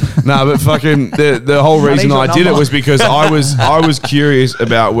 slut. No, but fucking the whole reason your I did it number. was because I was curious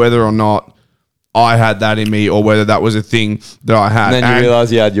about whether or not I had that in me or whether that was a thing that I had. And then you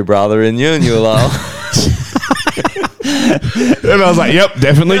realised you had your brother in you, and you were like, and I was like, "Yep,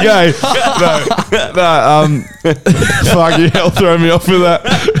 definitely gay." Fuck you, hell, throw me off with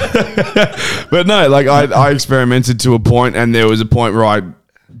that. But no, like I experimented to a point, and there was a point where I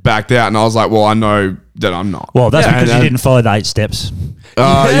backed out, and I was like, "Well, I know that I'm not." Well, that's because And- you didn't follow the 8 steps.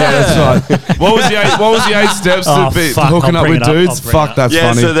 yeah, that's right. What was the 8 steps Oh, to be fuck, hooking I'll up bring with it up. dudes? I'll bring it Fuck, up. that's yeah.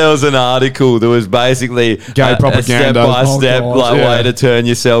 funny. So there was an article that was basically Gay a propaganda. step by step, Oh, like God. way to turn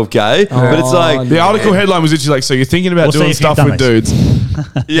yourself gay. But it's like, The article headline was literally like, "So you're thinking about We'll see doing if you've stuff done with this. dudes?"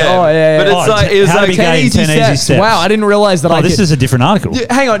 yeah, Oh, yeah, But yeah. it's Oh, like, it was how to like be gay in 10 easy steps. Wow, I didn't realize that I Oh, this could. is a different article.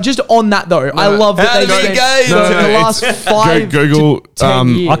 Hang on, just on that though, I love that How they to be spent gay. the, No, the last it's- 5 Google, to 10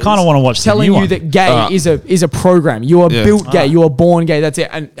 years I kind of want to watch the telling new you one. that gay is a program. You are Yeah. built gay. You are born gay. That's it.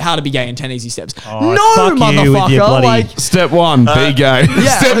 And how to be gay in 10 easy steps. Oh, no, fuck you with motherfucker. your bloody- Like, Step 1, be gay.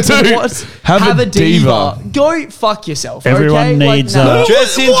 yeah, Step 2, what? have a diva. Go fuck yourself. Everyone okay? needs, no.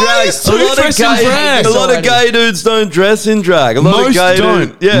 dress in Why drag. is two dress in drag? A lot of gay dudes don't dress in drag. A lot Most of gay don't.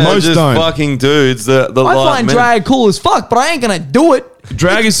 dudes, yeah, Most just don't. fucking dudes that I like find men. drag cool as fuck, but I ain't gonna do it.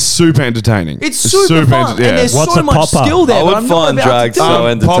 Drag is super entertaining. It's super fun, and there's What's so a much popper? skill there. I but would I'm not find about drag to do so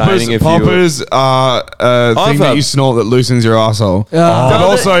it. entertaining if you Poppers are a thing that had- you snort that loosens your asshole. But No,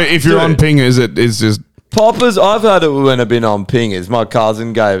 also, that- if you're on dude. pingers, it's just... Poppers, I've had it when I've been on pingers. My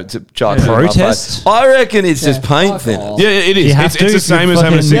cousin gave it to Chuck. Protests? I reckon it's just paint fuck thinner. off. Yeah, it is. You have It's to the if same you as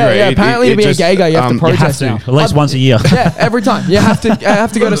having a fucking- cigarette. Yeah, apparently to be a gay guy, you have to You protest have to, now. at least once a year. Yeah, every time. You have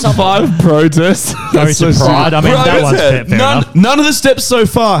to go to some 5 protests. Go to Pride. I mean, that one's fair enough. None of the steps so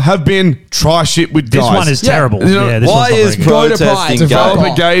far have been try shit with This guys. one is Yeah. terrible. You know, Yeah, this why one's not is very good. Go to Pride. protesting Fuck gay?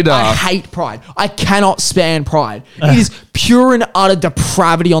 off. Gaydar. I hate Pride. I cannot stand Pride. It is pure and utter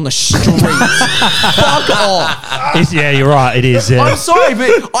depravity on the streets. Fuck off. Yeah, you're right. It is. Yeah. I'm sorry,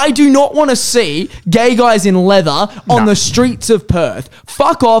 but I do not want to see gay guys in leather on the streets of Perth.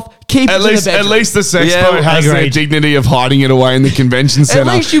 Fuck off. Keep it At in least, the at bedroom. least the Sexpo Yeah, has their agreed. dignity of hiding it away in the convention At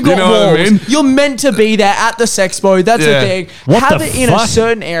center. least you've got you know walls. what I mean? You're meant to be there at the Sexpo. That's Yeah. the thing. What Have the it in a fuck?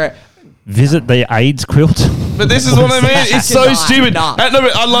 certain area. Visit the AIDS quilt. But this is what I mean. It's so Nah, stupid. nah. No,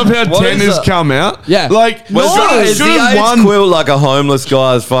 but I love how What 10 is has that? come out. Yeah. Like, Is should the have AIDS won. quilt like a homeless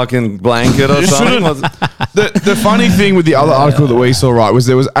guy's fucking blanket or You something? shouldn't. The funny thing with the other article that we saw, right, was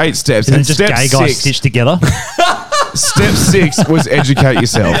there was 8 steps. Isn't And it just step gay guys 6, stitched together? step 6 was educate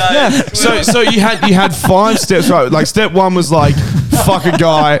yourself. So you had 5 steps, right? Like step 1 was like fuck a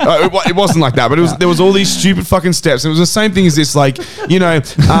guy. It wasn't like that, but there was all these stupid fucking steps. It was the same thing as this, like, you know,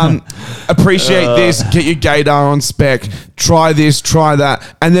 appreciate this, get your gaydar on spec, try this, try that,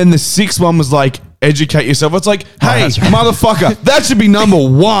 and then the 6th one was like educate yourself. It's like, hey, that's right. motherfucker, that should be number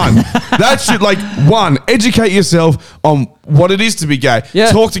 1. That should, like, 1, educate yourself on what it is to be gay.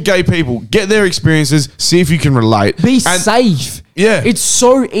 Yeah. Talk to gay people, get their experiences, see if you can relate. Be And- safe. Yeah. It's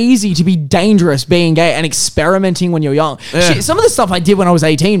so easy to be dangerous being gay and experimenting when you're young. Yeah. Some of the stuff I did when I was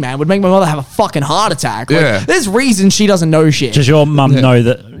 18, man, would make my mother have a fucking heart attack. Like, Yeah. there's reasons she doesn't know shit. Does your mum know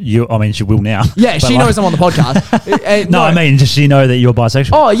that you? I mean, she will now. Yeah, But she like- knows I'm on the podcast. No, I mean, does she know that you're bisexual?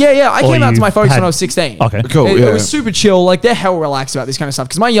 Oh, yeah. I Or came out to you my folks had- when I was 16. Okay. Cool, It, yeah. it was super chill. Like, they're hell relaxed about this kind of stuff.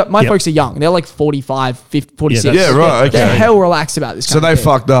 Because my Yep. folks are young. They're like 45, 50, 46. Yeah, right, They're okay. hell relaxed about this So kind they of thing.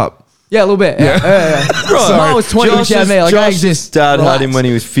 fucked up. Yeah, a little bit. Yeah. So I was 20 when she had me. Like, I Josh's exist. dad had Relax. him when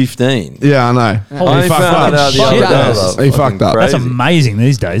he was 15. Yeah, I know. I He only fucked found up. out the Fuck other day. that. Like, He fucking fucked up. That's crazy. amazing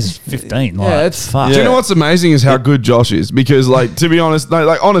these days. 15. Like, it's- fuck. Do you know what's amazing is how good Josh is? Because, like, to be honest, no,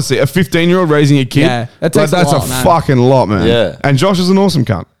 like, honestly, a 15-year-old raising a kid, Yeah, that like, takes a that's lot, man. fucking lot, man. Yeah. And Josh is an awesome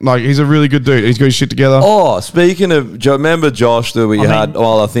cunt. Like, he's a really good dude. He's got his shit together. Oh, speaking of, remember Josh that we had?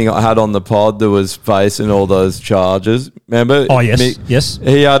 Well, I think I had on the pod that was facing all those charges. Remember? Oh, yes. Yes.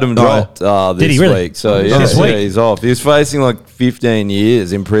 He had them dropped this Did he really? week. So yeah, This week? he's off. He was facing like 15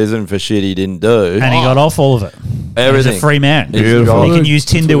 years in prison for shit he didn't do. And he got off all of it. Everything. He's a free man. Beautiful. He can use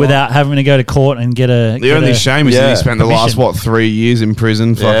Tinder without having to go to court and get a. The only shame is that Yeah. he spent the last, Commission. 3 years in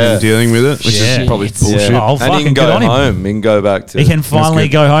prison fucking Yeah. dealing with it, which Yeah. is probably Shit. bullshit. Oh, and he fucking can good go on him. home. He can go back to. He can finally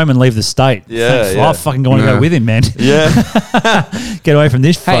good. go home and leave the state. Yeah, Thank yeah. I fucking want to Yeah. go with him, man. Yeah. Get away from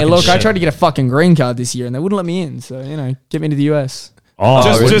this. Hey, fucking look, I shit. tried to get a fucking green card this year and they wouldn't let me in. So, get me into the US.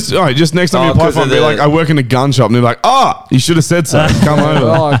 Oh, just next time you apply 'cause for it, of be the- like, I work in a gun shop, and they're like, you should have said so. Come over.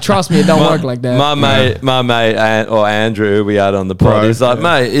 Oh, trust me, it don't work like that. My mate, or Andrew, who we had on the pod, Bro, he's like,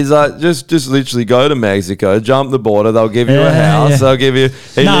 mate, he's like, just literally go to Mexico, jump the border, they'll give you a Yeah, house, yeah. they'll give you.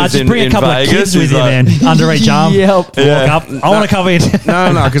 He nah, lives just bring a couple of Vegas, kids with he's you, like- man. Under each arm. Yep. Walk up. I want to come in.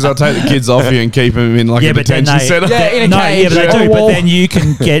 No, because I'll take the kids off you and keep them in like a Yeah, but then detention they, center. Yeah, in a no, cage. yeah, but they On a do. But wall. then you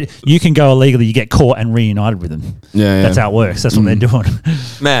can go illegally. You get caught and reunited with them. Yeah. That's how it works. That's what they're doing.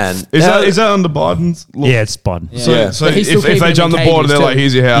 Man, Is that under Biden's law? Yeah, it's Biden. Yeah. So But he's still if keeping they them jump in the border, cages they're like, too.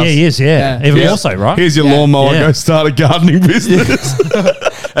 here's your house. Yeah, he is. Yeah, even Yeah. more so, right? Here's your Yeah. lawnmower. Yeah. Go start a gardening business.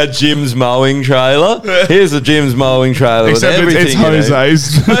 a Jim's mowing trailer. Here's a Jim's mowing trailer Except with it's everything. you know.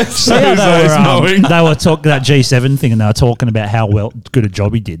 Jose's. See how Jose's mowing. they were talking that G7 thing, and they were talking about how good a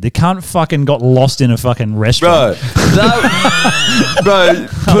job he did. The cunt fucking got lost in a fucking Bro, restaurant.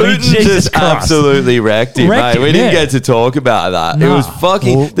 Putin Jesus just Christ. absolutely wrecked him, Wrecked mate. him, We didn't yeah. get to talk about that. It Nah. was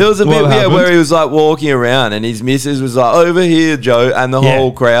fucking. Well, there was a bit what where happened? he was like walking around, and his missus was like, "Over here, Joe," and the Yeah.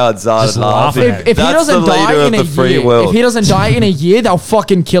 whole crowd started Just laughing. laughing. If he That's doesn't the die leader in of a the free year, world. if he doesn't die in a year, they'll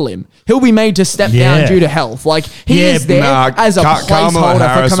fucking kill him. He'll be made to step Yeah. down due to health. Like he Yeah, is there as a Kamala placeholder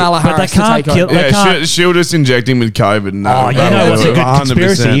Harris- for Kamala But they Harris to can't take kill- over. they Yeah, can't- she'll just inject him with COVID. And Oh, you know what's a good 100%.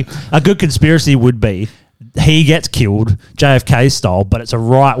 conspiracy? A good conspiracy would be he gets killed, JFK style, but it's a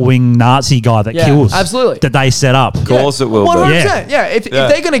right-wing Nazi guy that Yeah, kills. absolutely. That they set up. Of course it will. 100%. Be. Yeah. If Yeah.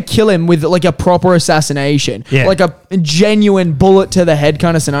 they're gonna kill him with like a proper assassination, Yeah. like a genuine bullet to the head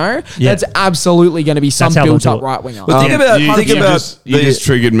kind of scenario, Yeah. that's absolutely going to be some That's how they'll built up do it. right winger. But think about you the- just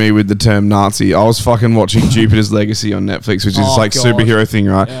triggered me with the term Nazi. I was fucking watching Jupiter's Legacy on Netflix, which is Oh, like God. superhero thing,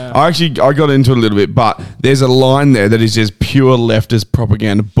 right? I got into it a little bit, but there's a line there that is just pure leftist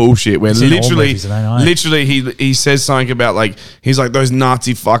propaganda bullshit. Where It's in all literally, movies, I know. literally, he says something about like he's like those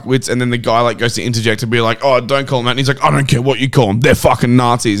Nazi fuckwits, and then the guy like goes to interject and be like, "Oh, don't call them that." And he's like, "I don't care what you call them. They're fucking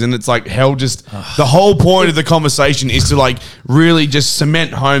Nazis." And it's like hell. Just the whole point of the conversation is to like really just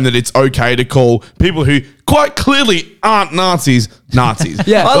cement home that it's okay to call people who quite clearly aren't Nazis.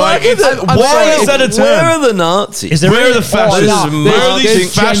 Yeah. I like it. I'm Why sorry, is that a term? Where are the Nazis? Is there Where are really- the fascists? Oh, Where are there's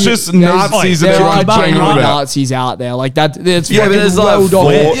these fascist There's- Nazis that there you're are complaining genuine about? Nazis out there like that. It's Yeah, but fucking there's like well four.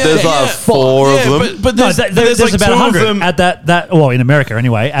 documented. There's like four of them. But No, there's, there's like about two of 100 them, at that. Well, in America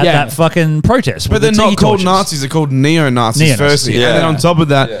anyway, at Yeah. that fucking protest. but with they're the not tiki called torches. Nazis. They're called neo-Nazis Neo-Nazis, firstly, yeah. and then on top of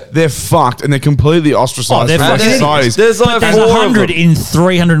that, they're fucked and they're completely ostracized they're from our fucking societies. There's like There's four 100 of them. in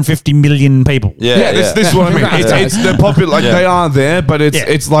 350 million people. Yeah, This is what I mean. It's they're popular, like Yeah. they are there, but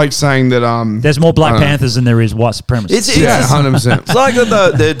it's like saying that There's more Black I don't know. Panthers than there is white supremacists. It's yeah, 100%. It's like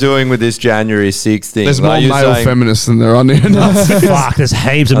what they're doing with this January 6th thing. There's more Like you're male saying- feminists than there are neo-Nazis. Fuck, there's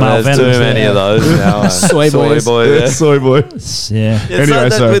heaps of Oh, male there's too veterans many there. of those now. Soy boys. yeah. Soy boy. Yeah. It's Anyway, like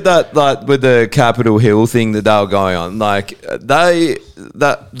that, so- with that, like with the Capitol Hill thing that they were going on, like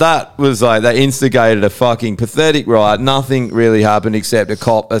that was like they instigated a fucking pathetic riot. Nothing really happened except a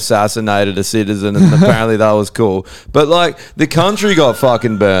cop assassinated a citizen, and apparently that was cool. But like the country got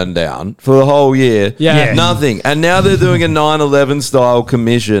fucking burned down for the whole year. Yeah. Nothing. And now they're doing a 9/11 style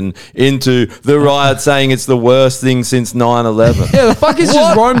commission into the riot, saying it's the worst thing since 9/11. Yeah, the fuckers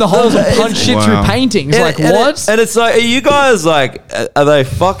just roam the halls and punch shit Wow. through paintings. Like, what? And it's like, are you guys like, are they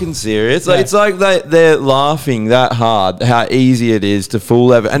fucking serious? Like, Yeah. it's like they're laughing that hard how easy it is to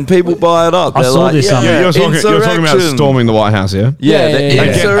fool everyone, and people buy it up. I They're saw like, this, yeah, You're talking about insurrection. storming the White House, yeah? Yeah, Yeah, the yeah, yeah.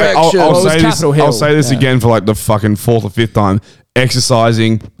 insurrection. I'll Well, it was say this. Capitol Hill. I'll say this Yeah. again for like the fucking fourth or fifth time.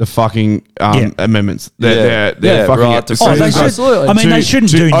 Exercising the fucking amendments. They're Yeah, fucking right to Oh, they Absolutely. should. Absolutely. I mean, they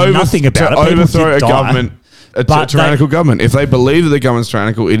shouldn't do nothing about it. People overthrow did a die. government. A But tyrannical government. If they believe that the government's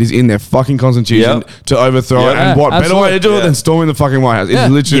tyrannical, it is in their fucking constitution Yep. to overthrow Yep. it. And what better way to do it Yeah. than storming the fucking White House? It's Yeah.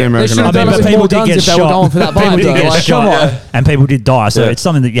 literally Yeah. American They should've idea. done it with more guns if they were going for that People vibe, did though. get Like, shot, come on. and people did die. So Yeah. it's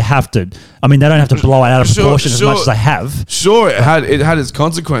something that you have to. I mean, they don't have to blow it out of Sure, proportion as sure. much as they have. Sure, it had its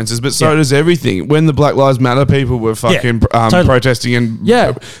consequences, but so Yeah. does everything. When the Black Lives Matter people were fucking totally. protesting and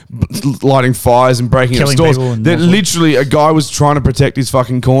Yeah. lighting fires and breaking up Killing stores, people and that all sorts. literally a guy was trying to protect his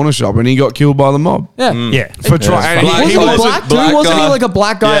fucking corner shop and he got killed by the mob. Yeah. Yeah. For trying, and Black- he Wasn't he was a black? black Dude, wasn't he guy. like a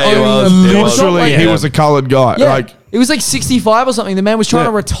black guy Yeah, he owning was. a He corner was. shop? literally Like, he was a coloured guy. Yeah. Like It was like 65 or something. The man was trying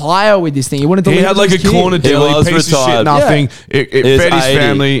Yeah. to retire with this thing. He wanted to he live had with like a his kid. corner deli, was piece of retired. shit, nothing. It He's fed his 80.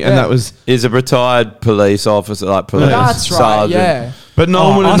 family, and Yeah. that was. Is a retired police officer, like police That's right, sergeant. yeah. But no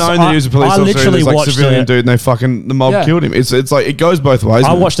one would have known that he was a police I officer. He literally was like a watched civilian a- dude, and the mob Yeah. killed him. It's like it goes both ways. I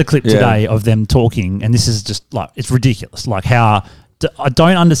man. watched a clip Yeah. today of them talking, and this is just like it's ridiculous. Like how I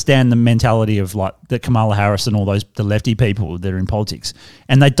don't understand the mentality of like the Kamala Harris and all those the lefty people that are in politics,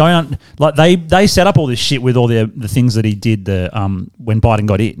 and they don't like they set up all this shit with all the things that he did when Biden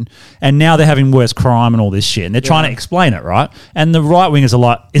got in, and now they're having worse crime and all this shit, and they're trying to explain it, right? And the right wingers are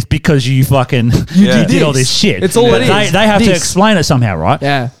like, it's because you fucking you did all this shit. It's all but it is. They have to explain it somehow, right?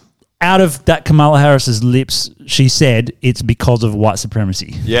 Yeah. Out of that Kamala Harris's lips, she said it's because of white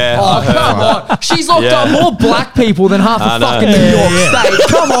supremacy. Yeah. Oh, come on. She's locked up more black people than half of fucking New York State.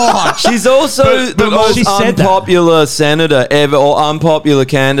 Come on. She's also the most she said that. unpopular senator ever, or unpopular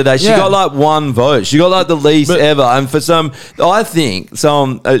candidate. She got like one vote. She got like the least ever. And for I think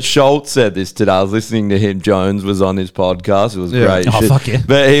Schultz said this today. I was listening to him. Jones was on his podcast. It was great. Oh, fuck yeah.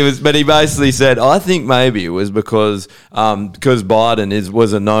 But he basically said, I think maybe it was because Biden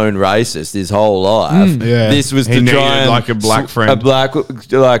was a known racist his whole life. This was He to try needed, and like, a black friend. I knew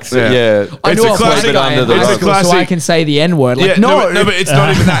I It's know a a classic black guy under the in high rug. school, so I can say the N-word. Like, no, but it's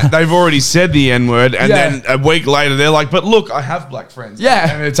not even that. They've already said the N-word, and then a week later they're like, but look, I have black friends.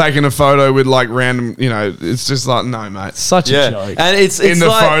 Yeah. And they're taking a photo with like random, it's just like, no, mate. Such a joke. And it's In the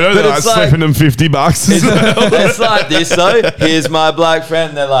like, photo, but they're like it's like, slipping them $50. it's like this though. Here's my black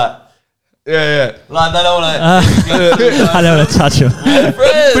friend. They're like, yeah. like they don't want to. I don't want to touch him.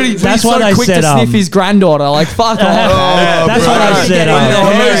 That's why they quick said to sniff his granddaughter. Like, fuck off. That's bro. what I said.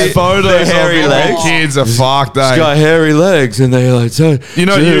 Those photos hairy of legs. kids are fucked, He's eh? got hairy legs, and they're like, so You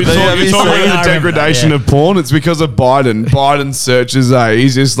know, dude, you're talking I about the degradation remember, of porn. It's because of Biden. Biden searches,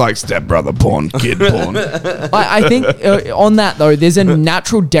 he's just like stepbrother porn, kid porn. I think on that though, there's a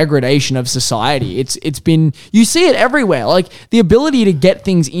natural degradation of society. It's been, you see it everywhere. Like the ability to get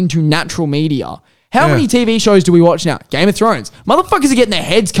things into natural media. How many TV shows do we watch now? Game of Thrones. Motherfuckers are getting their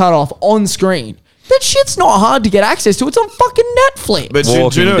heads cut off on screen. That shit's not hard to get access to. It's on fucking Netflix. But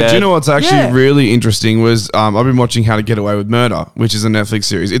do you know what's actually really interesting was I've been watching How to Get Away with Murder, which is a Netflix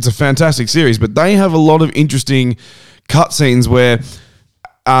series. It's a fantastic series, but they have a lot of interesting cutscenes where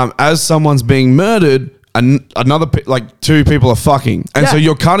as someone's being murdered, two people are fucking. And so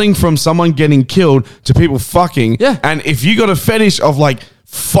you're cutting from someone getting killed to people fucking. Yeah. And if you got a fetish of like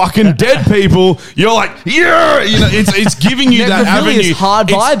fucking dead people, you're like, it's giving you that Necrophilia avenue. is hard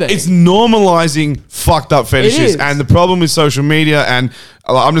vibing. It's normalizing fucked up fetishes. is. And the problem with social media, and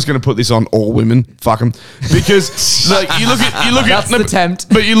I'm just going to put this on all women, fuck them, because like you look at That's the tempt.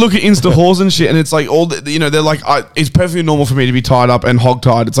 But you look at Insta whores and shit, and it's like they're like, it's perfectly normal for me to be tied up and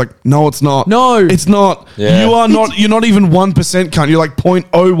hog-tied. It's like, no, it's not. No. it's not. Yeah. You are not. You're not even 1% cunt. You're like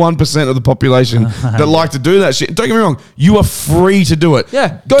 0.01% of the population that like to do that shit. Don't get me wrong. You are free to do it.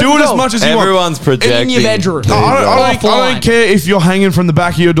 Yeah. do it as much as you want. Everyone's projecting In your bedroom. I don't care if you're hanging from the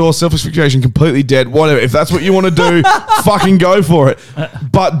back of your door, self-asphyxiation, completely dead, whatever. If that's what you want to do, fucking go for it.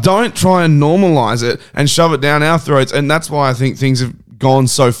 But don't try and normalize it and shove it down our throats. And that's why I think things have gone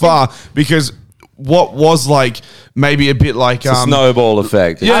so far, because what was like maybe a bit like snowball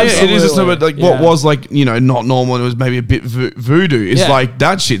effect. Yeah, it is a snowball. Like what Yeah. was like not normal, and it was maybe a bit voodoo. It's like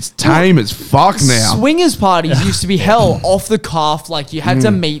that shit's tame as fuck now. Swingers parties used to be hell off the cuff. Like you had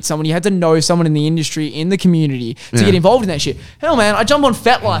to meet someone, you had to know someone in the industry, in the community to get involved in that shit. Hell, man, I jump on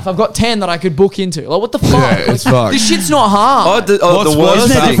FetLife. I've got 10 that I could book into. Like, what the fuck? Yeah, it's fucked. This shit's not hard. The worst Isn't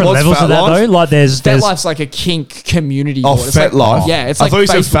there thing. different levels of that though? Like there's FetLife's like a kink community. Oh, board. It's like- FetLife. yeah, it's I like thought you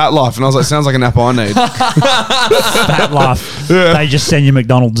said Facebook. Fat Life, and I was like, sounds like an app I need. Fat Life. They just send you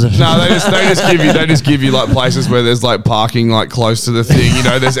McDonald's. No, they just give you like places where there's like parking like close to the thing.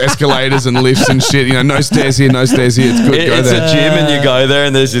 There's escalators and lifts and shit. No stairs here, no stairs here. It's good. Go It's there. a gym, and you go there,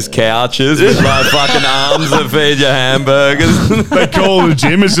 and there's just couches with like fucking arms that feed you hamburgers. They call the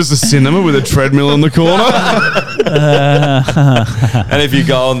gym. It's just a cinema with a treadmill in the corner. And if you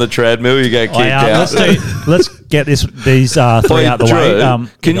go on the treadmill, you get kicked out. Let's get these three out the way.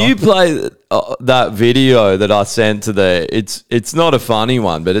 Can you play that video that I sent to the? It's not a funny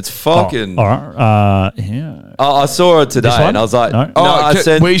one, but it's fucking. All right. Yeah. I saw it today, This one? and I was like, No. I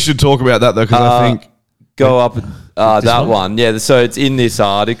said we should talk about that though, because I think go up that one. Yeah, so it's in this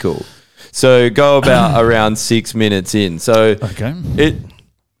article. So go about around 6 minutes in. So Okay.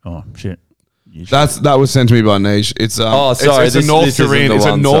 Oh shit. that was sent to me by Niche. It's sorry, it's a North Korean. It's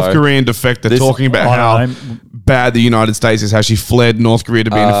a North Korean defector talking about how bad the United States is. How she fled North Korea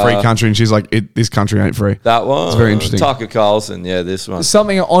to be in a free country, and she's like, this country ain't free. That one. It's very interesting. Tucker Carlson. Yeah, this one.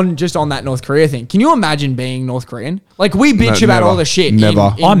 Something on that North Korea thing. Can you imagine being North Korean? Like we bitch No, about never. all the shit. Never.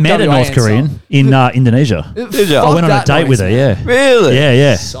 I met a WA North and Korean stuff. in Indonesia. Did you? I went on a that date with her. noise, Yeah. Really? Yeah.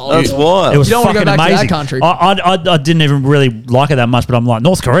 Yeah. That's wild. It was You don't wanna fucking go back to that amazing. country. I didn't even really like it that much, but I'm like,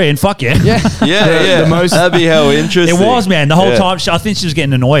 North Korean, fuck yeah. Yeah. Yeah. That'd be how interesting. It was, man. The whole Yeah. time, I think she was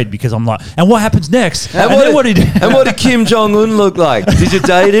getting annoyed because I'm like, and what happens next? And what then what do And what did Kim Jong Un look like? Did you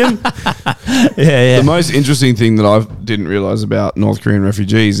date him? Yeah. The most interesting thing that I didn't realize about North Korean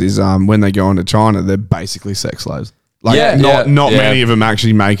refugees is when they go into China, they're basically sex slaves. Like, not many of them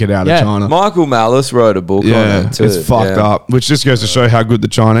actually make it out of China. Michael Malice wrote a book on it too. It's fucked up, which just goes to show how good the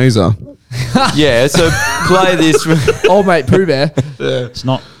Chinese are. Yeah, so play this. Old mate Pooh Bear. It's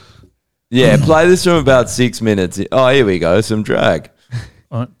not. Yeah, play this from about 6 minutes. Oh, here we go. Some drag.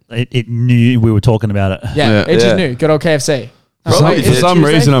 It knew we were talking about it. Yeah, it just knew. Good old KFC. For some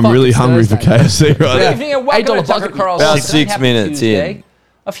reason, I'm really hungry for KFC right now. $8 bucket. About 6 minutes in.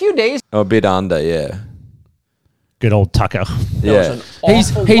 A few days. A bit under, yeah. Good old Tucker. Yeah.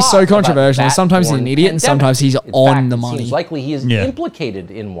 He's so controversial. Sometimes he's an idiot and sometimes he's on the money. It seems likely he is implicated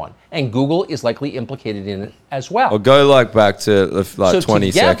in one. And Google is likely implicated in it as well. Or go back to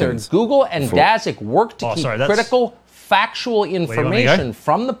 20 seconds. Google and Dazik worked to keep critical, factual information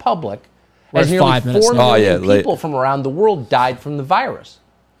from the public as nearly 4 million people from around the world died from the virus.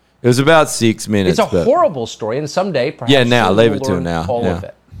 It was about 6 minutes. It's a horrible story, and someday perhaps leave it we'll to now. All of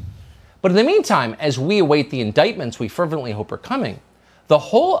it. But in the meantime, as we await the indictments we fervently hope are coming, the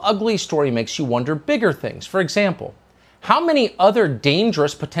whole ugly story makes you wonder bigger things. For example, how many other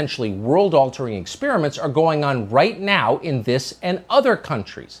dangerous, potentially world-altering experiments are going on right now in this and other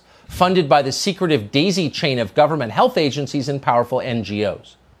countries, funded by the secretive daisy chain of government health agencies and powerful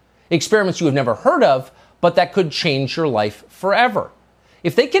NGOs? Experiments you have never heard of, but that could change your life forever.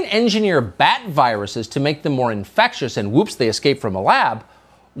 If they can engineer bat viruses to make them more infectious and whoops, they escape from a lab,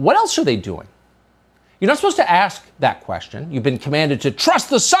 what else are they doing? You're not supposed to ask that question. You've been commanded to trust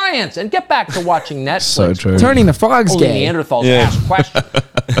the science and get back to watching Netflix. So true. Turning the frogs Only gay. Neanderthals ask questions.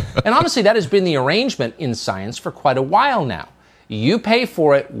 And honestly, that has been the arrangement in science for quite a while now. You pay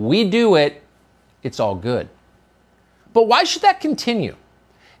for it, we do it, it's all good. But why should that continue?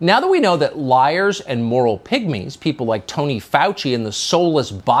 Now that we know that liars and moral pygmies, people like Tony Fauci and the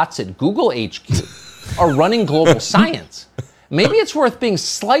soulless bots at Google HQ, are running global science, maybe it's worth being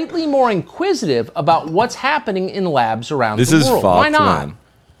slightly more inquisitive about what's happening in labs around the world. This is fucked, Why not? man.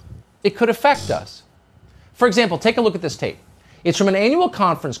 It could affect us. For example, take a look at this tape. It's from an annual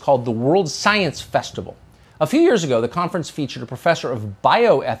conference called the World Science Festival. A few years ago, the conference featured a professor of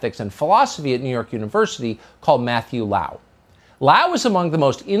bioethics and philosophy at New York University called Matthew Lau. Lau is among the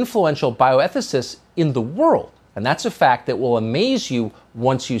most influential bioethicists in the world, and that's a fact that will amaze you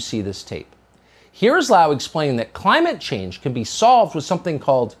once you see this tape. Here is Lau explaining that climate change can be solved with something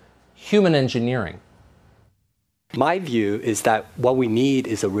called human engineering. My view is that what we need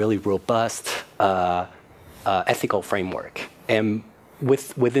is a really robust ethical framework. And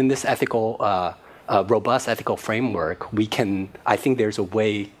within this robust ethical framework, I think there's a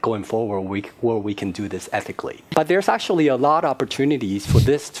way going forward where we can do this ethically. But there's actually a lot of opportunities for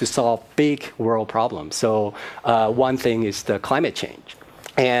this to solve big world problems. So one thing is the climate change.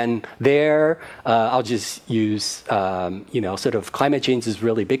 And there, I'll just use, sort of climate change is a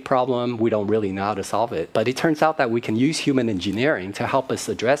really big problem. We don't really know how to solve it. But it turns out that we can use human engineering to help us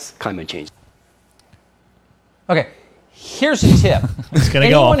address climate change. Okay, here's a tip.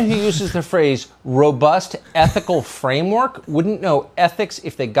 Anyone who uses the phrase robust ethical framework wouldn't know ethics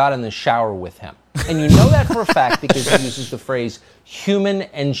if they got in the shower with him. And you know that for a fact because he uses the phrase human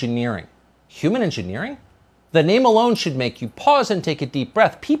engineering. Human engineering? The name alone should make you pause and take a deep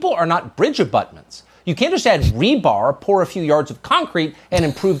breath. People are not bridge abutments. You can't just add rebar, pour a few yards of concrete, and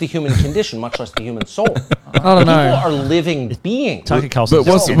improve the human condition, much less the human soul. I don't know. People are living beings. But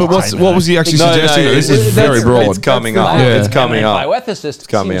what was he actually suggesting? This is very broad. It's coming up. It's coming up. Bioethicist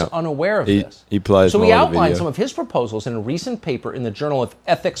seems unaware of this. He plays So he outlined some of his proposals in a recent paper in the Journal of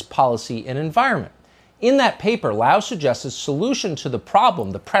Ethics, Policy, and Environment. In that paper, Lau suggests a solution to the problem,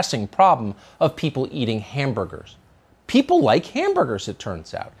 the pressing problem, of people eating hamburgers. People like hamburgers, it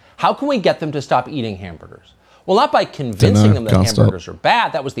turns out. How can we get them to stop eating hamburgers? Well, not by convincing them that hamburgers are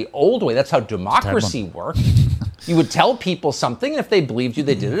bad. That was the old way. That's how democracy worked. You would tell people something, and if they believed you,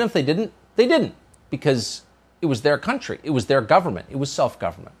 they did it. And if they didn't, they didn't. Because it was their country. It was their government. It was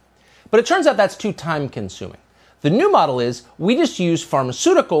self-government. But it turns out that's too time-consuming. The new model is we just use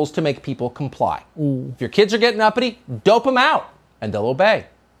pharmaceuticals to make people comply. If your kids are getting uppity, dope them out, and they'll obey.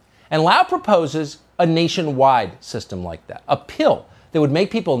 And Lau proposes a nationwide system like that, a pill that would make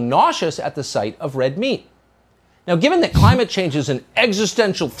people nauseous at the sight of red meat. Now, given that climate change is an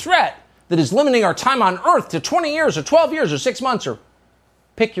existential threat that is limiting our time on Earth to 20 years or 12 years or 6 months or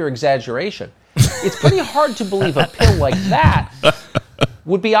pick your exaggeration, it's pretty hard to believe a pill like that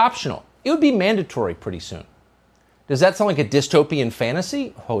would be optional. It would be mandatory pretty soon. Does that sound like a dystopian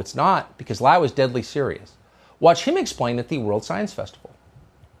fantasy? Oh, it's not, because Lau is deadly serious. Watch him explain at the World Science Festival.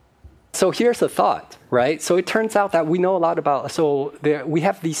 So here's the thought, right? So it turns out that we know a lot about, we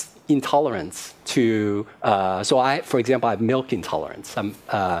have these intolerance to, for example, I have milk intolerance. And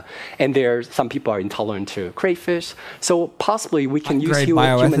some people are intolerant to crayfish. So possibly we can use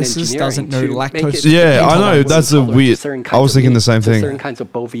human engineering to make it. Yeah, I know. That's a weird, I was thinking the same thing. Certain kinds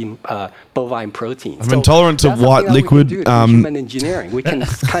of bovine proteins. I'm intolerant to white liquid. Human engineering. We can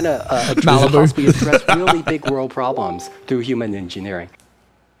kind of address really big world problems through human engineering.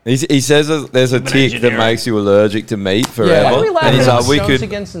 He says there's a tick that makes you allergic to meat forever. Why are we laughing and he's like, at Stones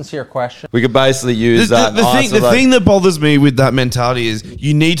again, sincere question? We could basically use that. The thing that bothers me with that mentality is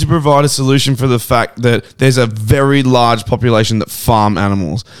you need to provide a solution for the fact that there's a very large population that farm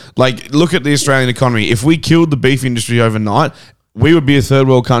animals. Like, look at the Australian economy. If we killed the beef industry overnight, we would be a third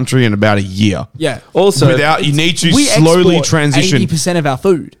world country in about a year. Yeah. Also, you need to slowly transition 80% of our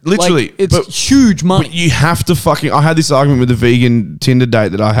food. Literally, like, it's huge money. But you have to I had this argument with the vegan Tinder date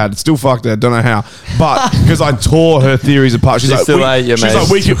that I had. It's still fucked there. Don't know how, but because I tore her theories apart. She's like,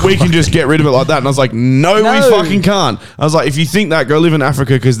 we can just get rid of it like that. And I was like, no, we fucking can't. I was like, if you think that, go live in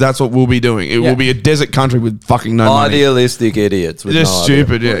Africa because that's what we'll be doing. It will be a desert country with fucking no money. Idealistic idiots. They're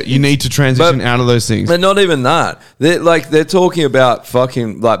stupid. Yeah, you need to transition out of those things. But not even that. They're talking about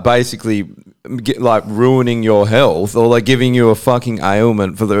fucking basically ruining your health or giving you a fucking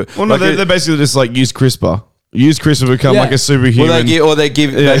ailment for the. Well, no, they're basically just use CRISPR. Use CRISPR to become like a superhuman. They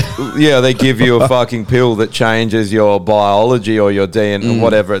give you a fucking pill that changes your biology or your DNA,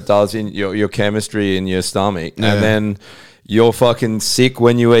 whatever it does in your chemistry in your stomach, and then you're fucking sick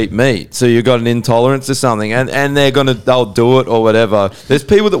when you eat meat. So you've got an intolerance to something and they'll do it or whatever. There's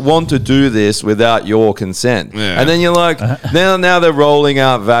people that want to do this without your consent. Yeah. And then you're like, now they're rolling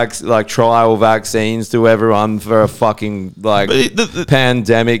out trial vaccines to everyone for a fucking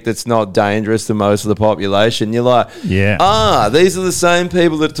pandemic that's not dangerous to most of the population. You're like, these are the same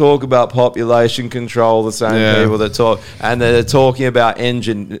people that talk about population control, the same people that talk, and they're talking about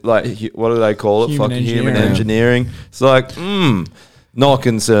what do they call it? Human engineering. It's like, not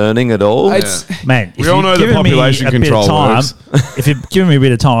concerning at all. Man, we all know the population control works. If you'd given me a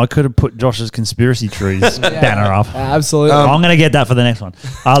bit of time, I could have put Josh's conspiracy trees banner up. Absolutely. I'm going to get that for the next one.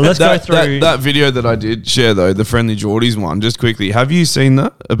 Let's go through that video that I did share though, the Friendly Geordies one. Just quickly, have you seen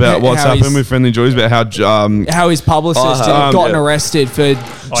that about what's happened with Friendly Geordies? About how his publicist had gotten arrested for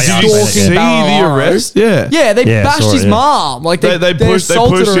stalking the arrest? Yeah, they bashed his mom. Like they pushed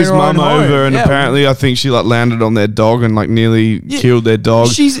his mum over, and apparently I think she landed on their dog and nearly killed their dog.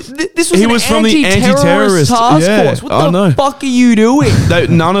 This was from the anti-terrorist task force. What the fuck are you doing?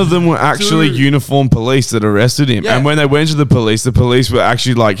 None of them were actually uniformed police that arrested him. And when they went to the police were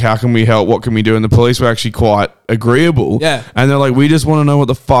actually like, how can we help? What can we do? And the police were actually quite agreeable. Yeah. And they're like, we just want to know what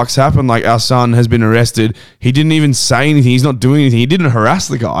the fuck's happened. Like, our son has been arrested. He didn't even say anything. He's not doing anything. He didn't harass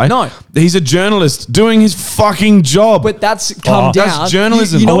the guy. No. He's a journalist doing his fucking job. But that's down. That's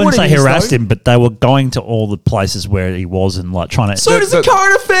journalism. You know I wouldn't say harassed him, but they were going to all the places where he was and trying to. So does the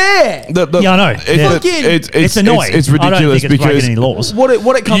current affair. I know. It's annoying. It's ridiculous I don't think it's because breaking any laws.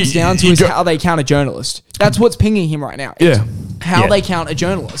 What it comes down to is how they count a journalist. That's what's pinging him right now. How they count a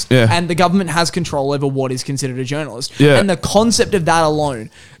journalist. And the government has control over what is considered a journalist. And the concept of that alone,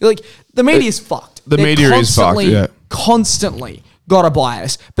 the media is fucked. The media is fucked. Constantly got a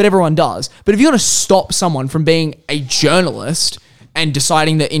bias, but everyone does. But if you're going to stop someone from being a journalist and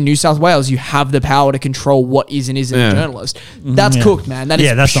deciding that in New South Wales you have the power to control what is and isn't a journalist, that's cooked, man. That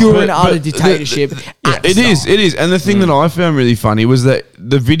is pure and utter dictatorship. It is. And the thing that I found really funny was that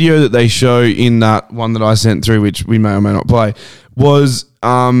the video that they show in that one that I sent through, which we may or may not play, was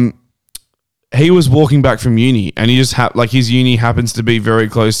he was walking back from uni, and he just his uni happens to be very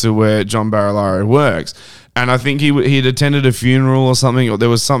close to where John Barilaro works. And I think he had attended a funeral or something, or there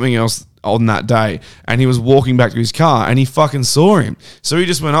was something else on that day, and he was walking back to his car, and he fucking saw him. So he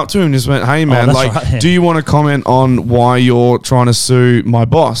just went up to him and just went, hey, man, do you want to comment on why you're trying to sue my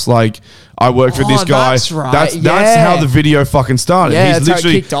boss? I work for this guy. That's right. That's how the video fucking started. Yeah, he's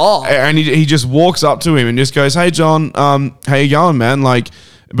literally how it kicked off. And he just walks up to him and just goes, hey, John, how you going, man?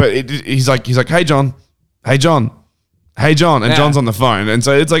 He's like, hey, John. Hey, John. And John's on the phone. And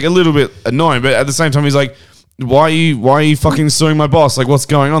so it's a little bit annoying, but at the same time, he's like, why are you fucking suing my boss? What's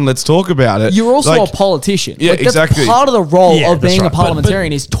going on? Let's talk about it. You're also a politician. Yeah, exactly. That's part of the role of being a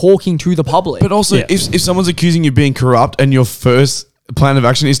parliamentarian is talking to the public. But also, if someone's accusing you of being corrupt and your first plan of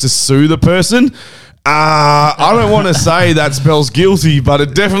action is to sue the person, I don't want to say that spells guilty, but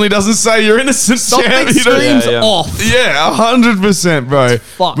it definitely doesn't say you're innocent. Something screams off. Yeah, 100%, bro.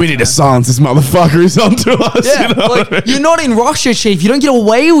 Fuck, we need to man. silence this motherfucker who's onto us. Yeah, you know like, what I mean? you're not in Russia, Chief. You don't get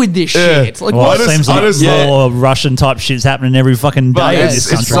away with this Yeah. shit. Like, Well, what? it seems like more Russian type shit's happening every fucking But day in it's, this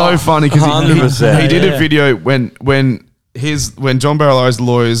country. so funny because 100%. he did a video when John Barrow's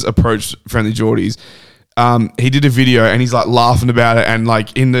lawyers approached Friendly Geordies. He did a video and he's like laughing about it, and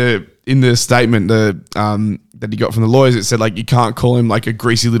like in the statement that he got from the lawyers, it said like you can't call him like a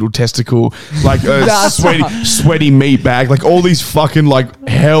greasy little testicle, like a sweaty meat bag, like all these fucking like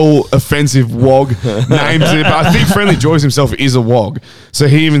hell offensive wog names. But I think Friendly Geordies himself is a wog, so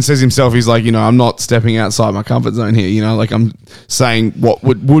he even says himself, he's like, I'm not stepping outside my comfort zone here, like I'm saying what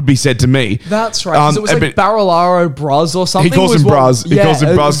would be said to me. That's right. 'Cause it was like but Barolaro Bras or something. he calls him Bras. He calls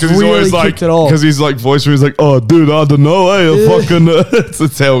him Bras because he's always like, because he's like voice where he's like, oh dude, I don't know, fucking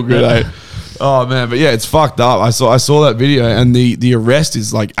it's hell good, Oh man, but yeah, it's fucked up. I saw that video, and the arrest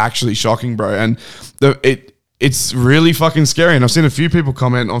is like actually shocking, bro. And it's really fucking scary. And I've seen a few people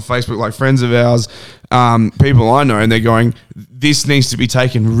comment on Facebook, like friends of ours, people I know, and they're going, "This needs to be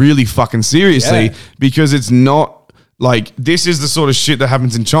taken really fucking seriously because it's not." Like, this is the sort of shit that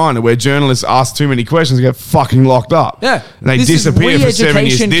happens in China where journalists ask too many questions and get fucking locked up. Yeah. And they This is disappear for 7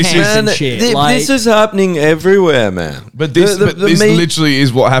 years. re-education This camps is and shit. Like- this is happening everywhere, man. But this literally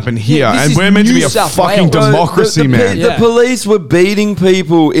is what happened here. this And is we're meant to be New a South fucking Wales. democracy, man. The police were beating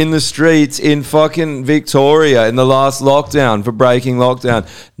people in the streets in fucking Victoria in the last lockdown for breaking lockdown.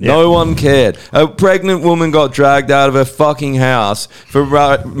 No one cared. A pregnant woman got dragged out of her fucking house for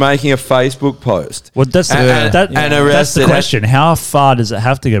making a Facebook post. Well, that's and that's arrested. the question. How far does it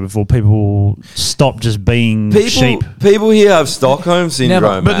have to go before people stop just being sheep? People here have Stockholm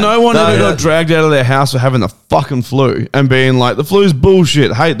syndrome, But man. no one ever got dragged out of their house for having the fucking flu and being like, the flu's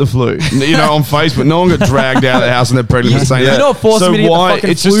bullshit, hate the flu. On Facebook, no one got dragged out of their house and they're pregnant for saying You're that. not forcing me to get the fucking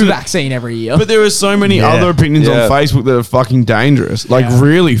It's flu just vaccine every year. But there are so many other opinions on Facebook that are fucking dangerous, like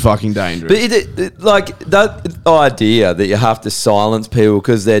really fucking dangerous. But like that idea that you have to silence people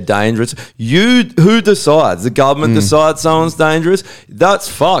because they're dangerous. Who decides? The government decides someone's dangerous. That's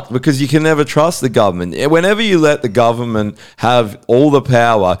fucked because you can never trust the government. Whenever you let the government have all the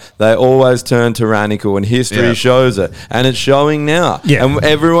power, they always turn tyrannical, and history shows it, and it's showing now. Yeah. And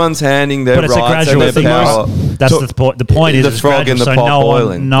everyone's handing their But it's a rights and gradual their thing. power. That's the point. The point is the it's frog in gradual, the so pot no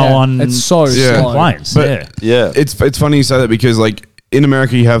boiling. one It's so slow. complains. But Yeah. it's funny you say that because like in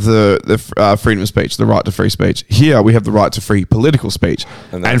America you have the freedom of speech, the right to free speech. Here we have the right to free political speech.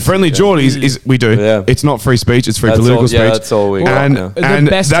 And Friendly Geordies is we do. Yeah. It's not free speech; it's free That's political all- speech. yeah, that's all we got, And yeah. and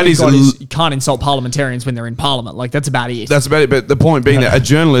the best that we've is got is you can't insult parliamentarians when they're in parliament. Like, that's about it. That's about it. But the point being that a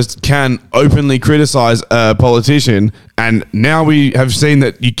journalist can openly criticize a politician, and now we have seen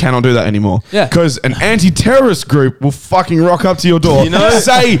that you cannot do that anymore. Yeah. Because an anti-terrorist group will fucking rock up to your door, You know-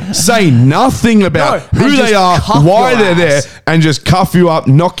 say nothing about No, who and they just are, cuff why your they're there, ass. and just cuff you up,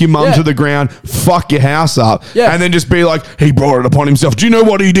 knock your mum Yeah. to the ground, fuck your house up, Yeah. and then just be like, he brought it upon himself. Do you know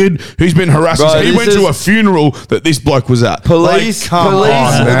what he did? He's been harassing. Bro, He this went to is- a funeral that this bloke was at. Police, Like, come police.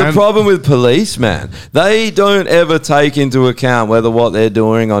 on, The man. problem with police, man, they don't ever take into account whether what they're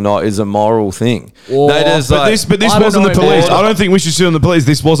doing or not is a moral thing. They just But like, this I don't wasn't the know, police. man. I don't think we should shit on the police.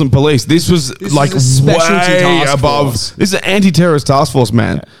 This wasn't police. This was like is a specialty way task above. force. This is an anti-terrorist task force,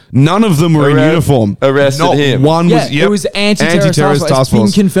 man. None of them were in uniform. arrested Not him. one Yeah, was. Yep, it was anti-terrorist task force.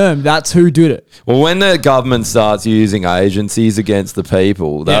 It's been confirmed. That's who did it. well, when the government starts using agencies against the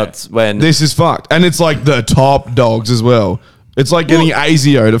people, that's when This is fucked, and it's like the top dogs as well. It's like getting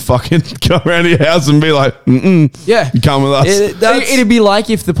ASIO to fucking come around your house and be like, Yeah. you come with us. It'd be like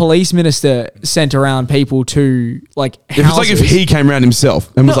if the police minister sent around people to like if it's like if houses. he came around himself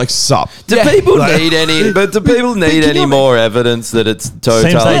and was like, sup. Do Yeah. people Like- need any? But do people need any more evidence that it's Seems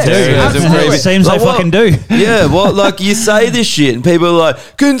they do. totalitarianism? Absolutely. Seems they Like, what- fucking do. Yeah, well, like you say this shit, and people are like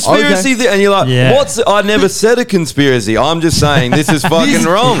conspiracy, and you're like, Yeah. "What's?" I never said a conspiracy. I'm just saying this is fucking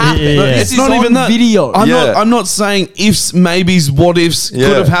wrong. happened. Yeah. This It's is not on even that. video. I'm not saying ifs, maybes, what ifs Yeah.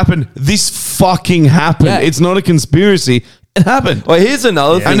 could have happened. This fucking happened. Yeah. It's not a conspiracy. It happened. Well, here's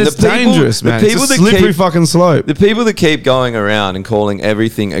another thing. And it's dangerous, man. It's a that slippery fucking slope. The people that keep going around and calling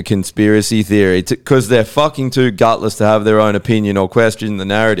everything a conspiracy theory because they're fucking too gutless to have their own opinion or question the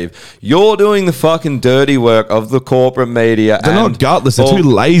narrative. You're doing the fucking dirty work of the corporate media. They're not gutless. They're too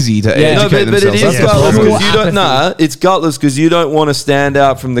lazy to educate No, but it themselves. is That's the gutless problem. because you don't. Nah, it's gutless because you don't want to stand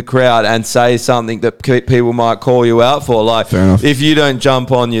out from the crowd and say something that people might call you out for. Like, Fair enough. if you don't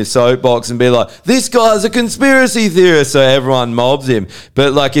jump on your soapbox and be like, "This guy's a conspiracy theorist," so everyone mobs him.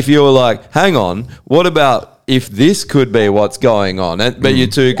 But like, if you were like, "Hang on, what about if this could be what's going on, but you're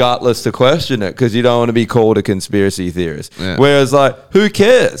too gutless to question it because you don't want to be called a conspiracy theorist. Yeah. Whereas, like, who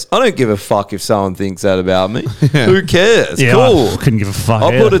cares? I don't give a fuck if someone thinks that about me. Who cares? Yeah, Cool. I couldn't give a fuck.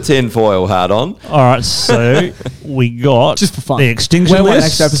 I'll put a tinfoil hat on. All right, so we got Just for fun. the extinction Where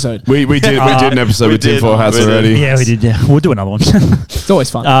list. next episode? We did an episode with tinfoil hats already. Yeah, we did. Yeah, we'll do another one. It's always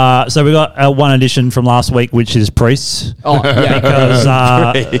fun. So we got one addition from last week, which is priests. Oh,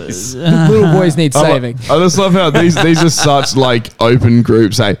 yeah. Because Little boys need saving. I just love how these are such like open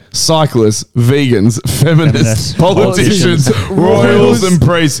groups. Hey, cyclists, vegans, feminists, politicians, royals, and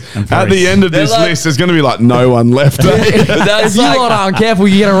priests. At the end of this list, there's going to be like no one left. If you lot aren't careful,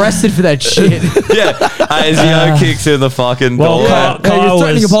 you get arrested for that shit. ASIO kicks in the fucking door. You're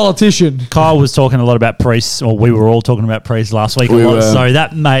threatening a politician. Kyle was talking a lot about priests, or we were all talking about priests last week. We were. So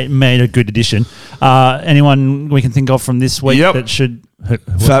that made a good addition. Anyone we can think of from this week that should...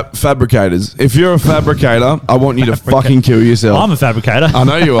 Fabricators. If you're a fabricator, I want you to fucking kill yourself. I'm a fabricator. I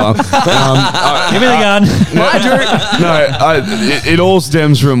know you are. Give me the gun. It all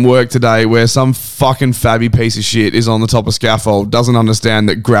stems from work today where some fucking fabby piece of shit is on the top of scaffold, doesn't understand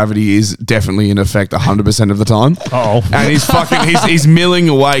that gravity is definitely in effect 100% of the time. And he's milling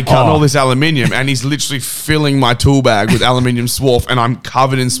away, cutting all this aluminium, and he's literally filling my tool bag with aluminium swarf, and I'm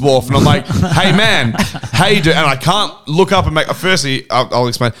covered in swarf. And I'm like, hey man, dude. And I can't look up and make, firstly, I'll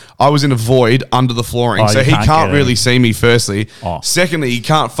explain. I was in a void under the flooring, so he can't really see me, firstly. Secondly, he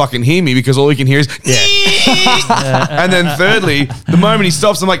can't fucking hear me because all he can hear is and then thirdly, the moment he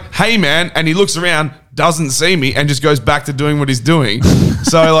stops, I'm like, hey man, and he looks around, doesn't see me, and just goes back to doing what he's doing.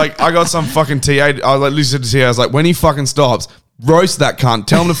 So like, I got some fucking TA, I like listened to TA, I was like, when he fucking stops, roast that cunt,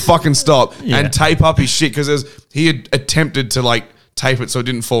 tell him to fucking stop and tape up his shit, because he had attempted to like tape it so it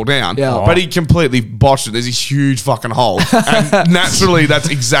didn't fall down. But he completely botched it. There's this huge fucking hole. And naturally, that's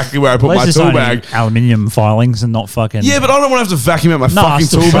exactly where I put my tool bag. Aluminium filings and not fucking... Yeah, but I don't want to have to vacuum out my fucking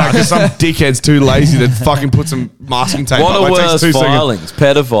tool bag because some dickhead's too lazy to fucking put some masking tape What on. are worse filings?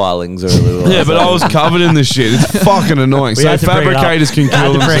 Pedophiles are a little... Yeah, but I was covered in this shit. It's fucking annoying. So fabricators can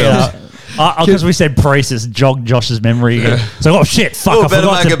kill themselves. Because we said priest, it's jogged Josh's memory again. So, oh shit, fuck, I better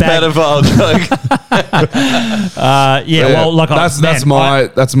forgot make to a pedophile joke.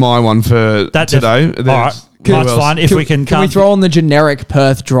 That's my one for today. All right. That's fine. If we can we throw on the generic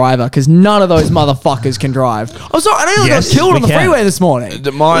Perth driver? Because none of those motherfuckers can drive. I'm sorry, I nearly got killed on the freeway this morning.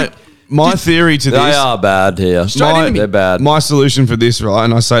 My theory to this... They are bad here. They're bad. My solution for this, right,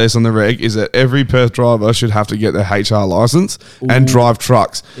 and I say this on the reg, is that every Perth driver should have to get their HR license and drive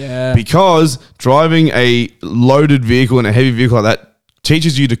trucks. Yeah. Because driving a loaded vehicle and a heavy vehicle like that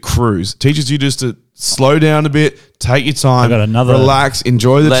teaches you to cruise, teaches you just to slow down a bit, take your time, relax,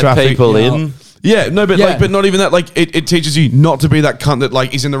 enjoy the traffic. Let people in. Yeah, no, but like, but not even that. Like, it teaches you not to be that cunt that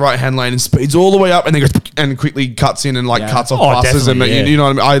like is in the right hand lane and speeds all the way up and then goes and quickly cuts in and like cuts off buses and you know what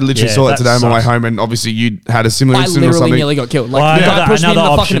I mean. I literally saw that today on my way home, and obviously you had a similar incident or something. I literally nearly got killed. Like the guy pushed me in the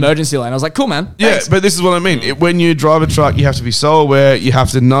fucking emergency lane. I was like, cool, man. Yeah, but this is what I mean. When you drive a truck, you have to be so aware. You have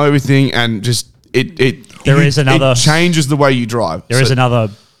to know everything, and just it changes the way you drive. There is another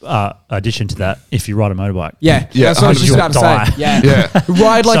addition to that if you ride a motorbike. Yeah, that's what I was just about to say. Yeah.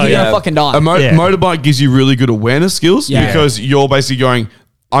 Ride like you're gonna fucking die. A motorbike gives you really good awareness skills because you're basically going,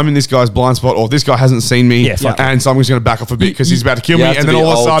 I'm in this guy's blind spot, or this guy hasn't seen me, and so I'm just going to back off a bit because he's about to kill me, and then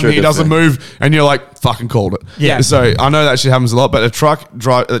all of a sudden he doesn't move, and you're like, fucking called it. Yeah. So I know that shit happens a lot, but a truck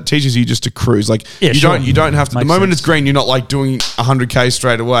drive teaches you just to cruise. Like you don't have to. The moment it's green, you're not like doing 100k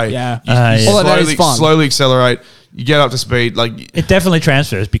straight away. Yeah. You slowly accelerate. You get up to speed. Like it definitely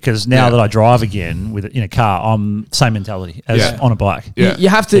transfers because now that I drive again in a car, I'm same mentality as on a bike. Yeah. You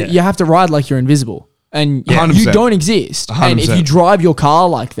have to ride like you're invisible. And you don't exist. 100%. And if you drive your car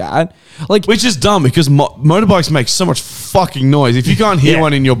like that, which is dumb because motorbikes make so much fucking noise. If you can't hear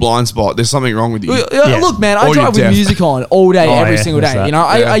one in your blind spot, there's something wrong with you. Look, man, I drive with music on all day, every single day. That. You know,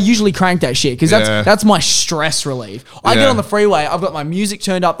 I usually crank that shit because that's my stress relief. I get on the freeway, I've got my music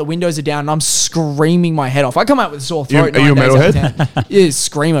turned up, the windows are down, and I'm screaming my head off. I come out with a sore throat. Are you a metalhead? Yeah,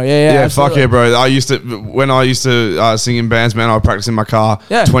 screamer. Yeah, fuck yeah, bro. When I used to sing in bands, man, I would practice in my car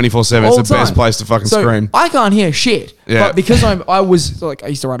 24/7. It's the best place to fucking scream. I can't hear shit. Yeah. But because I used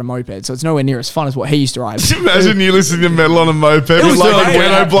to ride a moped, so it's nowhere near as fun as what he used to ride. Imagine you listening to metal on a moped with like a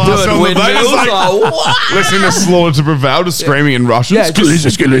Winnow blast on the bass. Listening to Slaughter to Prevail, just screaming in Russian. Yeah, just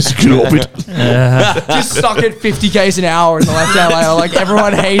stuck at 50 k's an hour in the left-hand lane. Like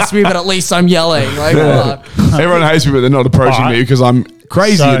everyone hates me, but at least I'm yelling. Like everyone hates me, but they're not approaching me because I'm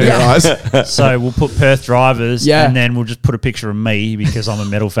crazy in their eyes. So we'll put Perth drivers, and then we'll just put a picture of me because I'm a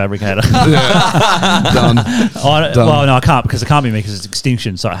metal fabricator. Done. Well, no, I can't because it can't be me because it's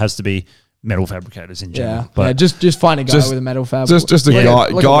extinction, so it has to be metal fabricators in general. Yeah, But just find a guy Just- with a metal fab. Just a guy like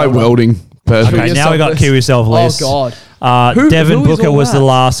a guy welder. welding person. okay, now we got Kill Yourself list. Oh God. Who Devin is Booker all was that? the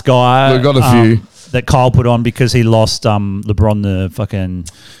last guy. We've got a few. That Kyle put on because he lost LeBron the fucking.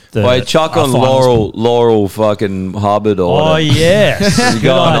 Wait, chuck on finals. Laurel fucking Hubbard or Oh whatever. yes, She's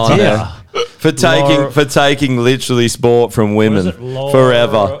going on there. For taking literally sport from women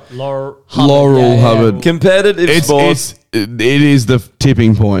forever. Laurel Hubbard. Competitive sports. It is the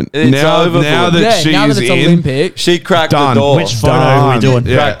tipping point. It's now over that for- she now is that it's in, Olympic. She cracked Done. the door. Which photo are we doing?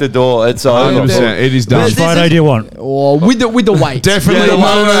 Yeah. Cracked the door. It's over. 100%. It is done. Which photo do you want? Or with the weight. Definitely Yeah, the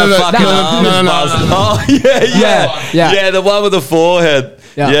one with the no, fucking no, arms no, no, buzzing. no. Oh, yeah, the one with the forehead.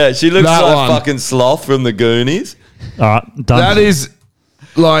 Yeah. Yeah, she looks That like one. fucking Sloth from the Goonies. All right, done. That is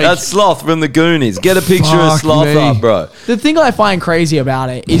like That's Sloth from the Goonies. Get a picture of Fuck Sloth me. up, bro. The thing I find crazy about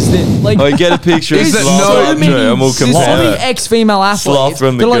it is that like Oh, get a picture of there's Sloth no- up, Drew, and we'll there's so compare. many ex-female athletes. Sloth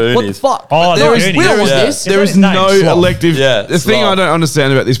from the they're like, what the Goonies. fuck? Oh, There the is- Goonies. we don't want Yeah. this. there is his name? no Sloth. elective. Yeah, the thing Sloth. I don't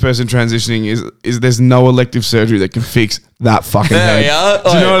understand about this person transitioning is there's no elective surgery that can fix that fucking There head. we are. Do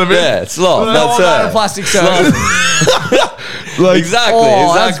you know what I mean? Yeah, Sloth. No That's amount of her. plastic surgery. Like, Exactly.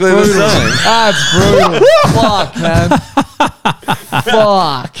 Oh, that's exactly the brutal. same. That's brutal. Fuck, man.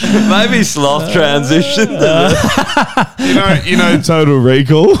 Fuck. Maybe Sloth transitioned. you know, Total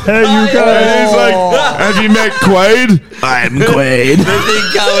Recall. Hey, you guys! He's like, have you met Quaid? I'm Quaid. The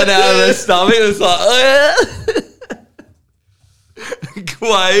thing coming out of her stomach was like,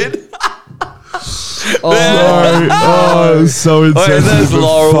 Quaid. Oh, it's so Okay, insensitive. there's but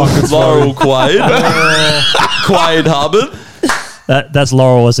Laurel, fuck, it's Laurel Quaid. Quaid Hubbard. That's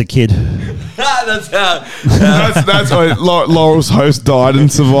Laurel as a kid. That's how. That's why Laurel's host died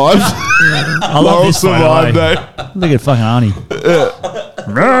and survived. I love Laurel this photo, survived, eh? eh? Look at fucking Arnie.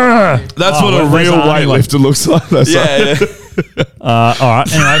 That's Oh, what a where's real Arnie one? weightlifter looks like. That's Yeah. All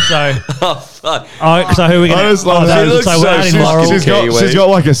right. Anyway, so Oh, fuck. so who are we going I just love to? how she looks So we're so adding fucking Laurel. she's got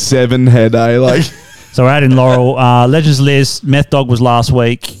like a 7 head, eh? Like So we're adding Laurel. Legends list. Meth Dog was last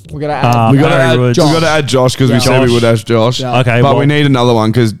week. We're gonna add. we got to Barry add, Woods. we got to add Josh because we said we Josh. would add Josh. Yeah. Okay, but well, we need another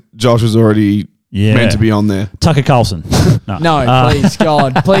one because Josh was already Yeah. meant to be on there. Tucker Carlson. No, please,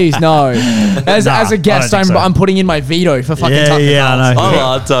 God, please, no. As Nah, a guest, I don't think so. I'm putting in my veto for fucking Yeah, Tucker yeah, I Carlson. know.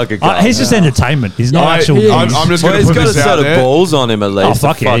 I like Tucker Carlson. He's just entertainment. He's not I- actual. I'm just Well, going to he's put got a this set out of there. balls on him at least. Oh,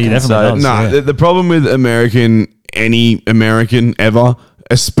 fuck to yeah, he fucking definitely say does. it. Nah, Yeah. the problem with any American ever,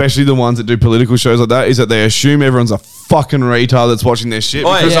 especially the ones that do political shows like that, is that they assume everyone's a fucking retard that's watching their shit.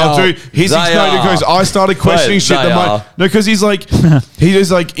 Oh, Because yeah. I'll do his They explainer are. goes, I started questioning Wait, shit they that are. might no, because he's like he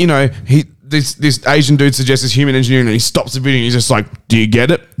is like, you know, this Asian dude suggests this human engineering and he stops the video and he's just like, do you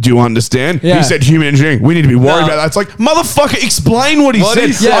get it? Do you understand? Yeah. He said human engineering. We need to be worried No. about that. It's like, motherfucker, explain what he What said.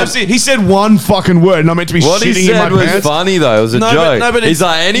 he said- I've seen- he said one fucking word and I'm meant to be What he shitting in my said was pants. funny though. It was a No, but- joke. no, but He's it's-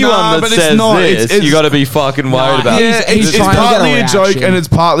 like anyone no, that but it's says not. this, It's- you got to be fucking worried about. he's- it. he's It's trying to get a partly a joke reaction. and it's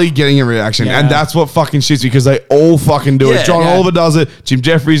partly getting a reaction. Yeah. And that's what fucking shits me because they all fucking do Yeah. it. John Yeah. Oliver does it. Jim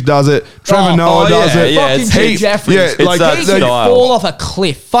Jeffries does it. Trevor Noah does yeah, it. yeah, Fucking it's Jim heaps. Jeffries. Yeah, It's like that He they- could style. fall off a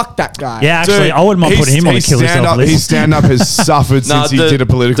cliff. Fuck that guy. Yeah, actually, Dude, I wouldn't mind his- putting him on the his kill yourself stand-up- His list. stand-up has suffered Nah, since he did a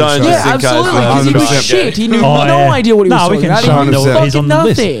political don't show. just Yeah, in case, absolutely. Because he was 100%. shit. He knew Oh, no yeah. idea what he was No, we talking can about. show He him knew that he's on fucking the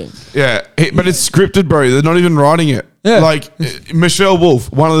list. nothing. Yeah, but it's scripted, bro. They're not even writing it. Yeah. Like Michelle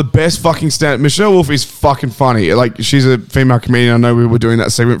Wolf, one of the best fucking stand. Michelle Wolf is fucking funny. Like she's a female comedian. I know we were doing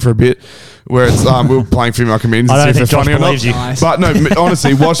that segment for a bit, where it's we were playing female comedians I to see don't if think they're Josh funny or not. believes you. Nice. But no,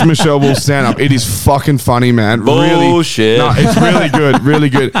 honestly, watch Michelle Wolf stand up. It is fucking funny, man. Bullshit. Really, no, it's really good, really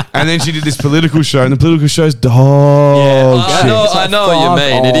good. And then she did this political show, and the political show's dog I shit. know what you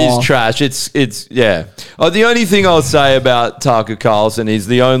Fuck mean. It is off. trash. It's yeah. The only thing I'll say about Tucker Carlson is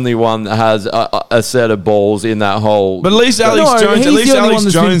the only one that has a set of balls in that whole. But at least Alex Jones, he's at least the only Alex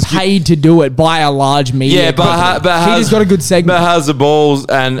one Jones. that's been paid to do it by a large media. yeah, but company. has he just got a good segment. But has the balls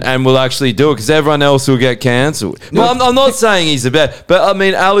and will actually do it because everyone else will get cancelled. Well, I'm not saying he's the best, but I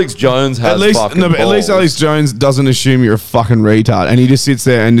mean Alex Jones has At least, fucking no, but at least balls. Alex Jones doesn't assume you're a fucking retard, and he just sits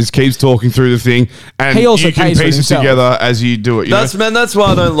there and just keeps talking through the thing, and He also you can pays for piece it himself. together as you do it. You That's know? man. That's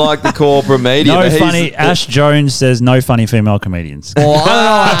why I don't like the corporate media. No But he's- funny. Ash Jones says no funny female comedians. Oh,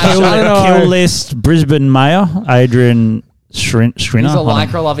 I don't know. I don't know. Kill list. Brisbane Mayor Adrian Schrinner. He's a Hold on.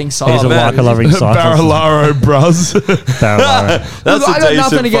 lycra-loving He's cyclist. a man. lycra-loving cyclist. Barolaro, bruz. That's Barolaro. Look, a I got decent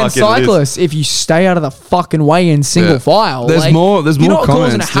nothing against fucking list. cyclists if you stay out of the fucking way in single Yeah. file. There's Like, more. There's you're more not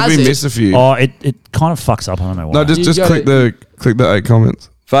causing a comments. Did we hazard. miss a few? Oh, it kind of fucks up. I don't know why. No, just You click the 8 comments.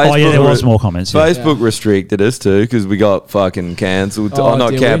 Oh yeah, there was re- more comments. Yeah. Facebook restricted us too because we got fucking cancelled. Oh,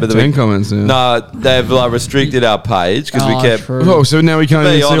 Not did cancelled, we? but 10 comments. Yeah. no, they've like restricted our page because we kept. True. Oh, so now we can't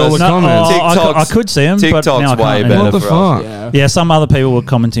Be even see all the honest. No, comments. I could see them, but now I TikTok's way can't better anymore. What the for us. fuck? Yeah. Yeah, some other people were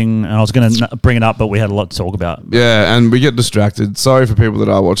commenting, and I was going to bring it up, but we had a lot to talk about. Yeah, and we get distracted. Sorry for people that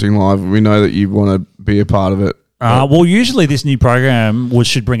are watching live. We know that you want to be a part of it. Well, usually this new program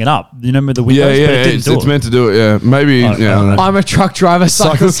should bring it up. You know, the Yeah, Windows, yeah, but it didn't it's, do it's it. meant to do it. Yeah, maybe. I Yeah, I don't don't know. I'm a truck driver.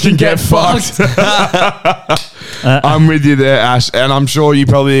 Cyclists can get fucked. I'm with you there, Ash, and I'm sure you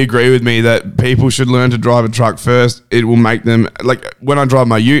probably agree with me that people should learn to drive a truck first. It will make them like when I drive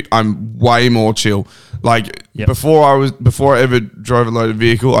my Ute, I'm way more chill. Like Yep. before I ever drove a loaded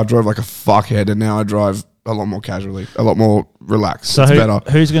vehicle, I drove like a fuckhead, and now I drive a lot more casually, a lot more relaxed. So it's better.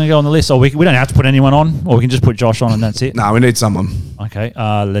 who's going to go on the list? Or we don't have to put anyone on, or we can just put Josh on and that's it. Nah, we need someone. Okay,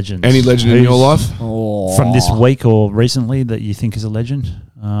 legends. Any legend in Who's your life? from this week or recently that you think is a legend?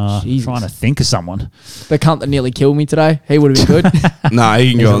 Jesus. Trying to think of someone. The cunt that nearly killed me today. He would have been good. Nah, he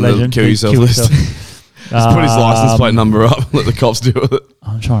can He's go a on the legend. kill He yourself killed list. himself. Just put his license plate number up. Let the cops deal with it.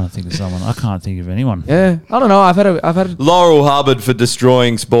 I'm trying to think of someone. I can't think of anyone. Yeah, I don't know. I've had a Laurel Hubbard for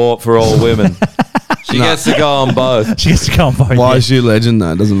destroying sport for all women. She gets to go on both. She gets to go on both. Why yeah. is she a legend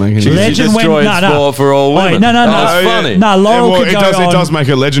though? It doesn't make any She sense. Legend when- destroyed no, no. sport for all Wait, women. no. That's funny. No, Laurel Well, could it go does. on. It does make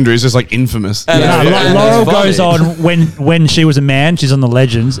her legendary. It's just like infamous. And No, it's- and Laurel it's goes funny. on when she was a man, she's on the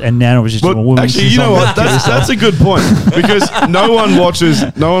Legends, and now it was just a But woman. actually, she's you know on what? the- That's a good point because no one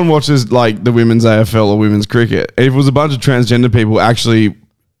watches like the women's AFL or women's cricket. If it was a bunch of transgender people actually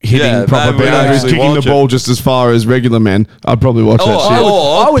hitting Yeah, proper maybe we'd boundaries, actually kicking the watch ball it. just as far as regular men, I'd probably watch that shit.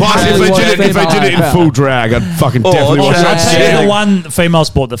 I would Plus, happily watch if they did it in female full drag, I'd fucking definitely watch I'd that say shit. the one female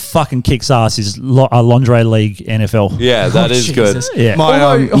sport that fucking kicks ass is Lingerie League NFL. Yeah, that is good. Jesus. Yeah. My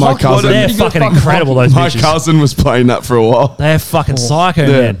Although, my hockey- cousin, They're Pretty good fucking fucking incredible, those my bitches. cousin was playing that for a while. They're fucking psycho,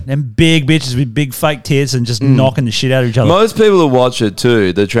 Yeah. man. Them big bitches with big fake tits and just knocking the shit out of each other. Most people will watch it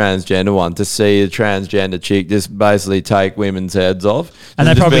too, the transgender one, to see a transgender chick just basically take women's heads off. And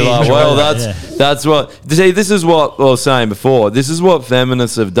they just probably be like, enjoy well, that, that's what. See, this is what I was saying before. This is what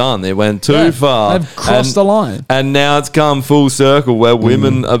feminists have done. They went too far. They've crossed the line. And now it's come full circle where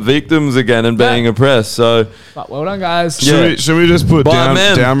women are victims again and being oppressed. So But well done, guys. Yeah. Should we just put By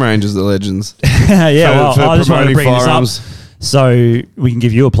men. downrange as the legends? Yeah, for well, I just wanted to promoting bring this firearms. up. So we can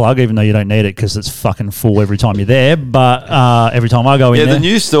give you a plug, even though you don't need it because it's fucking full every time you're there. But every time I go in yeah, there, the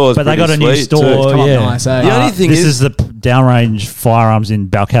new store's but they got a pretty new sweet, store. too. Come up Yeah, nice, eh? The only thing this is- is the downrange firearms in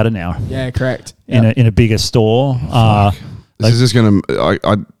Balcatta now Yeah, correct. in a bigger store. This is just gonna.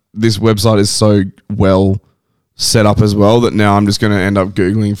 This website is so well set up as well that now I'm just gonna end up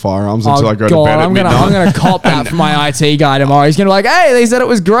googling firearms until I go to bed at I'm midnight. gonna cop that from my IT guy tomorrow. He's gonna be like, "Hey, they said it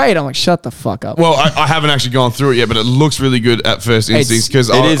was great." I'm like, "Shut the fuck up." Well, I haven't actually gone through it yet, but it looks really good at first instinct because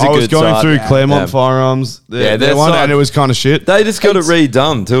it is a I was good going site. through Yeah. Claremont Yeah. Firearms, Yeah, their their one, site- and it was kind of shit. They just got it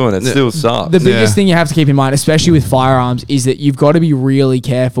redone too, and it still sucks. The biggest Yeah. thing you have to keep in mind, especially with firearms, is that you've got to be really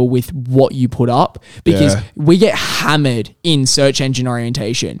careful with what you put up because Yeah. we get hammered in search engine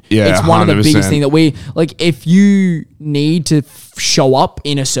orientation. Yeah, it's one of the 100%. biggest things that we like. If you need to show up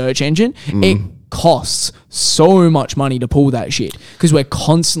in a search engine, it costs so much money to pull that shit because we're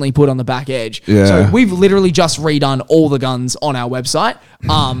constantly put on the back edge. Yeah. So we've literally just redone all the guns on our website.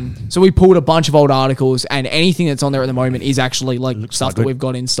 So we pulled a bunch of old articles, and anything that's on there at the moment is actually like stuff that we've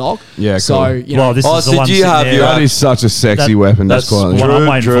got in stock. Yeah, So cool. you know, Well, this Oh, is the so one do you sitting have there. your- That is such a sexy That- weapon. that's That's quite. what I'm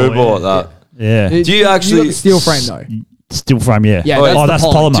waiting Drew for, bought yeah. that. Yeah, Do you you got actually the steel frame though? steel frame. Yeah, Yeah, oh, that's that's the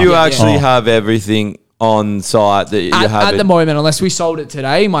polymer. polymer. Do you Yeah, actually Oh. have everything on site that you have? At the moment, unless we sold it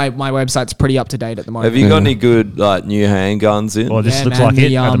today, my website's pretty up to date at the moment. Have you got any good like new handguns in? Well, this Yeah, looks man, like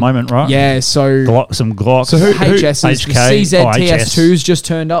it at the moment, right? Yeah, so Glock, some Glocks. So who- HS's HK, CZ or TS2's just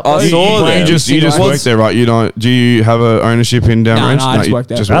turned up. I though. saw that. You just What's- work there, right? You don't. Do you have a ownership in downrange? No, I just you work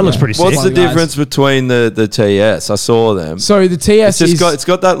there. that work looks there. pretty What's sick. the One of the guys. difference between the TS? I saw them. So the TS It's just is it's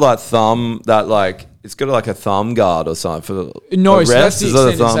got that like thumb that like it's got like a thumb guard or something for the no, the so that's the Is that a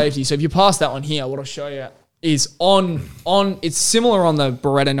extended thumb? safety. So if you pass that one here, what I'll show you is on. It's similar on the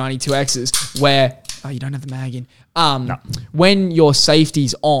Beretta 92Xs where you don't have the mag in. When your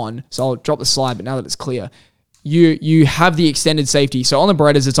safety's on, so I'll drop the slide, but now that it's clear, you have the extended safety. So on the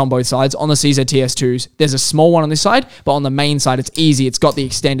Berettas, it's on both sides. On the CZ TS2s, there's a small one on this side, but on the main side, it's easy. It's got the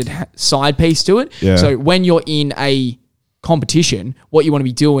extended side piece to it. Yeah. So when you're in a competition, what you want to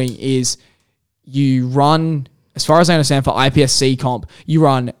be doing is you run, as far as I understand for IPSC comp, you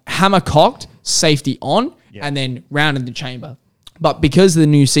run hammer cocked, safety on, and then round in the chamber. But because the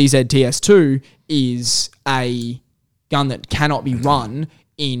new CZ TS2 is a gun that cannot be run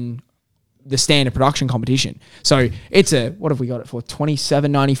in the standard production competition. So it's what have we got it for?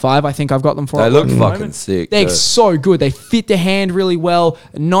 $27.95. I think I've got them for. They look fucking moment. sick. They're too. so good. They fit the hand really well.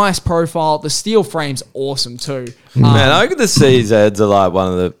 Nice profile. The steel frame's awesome too. Man, I think the CZs are like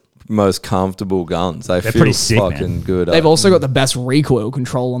one of the most comfortable guns. They're feel pretty sick, fucking man. good. They've also got the best recoil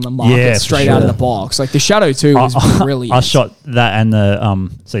control on the market, Yeah, for straight sure. out of the box. Like the Shadow 2 is brilliant. I shot that and the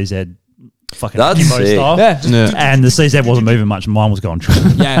CZ fucking That's Kimbo sick. style. Yeah. And the CZ wasn't moving much. Mine was going true.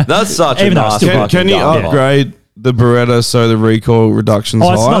 Yeah. That's such Even a though it's nice still- fucking Can you gun. upgrade the Beretta so the recoil reduction's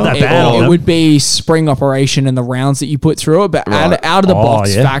Oh, it's higher? not that bad on It them. would be spring operation and the rounds that you put through it, but out of the Oh,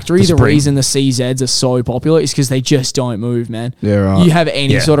 box yeah. factory, The the spring. reason the CZs are so popular is because they just don't move, man. Yeah, right. You have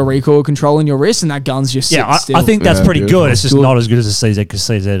any Yeah. sort of recoil control in your wrist, and that gun's just Yeah, sitting still. I think that's Yeah, pretty beautiful. good. It's just Good. not as good as the CZ because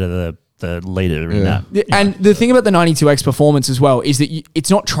CZ are the leader in that. And the thing about the 92X performance as well is that it's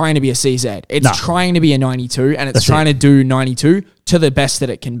not trying to be a CZ. It's No. trying to be a 92, and it's That's trying to do 92 to the best that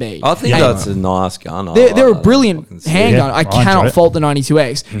it can be. I think And that's a nice gun. I They're a like brilliant that. Fucking handgun. Yeah, I I enjoy cannot it. fault the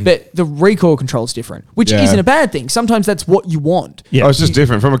 92X, but the recoil control is different, which Yeah. isn't a bad thing. Sometimes that's what you want. Yeah. Oh, it's just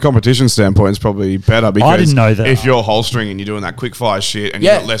different. From a competition standpoint, it's probably better because didn't know that. if you're holstering and you're doing that quick fire shit and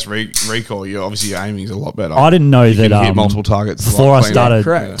Yeah. you've got less recoil, you're obviously your aiming is a lot better. I didn't know You that can hit multiple targets. a before lot I cleaner. started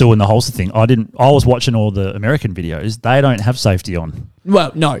correct. doing the holster thing. I was watching all the American videos. They don't have safety on.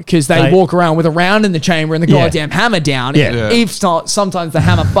 Well, no, because they They- walk around with a round in the chamber and the Yeah. goddamn hammer down. Yeah. Yeah. If not, sometimes the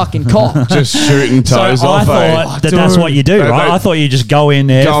hammer fucking cock. Just shooting So toes I off. thought eh? that's what you do, They- right? they- I thought you just go in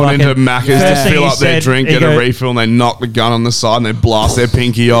there, Going fucking- into Macca's first to thing fill you up their said, drink, you get a go- refill, and they knock the gun on the side and they blast their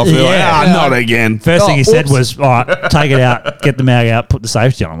pinky off. They're like, Yeah. not again. First thing he said oops. was, "All right, take it out, get the mag out, put the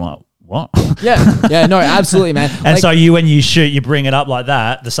safety on." I'm like, "What?" yeah, no, absolutely, man. And Like, so when you shoot, you bring it up like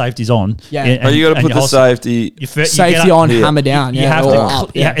that. The safety's on. Yeah. And- Oh, you got and to put your the holster- safety. you get safety up- on, Yeah. hammer down. You Yeah, have or to.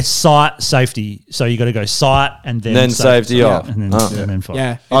 up, Yeah, it's sight safety. So you got to go sight and then Safety off. and then, Oh. and then fire.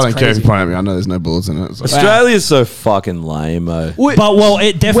 yeah. I don't it's care if crazy. you point at me. I know there's no bullets in it. It's like, Australia's so fucking lame, though. But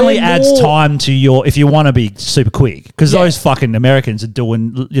it definitely We're adds more- time to your if you want to be super quick because Yeah. those fucking Americans are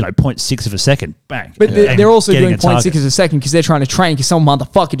doing 0.6 of a second, bang. But And they're also getting doing a target. 0.6 a second because they're trying to train because some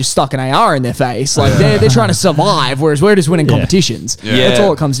motherfucker just stuck an AR in their face. Like they're trying to survive, whereas we're just winning Yeah. competitions. Yeah. That's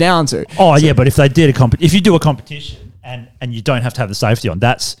all it comes down to. Oh yeah, but if they did if you do a competition and you don't have to have the safety on,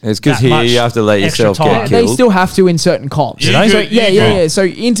 that's It's 'cause that here much you have to let extra yourself get time. They killed. still have to in certain comps. You So could- you yeah. could. So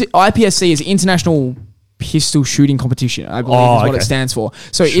IPSC is International Pistol Shooting Competition, I believe is what okay. it stands for.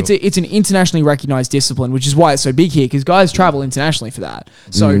 So it's an internationally recognized discipline, which is why it's so big here because guys travel internationally for that.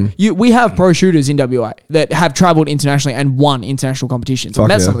 So we have pro shooters in WA that have traveled internationally and won international competitions. I Fuck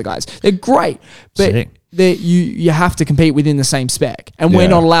met yeah. some of the guys. They're great, but Sick. you have to compete within the same spec, and we're Yeah.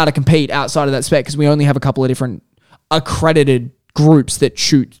 not allowed to compete outside of that spec because we only have a couple of different accredited groups that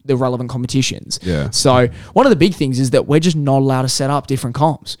shoot the relevant competitions. Yeah. So one of the big things is that we're just not allowed to set up different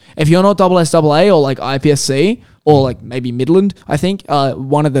comps. If you're not SSAA or like IPSC or like maybe Midland, I think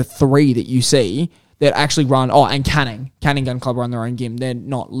one of the three that you see that actually run, and Canning Gun Club run their own gym. They're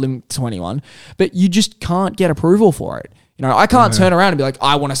not linked to anyone, but you just can't get approval for it. You know, I can't turn around and be like,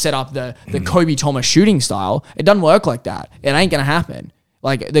 I want to set up the Kobe Thomas shooting style. It doesn't work like that. It ain't going to happen.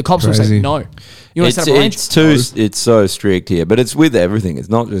 Like the cops will say, Crazy. no. You want to set up a range? It's so strict here, but it's with everything. It's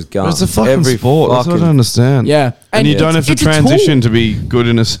not just guns. But it's a fucking sport. That's what I don't understand. Yeah. And you don't have to it's a tool. transition to be good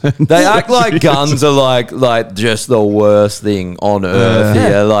in a sense. They act like guns are like just the worst thing on earth.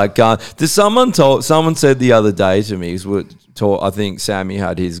 Yeah, like gun. Someone said the other day to me, I think Sammy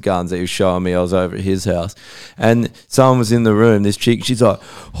had his guns that he was showing me. I was over at his house, and someone was in the room. This chick, she's like,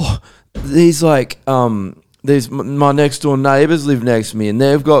 these my next door neighbors live next to me, and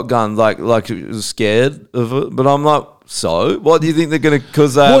they've got guns. Like scared of it, but I'm like, so what do you think they're gonna?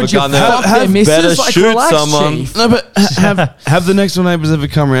 Because they have a Would you gun, fuck their they missus? better Like, shoot relax, someone. chief. No, but have the next door neighbours ever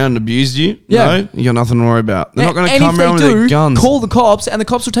come around and abused you? Yeah. No, you got nothing to worry about. They're not going to And come if they around with do, their guns. call the cops, and the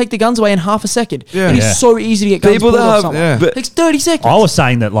cops will take the guns away in half a second. Yeah. It is Yeah. so easy to get guns People pulled that off have- someone. yeah. It takes 30 seconds. I was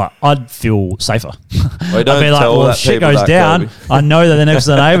saying that like I'd feel safer. Well, don't I'd be like, tell well, that if shit people goes that, down, Kobe. I know that the next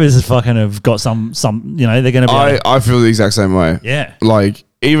door neighbours fucking have got some they're going to be. I feel the exact same way. Yeah. Like,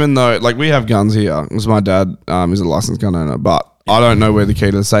 even though, like, we have guns here, because my dad is a licensed gun owner, but I don't know where the key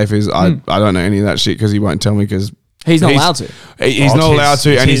to the safe is. I don't know any of that shit because he won't tell me because He's not allowed to. He's Oh, not it's allowed his-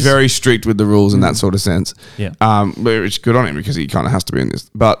 to, it's and he's his. very strict with the rules in that sort of sense. Yeah. But it's good on him because he kind of has to be in this.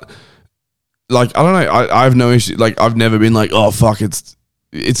 But, like, I don't know. I have no issue. Like, I've never been like, oh, fuck, it's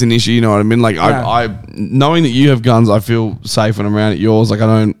an issue. You know what I mean? Like, Yeah. I knowing that you have guns, I feel safe when I'm around at yours. Like, I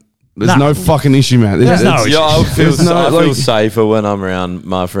don't There's no fucking issue, man. There's no issue. Yeah, I feel like- safer when I'm around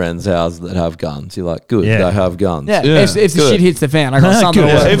my friends' houses that have guns. You're like, good, Yeah. they have guns. Yeah, Yeah. if the Good. shit hits the fan, I got something to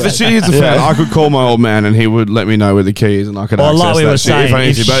Good. work If the with. shit hits the fan, I could call my old man and he would let me know where the key is and I could Well, access like we that were shit saying, if I need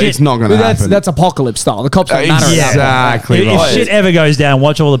if to, but shit- it's not going But to happen. that's apocalypse style. The cops don't matter. at that point. Exactly If right. shit ever goes down,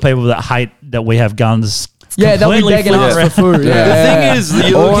 watch all the people that hate that we have guns. Yeah, they'll be completely begging us flip. for food. The Yeah. thing is,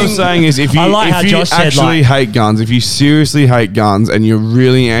 you're All I'm looking, saying is if you, I like how if you Josh said, actually like- hate guns, if you seriously hate guns and you're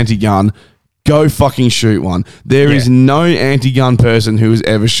really anti-gun, go fucking shoot one. There is Yeah. no anti-gun person who has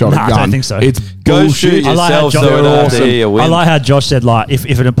ever shot Nah, a I gun. don't think so. It's go bullshit. shoot I like how yourself Josh- so it They're have awesome. to hear you I win. like how Josh said, like,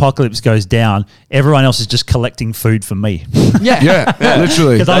 if an apocalypse goes down, everyone else is just collecting food for me. Yeah. Yeah,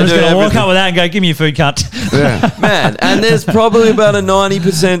 literally. Because I'm They just do going to walk everything. up with that and go, give me your food, cunt. Yeah. Man, and there's probably about a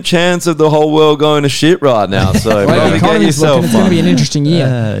 90% chance of the whole world going to shit right now. So Well, the probably get economy's looking, yourself it's going to be an one. interesting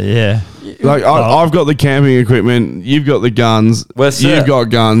year. Yeah. Like I've got the camping equipment, you've got the guns, We're set. you've got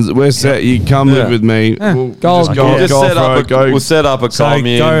guns, we're set. You come Yeah. live with me. We'll Gold. just go, Yeah. Just go set for up it, go. we'll set up a So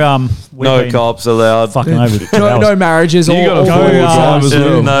commune. go, we've no been cops allowed. fucking over the No marriages. You all, got a all go, four-wheel drive as Yeah,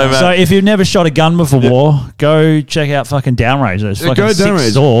 well. no, man. So if you've never shot a gun before, go check out fucking Downrange. There's Yeah, fucking go sick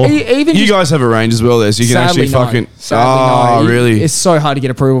Downrange. store. Even You just- guys have a range as well there, so you can sadly, actually fucking. no. Really? It's so hard to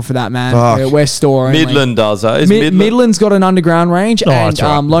get approval for that, man. Fuck. We're store only. Midland does that. Is Midland? Midland's got an underground range and that's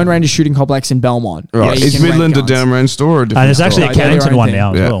right. Lone Ranger shooting complex in Belmont. Right. where you Is can rent Midland a guns. downrange store or a different And there's actually store. a They do their Cannington own one thing.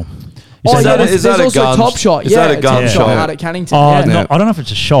 now as Yeah. well. Oh, Is yeah, that- is there's that a also gun- Top Shot. is Yeah, that a gun Top shop? out at Cannington. Oh, yeah. no, I don't know if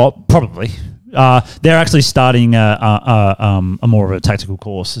it's a shop. Probably. They're actually starting a more of a tactical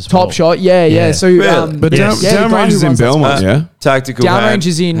course as well. Top Shot, yeah. Yeah. So, Really? But Yes. the guy downrange who is in runs that Belmont, spot- yeah? Tactical Downrange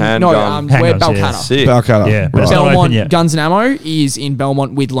is in handgun. where Handguns, yeah. Balcata. Sick. Balcata. Yeah, but right. it's not open Belmont yet. Guns and Ammo is in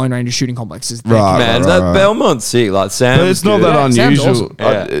Belmont with Lone Ranger shooting complexes. Right. Man, that Belmont's sick. Like Sam. But it's not that Yeah, Sam's unusual. awesome.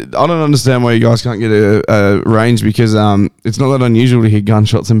 I don't understand why you guys can't get a range because it's not that unusual to hear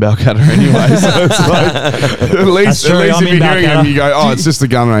gunshots in Balcata anyway. So it's like, at least true, if I'm you're in hearing Balcata. them, you go, oh, it's just a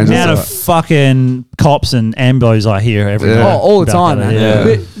gun range. The amount of That's fucking cops and ambos I hear every Yeah. day. All the about time, that, man. yeah.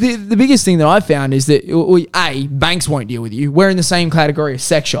 But the biggest thing that I've found is that, A, banks won't deal with you. We're in the same category as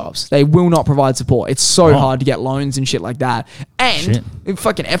sex shops. They will not provide support. It's so hard to get loans and shit like that. And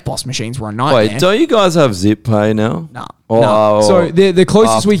fucking FBOS machines were a nightmare. Wait, don't you guys have Zip Pay now? No. Or- No. or So the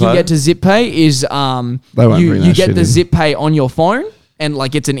closest we can Afterpay? get to ZipPay is They won't bring you that get shit the in. ZipPay on your phone and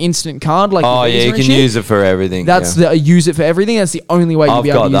like it's an instant card like Oh the yeah, Visa you and can shit. use it for everything. That's yeah. the use it for everything. That's the only way you'll I've be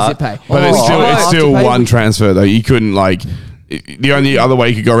able to got use that. ZipPay. But it's still Afterpay one would- transfer though. You couldn't like. The only other way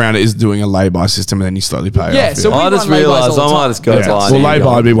you could go around it is doing a lay-by system and then you slowly pay Yeah, off. so we I just run laybys realised all I the might time. just go Yeah. buy Well, an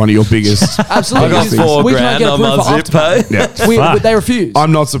lay-by would be one of your biggest. Absolutely. I got because $4 we can't grand get on approved my for Zip Afterpay. Yeah. We, Fuck. they refuse.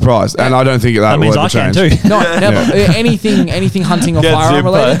 I'm not surprised, and I don't think that That will means ever I can change. too. No, never. Anything hunting or Get firearm Zippo.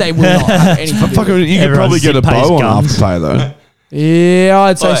 related, they will not have anything. to do Fucking, with it. you could Everyone's probably get a Zip pays bow on guns. Afterpay though. Yeah,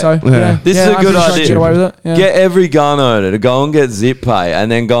 I'd say Right. so. Yeah. This Yeah, is a I'm good pretty sure I could idea. Get away with it. Yeah. Get every gun owner to go and get Zip Pay and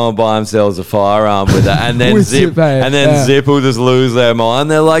then go and buy themselves a firearm with it, and then With Zip, Zip Pay, and then yeah. Zip will just lose their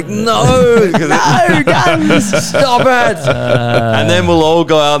mind. They're like, no, no guns, stop it. And then we'll all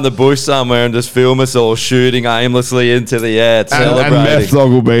go out in the bush somewhere and just film us all shooting aimlessly into the air, And celebrating. Meth Dog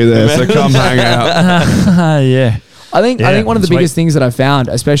will be there, so come hang out. Yeah. I think one of the sweet. biggest things that I've found,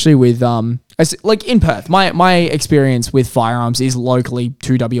 especially with like in Perth, my experience with firearms is locally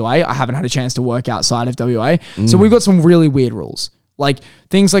to WA. I haven't had a chance to work outside of WA, so we've got some really weird rules. Like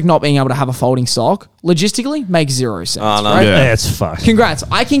things like not being able to have a folding stock logistically makes zero sense. Oh, no. Right? Yeah, it's fucked. Congrats.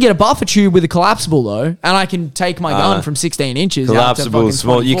 I can get a buffer tube with a collapsible though, and I can take my gun from 16 inches out to Collapsible, fucking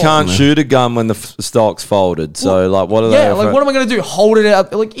small. You 24. can't shoot a gun when the stock's folded. So, like, what are they? Yeah, like what am I gonna do? Hold it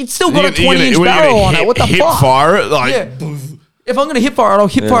out? Like it's still got a 20-inch barrel on it. What the hip fuck? fire it? Like, Yeah. If I'm gonna hip fire it, I'll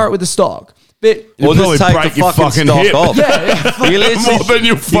hip fire it with the stock. But Or You'll just probably take break the your fucking fucking stock hip. off. You literally, More than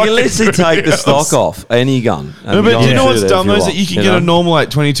your you can literally fucking take the else. stock off any gun. and No, go but and you know shoot what's it dumb if though is want, that you can you get know? a normal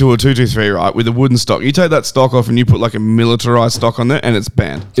like 22 or 223 right with a wooden stock. You take that stock off and you put like a militarized stock on there, and it's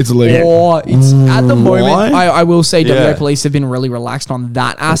banned. It's illegal. or it's at the moment, Why? I will say Yeah. WA police have been really relaxed on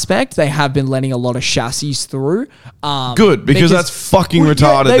that aspect. They have been letting a lot of chassis through. Good, because that's fucking Well, yeah,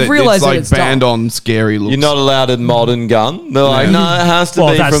 retarded. they've that realised it's that like it's banned dumb. on scary looks. You're not allowed a modern gun. They're like, no, it has to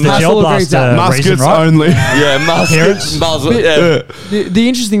Well, be that's from the the gel Absolutely agree with that. blaster reason, muskets right? only. yeah, Appearance. muzzle. Yeah. The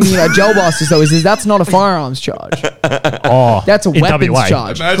interesting thing about gel blasters though is that's not a firearms charge. Oh, That's a in weapons WA.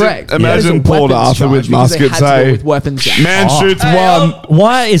 charge. Imagine- Correct. That imagine is a Port weapons Arthur with charge because they muskets, had to go eh? with weapons. Man Oh. shoots one.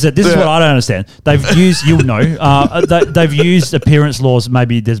 Why is it? This is Yeah. what I don't understand. They've used, you'll know, they've used appearance laws.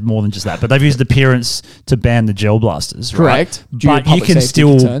 Maybe there's more than just that, but they've used appearance to ban the gel blasters. Correct. Right? Due to But you public can safety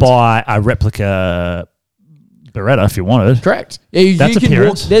still concerns. buy a replica Beretta if you wanted. Correct. Yeah, you That's can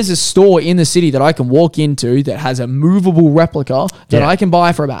appearance. there's a store in the city that I can walk into that has a movable replica that Yeah. I can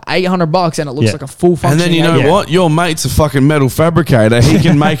buy for about $800, and it looks Yeah. like a full function. And then you know what? Your mate's a fucking metal fabricator. He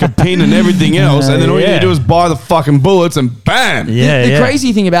can make a pin and everything else. And then all you Yeah. need to do is buy the fucking bullets and bam. Yeah, The yeah.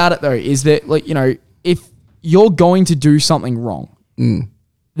 crazy thing about it though is that, like, you know, if you're going to do something wrong,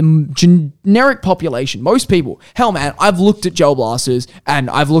 the generic population, most people, hell man, I've looked at gel blasters and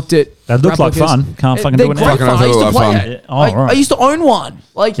I've looked at That looked like replicas. fun. Can't fucking They're do it now. great Fucking fun. I used to look play like it. fun. Oh, right. I used to own one.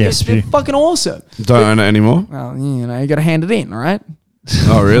 Like, Yes, they're you- fucking awesome. Don't own it anymore. Well, you know, you got to hand it in, all right?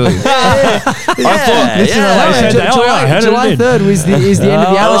 Oh, really? This is a July 3rd is the end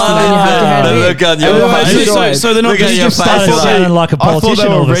of the amnesty, man. You have to hand it in. Look on your Everyone face. should do it. So they're not Look at just your started face. sounding like a I thought politician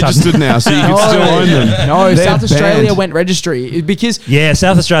they all were of a sudden. registered now, so you can still own them. No, They're South Australia banned. went registry because Yeah,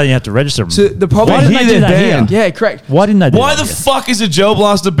 South Australia, you have to register them. so the problem. Why didn't they do that here? banned. Yeah, correct. Why didn't they do Why that the here? fuck is a gel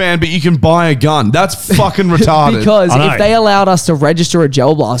blaster banned, but you can buy a gun? That's fucking retarded. Because I know. if they allowed us to register a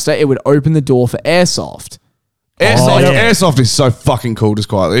gel blaster, it would open the door for airsoft. Airsoft, yeah. Airsoft is so fucking cool, just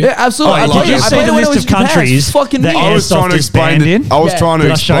quietly. Yeah, absolutely. I I like played Did it. you I see played the it when I list was of in Japan. countries It's fucking that neat. I was trying airsoft to is explain banned in? it. I was Yeah. trying to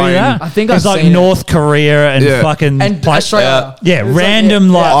Did I show explain. you that? I think it's I've like seen it. North Korea and Yeah. fucking And pla- Australia. Yeah, It was random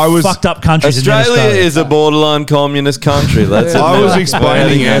like, like I was- fucked up countries. in Australia Australia. is a borderline communist country. Let's I admit was it. explaining We're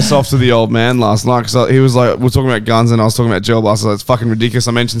heading airsoft to the old man last night because he was like, we're talking about guns and I was talking about gel blasters. Like, it's fucking ridiculous.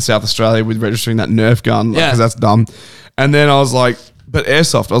 I mentioned South Australia with registering that Nerf gun because Yeah. that's dumb. And then I was like, but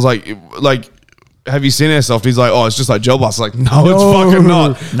airsoft. I was like, have you seen airsoft? He's like, oh, it's just like gel blasters. Like, no, it's fucking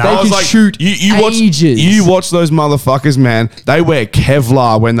not. They I was can like, shoot ages. You watch those motherfuckers, man. They wear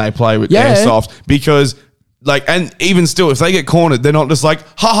Kevlar when they play with Yeah. airsoft because. Like, and even still, if they get cornered, they're not just like,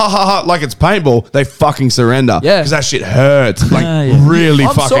 ha ha ha ha, like it's paintball. They fucking surrender. Yeah. Because that shit hurts. Like, Yeah. really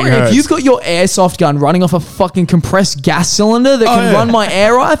I'm fucking sorry, hurts. if you've got your airsoft gun running off a fucking compressed gas cylinder that can yeah. run my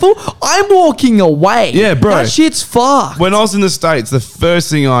air rifle, I'm walking away. Yeah, bro. That shit's fucked. When I was in the States, the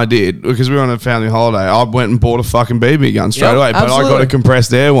first thing I did, because we were on a family holiday, I went and bought a fucking BB gun straight Yep, away. But I absolutely. got a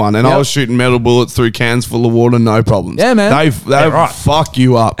compressed air one, and I Yep. was shooting metal bullets through cans full of water, no problems. Yeah, man. They right. fuck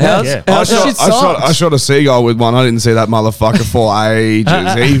you up. How's- Yeah. I how's- shit sucks. I shot a seagull with one. I didn't see that motherfucker for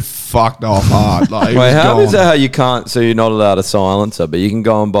ages. He fucked off hard. Like, he Wait, was how gone. is that how you can't, so you're not allowed a silencer, but you can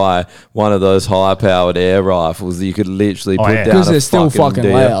go and buy one of those high-powered air rifles that you could literally Oh, put yeah. down Because a they're still fucking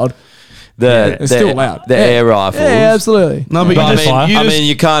deer. loud. It's still loud. The Yeah. air rifles. Yeah, absolutely. No, but But I you just, mean, you I just- mean,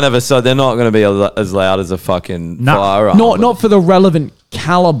 you can't have a, so they're not going to be as loud as a fucking No. firearm. Not for the relevant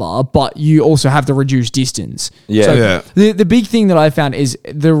caliber, but you also have the reduced distance. Yeah. So Yeah. The big thing that I found is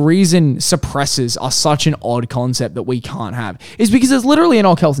the reason suppressors are such an odd concept that we can't have is because it's literally an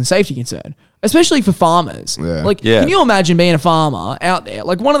health and safety concern, especially for farmers. Yeah. Like, Yeah. can you imagine being a farmer out there?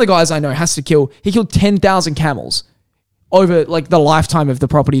 Like, one of the guys I know he killed 10,000 camels over like the lifetime of the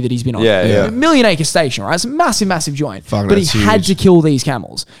property that he's been on. Yeah, yeah. A 1,000,000 acre station, right? It's a massive, massive joint. Fuck, but he that's had huge. to kill these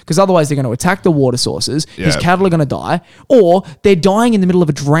camels because otherwise they're going to attack the water sources. His Yeah. cattle are going to die, or they're dying in the middle of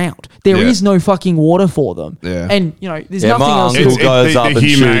a drought. There Yeah. is no fucking water for them. Yeah. And, you know, there's Yeah, nothing my else. uncle to goes up and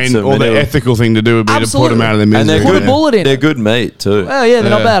shoots humane them or and the he'll- ethical thing to do would be to put Absolutely. them out of their misery. And they're Put a good. bullet in They're it. good meat too. Oh, yeah, they're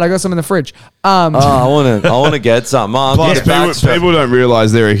not Yeah. bad. I got some in the fridge. I want to get some. My Plus, uncle's backstrap- people don't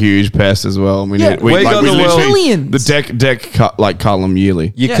realize they're a huge pest as well. We Yeah. need, We got the world- Millions. the deck cut like cull them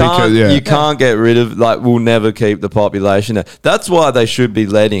yearly. You Yeah. can't. Because, yeah. You can't get rid of. Like, we'll never keep the population there. That's why they should be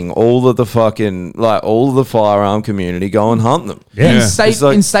letting all of the fucking all of the firearm community go and hunt them. Yeah. In state It's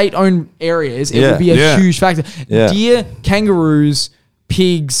like- in state owned areas, it Yeah. would be a Yeah. huge factor. Yeah. Deer, kangaroos,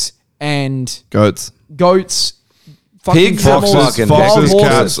 pigs, and Goats. goats, fucking Pigs are camels, fucking- wild foxes, horses,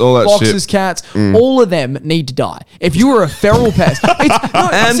 cats, all that foxes, shit. cats, all of them need to die. If you were a feral pest,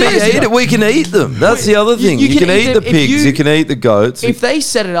 And we can eat them. That's the other thing. You, can eat the them. If pigs. You can eat the goats. If they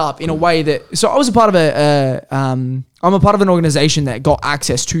set it up in a way that, so I was a part of I'm a part of an organization that got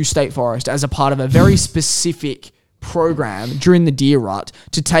access to state forest as a part of a very specific program during the deer rut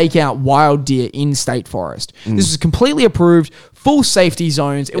to take out wild deer in state forest. This was completely approved, full safety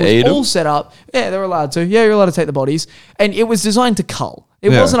zones. It Eat was 'em? all set up. Yeah, they're allowed to. Yeah, you're allowed to take the bodies. And it was designed to cull.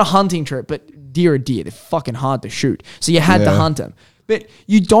 It Yeah. wasn't a hunting trip, but deer are deer. They're fucking hard to shoot. So you had to Yeah. hunt them. But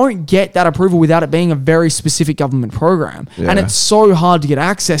you don't get that approval without it being a very specific government program. And Yeah. it's so hard to get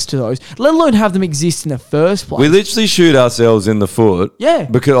access to those, let alone have them exist in the first place. we literally shoot ourselves in the foot. Yeah.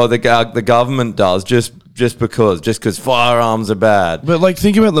 Because the government does just because firearms are bad. But like,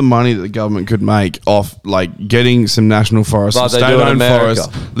 think about the money that the government could make off like getting some national forests, Like and they do in state-owned America. forests,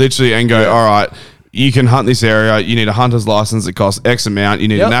 literally, and go, all right. you can hunt this area. You need a hunter's license. It costs X amount. You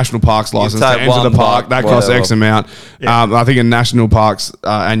need a national parks license to take enter the one park. buck, That costs whatever. X amount. I think a national parks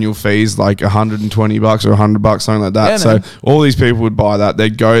annual fees like $120 or $100, something like that. Yeah, so man. all these people would buy that.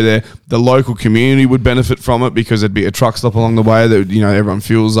 They'd go there. The local community would benefit from it because there'd be a truck stop along the way that, everyone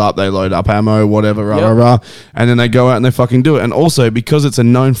fuels up, they load up ammo, whatever, and then they go out and they fucking do it. And also, because it's a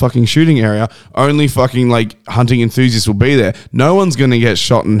known fucking shooting area, only fucking like hunting enthusiasts will be there. No one's going to get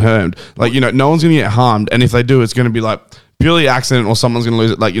shot and harmed. Like, no one's going to get harmed. And if they do, it's going to be like purely accident or someone's going to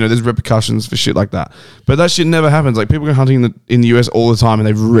lose it. Like, there's repercussions for shit like that. But that shit never happens. Like, people go hunting in the US all the time and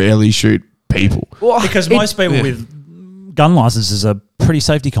they rarely shoot people. Because most people with gun licenses are pretty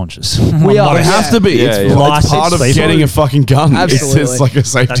safety conscious. We are. They have to be. It's part of getting a fucking gun. Absolutely. It's like a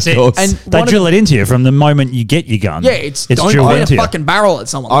safety That's it. course. And They drill it into you from the moment you get your gun. Yeah, it's don't drilled point into a you. fucking barrel at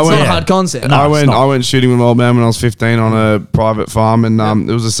someone. I It's went- not a hard concept. No, it's not. I went shooting with my old man when I was 15 on a private farm, and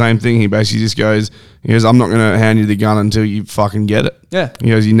it was the same thing. He basically just goes, I'm not going to hand you the gun until you fucking get it. Yeah. He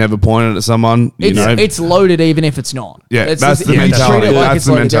goes, you never point it at someone. It's loaded even if it's not. Yeah, that's the you treat mentality. it like That's it's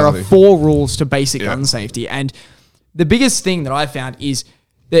the loaded. There are mentality. 4 rules to basic gun safety, and the biggest thing that I found is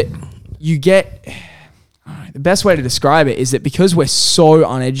that you get. The best way to describe it is that because we're so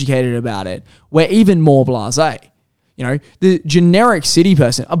uneducated about it, we're even more blasé. The generic city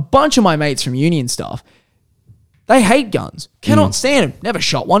person, a bunch of my mates from uni and stuff, they hate guns, cannot stand them, never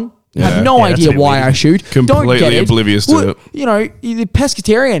shot one. Have no that's a idea bit why weird. I shoot. Don't Completely get it. oblivious to it. The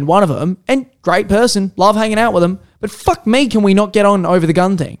pescatarian, one of them, and great person, love hanging out with them. But fuck me, can we not get on over the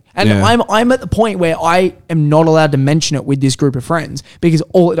gun thing? And I'm at the point where I am not allowed to mention it with this group of friends because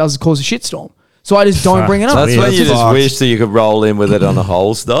all it does is cause a shitstorm. So I just don't bring it up. That's when you just fucked. wish that you could roll in with it on a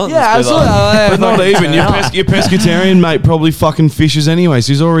holster. Yeah, Just be like, absolutely. But not even. Your pescatarian mate probably fucking fishes anyway, so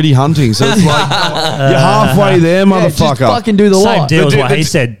he's already hunting. So it's like, you're halfway there, Just motherfucker. fucking do the Same lot. deal as The- what the- he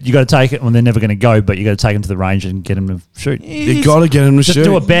said. You got to take it when they're never going to go, but you got to take them to the range and get them to shoot. You got to get him to Just shoot.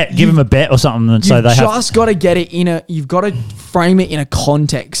 do a bet, give them a bet or something, and so You've they have. just got to get it you've got to frame it in a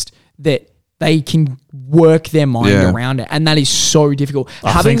context that they can work their mind around it. And that is so difficult.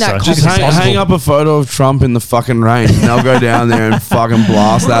 Having think that so. Just conversation. hang up a photo of Trump in the fucking rain, and they'll go down there and fucking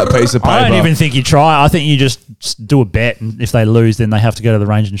blast that piece of paper. I don't even think you try. I think you just do a bet, and if they lose, then they have to go to the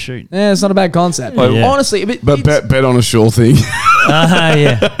range and shoot. Yeah, it's not a bad concept. Yeah. Honestly, But bet on a sure thing.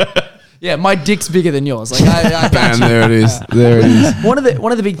 Yeah. yeah, my dick's bigger than yours. Like I got And you. there it is. There it is. One of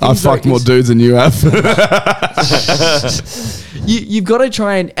the big I things. though, fucked more is dudes than you have. you've got to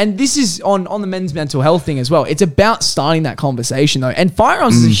try and this is on the men's mental health thing as well. It's about starting that conversation though, and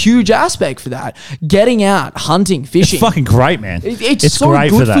firearms is a huge aspect for that. Getting out, hunting, fishing. It's fucking great, man. It's so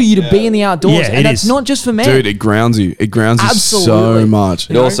great good that. for you to be in the outdoors, Yeah, it and that's is. not just for men. Dude, it grounds you. It grounds you so Absolutely. much.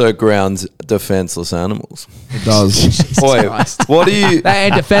 It also grounds defenseless animals. It does. Boy, Christ. what do you? They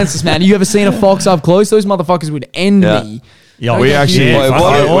ain't defenseless, man. You ever seen a fox up close? Those motherfuckers would end Yeah. me. Yeah, We actually- Wait, fuck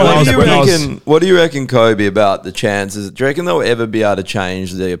what, it. what do you when I was- reckon? What do you reckon, Kobe, about the chances? Do you reckon they'll ever be able to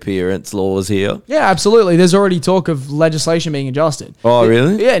change the appearance laws here? Yeah, absolutely. There's already talk of legislation being adjusted. Oh,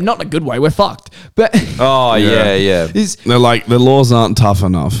 really? Yeah, not in a good way. We're fucked. But Oh yeah, yeah. is They're like, the laws aren't tough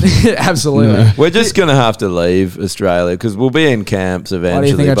enough. absolutely. No. We're just gonna have to leave Australia because we'll be in camps eventually. Why do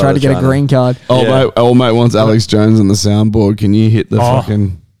you think I by tried the to get a China. green card? Yeah. Old mate wants Alex Jones on the soundboard. Can you hit the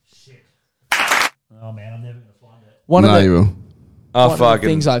fucking... Oh man, I'm never gonna find it. One No, of you the, will. Oh one of the fucking.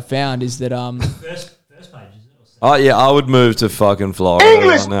 things I've found is that First page, is it? Oh yeah, I would move to fucking Florida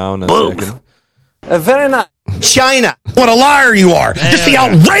right now in a second. Very nice. China. What a liar you are. Just the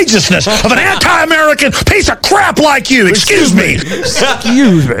outrageousness of an anti-American piece of crap like you. Excuse me.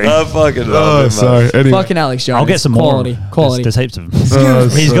 excuse me. I fucking love him, man. sorry. Anyway. Fucking Alex Jones. I'll get some more. quality. Quality. There's heaps of them.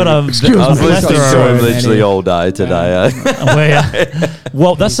 He's got a. I was a listening plethora to him of- literally all day today.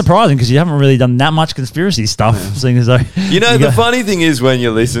 Well, that's surprising because you haven't really done that much conspiracy stuff. Seeing as though You know, the funny thing is when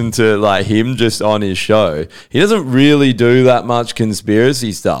you listen to like him just on his show, he doesn't really do that much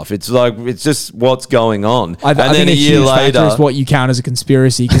conspiracy stuff. It's like it's just what's going on. I and then think a year huge factor later, is what you count as a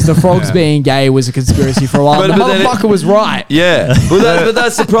conspiracy because the frogs being gay was a conspiracy for a while. But- the but then motherfucker was right. yeah, but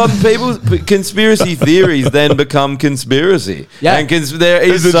that's the problem. Conspiracy theories then become conspiracy. Yeah. And there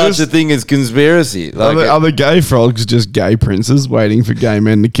is Is it such just- a thing as conspiracy. Like, Are the gay frogs just gay princes waiting for gay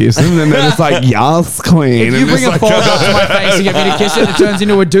men to kiss them? And then it's like, yes, queen. If you And bring it's a like, frog up to my face and get me to kiss it, it turns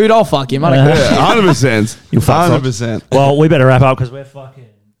into a dude. I'll fuck him. I don't give a shit. 100%. You'll fuck frogs. 100%. Well, we better wrap up because we're fucking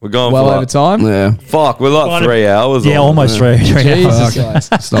We're going well for over time. Yeah. Fuck, we're like 3 hours. Yeah, on. almost 3 hours. Jesus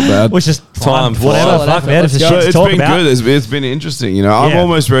Christ. It's not bad. Which is Time fine. Whatever. flies. Fuck, man. If there's Let's go. shit to It's talk been about. good. It's been interesting. You know, I'm Yeah.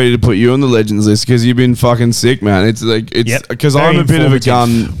 almost ready to put you on the Legends list because you've been fucking sick, man. It's like Yep. because Very I'm a bit of a gun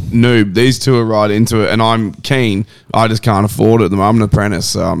informative. noob. These two are right into it, and I'm keen. I just can't afford it. I'm an apprentice,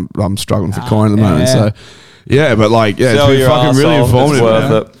 so I'm struggling for coin at the moment. yeah. So yeah, but like it's Sell been your fucking really arsehole, it's informative. worth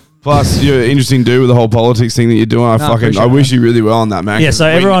man. it. Plus, you're an interesting dude with the whole politics thing that you're doing. I wish you really well on that, man. Yeah, 'cause so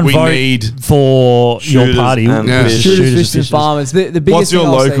everyone we vote need. for your Shooters party. and Yeah. fish. Shooters, Shooters, fish, and fishes. farmers. The biggest What's your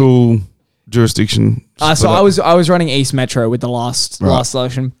thing I'll say- local jurisdiction? So I was running East Metro with the last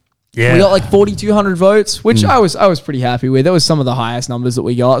election. Yeah. We got like 4,200 votes, which I was pretty happy with. That was some of the highest numbers that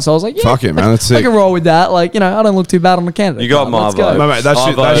we got. So I was like, yeah, Fuck it, man. That's I sick. can roll with that. Like, I don't look too bad on the candidate. You got card. my Let's go. vote. No, mate, that I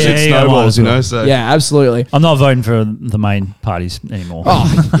shit voted. shit Yeah, you got mine snowballs, as you well. know. So Yeah, absolutely. I'm not voting for the main parties anymore.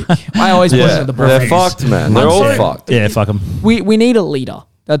 Oh, I always point Yeah, at the they're Brits. fucked, man. They're all fucked. Yeah, fuck them. We need a leader.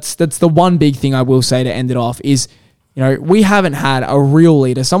 That's the one big thing I will say to end it off is, we haven't had a real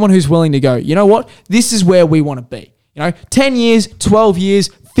leader, someone who's willing to go, you know what, this is where we want to be. 10 years, 12 years,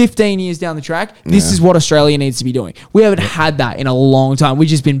 15 years down the track, this is what Australia needs to be doing. We haven't had that in a long time. We've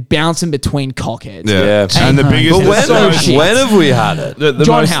just been bouncing between cockheads. Yeah. And the biggest. But when, so shit. when have we had it? the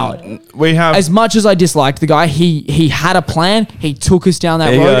John most- Howard. We have. As much as I disliked the guy, he had a plan. He took us down that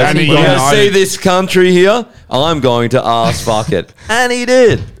There you road. go. And he You got Yeah, guys I see did. this country here? I'm going to ask fuck it. And he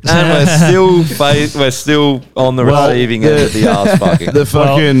did. And we're still on the receiving end of the ass fucking. the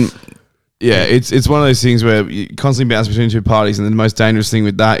fucking. Yeah, it's one of those things where you constantly bounce between two parties, and the most dangerous thing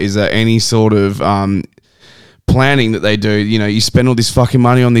with that is that any sort of planning that they do, you spend all this fucking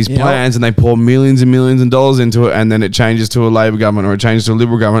money on these plans, and they pour millions and millions of dollars into it, and then it changes to a Labor government or it changes to a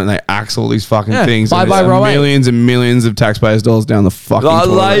Liberal government, and they axe all these fucking things. Bye and bye, it's Row eight. millions and millions of taxpayers' dollars down the fucking toilet.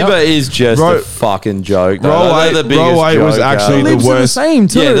 Labor is just Row- a fucking joke. though. Row They're eight- the biggest Row eight was joke actually out. the Libs are the worst. same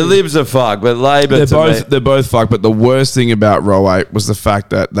too. Yeah, the Libs are fucked, but Labor They're both fucked, but the worst thing about Row 8 was the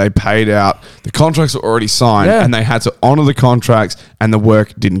fact that they paid out, the contracts were already signed, Yeah. and they had to honour the contracts, and the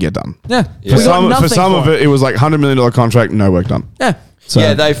work didn't get done. Yeah. Yeah. We got For nothing some of it, it was like $100 million contract, no work done. Yeah. So,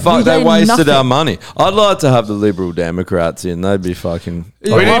 Yeah, they We they gained wasted nothing. our money. I'd like to have the Liberal Democrats in. They'd be fucking. we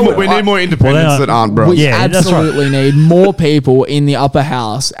need more independents Well, that aren't bros. We Yeah, that's right. absolutely need more people in the upper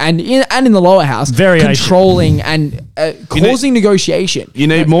house and in the lower house Variation. controlling and causing negotiation. You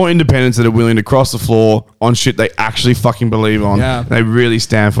need more independents that are willing to cross the floor on shit they actually fucking believe on. Yeah. They really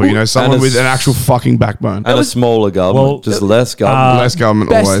stand for. Someone And with it's- an actual fucking backbone. And a smaller government, Well, just less government. Less government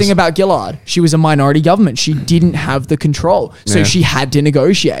Best always. thing about Gillard, she was a minority government. She didn't have the control, so Yeah. she had to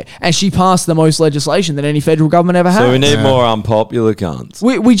negotiate, and she passed the most legislation that any federal government ever had. So we need more unpopular cunts.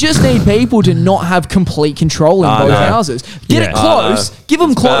 We just need people to not have complete control in I both know. houses. Get it Yeah. close, I know. give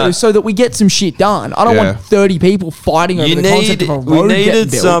them It's close bad. so that we get some shit done. I don't Yeah. want 30 people fighting over the concept of a We road getting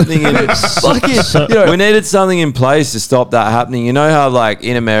needed built. something in Fucking, we needed something in place to stop that happening. You know how like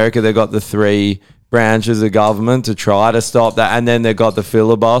in America they got the 3 branches of government to try to stop that, and then they got the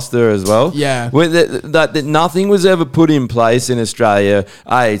filibuster as well. Yeah. That nothing was ever put in place in Australia,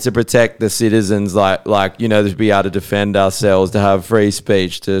 to protect the citizens, to be able to defend ourselves, to have free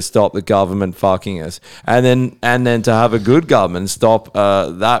speech, to stop the government fucking us, and then to have a good government stop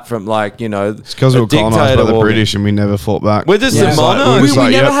that from It's because we were colonised by the British and we never fought back. We're just Yeah. a monarch. we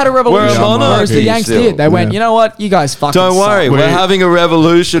never had a revolution, We're a monarchy whereas the Yanks still. did. They went, you know what, you guys fucking Don't worry, suck. we're having a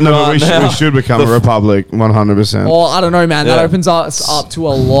revolution No, but right now. we should become a republic, 100%. Well, I don't know, man. That Yeah. opens us up to a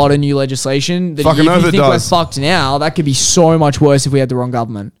lot of new legislation. That Fucking if oath you it think we're does. fucked now, that could be so much worse if we had the wrong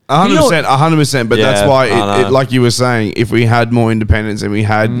government. 100%, 100%. But that's Yeah, why, I know. like you were saying, if we had more independence and we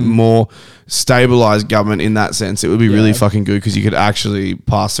had more stabilized government in that sense, it would be really fucking good because you could actually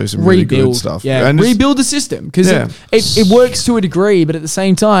pass through some really good Rebuild stuff. Yeah, And just- rebuild the system because Yeah. it works to a degree, but at the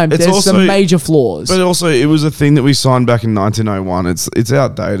same time, It's there's also- some major flaws. But also, it was a thing that we signed back in 1901. It's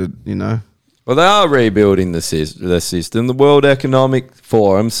outdated, you know. Well, they are rebuilding the system. The World Economic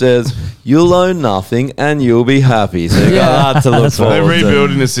Forum says you'll own nothing and you'll be happy. So you got that to look forward They're to.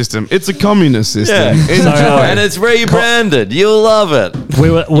 rebuilding the system. It's a communist system. Yeah. Enjoy. And it's rebranded. You'll love it. We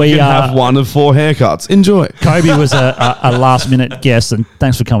you can have one of 4 haircuts. Enjoy. Kobe was a last minute guest, and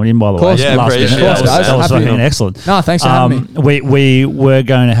thanks for coming in, by the way. course. Yeah, last appreciate minute. it. That was Happy fucking to- excellent. No, thanks for having me. We were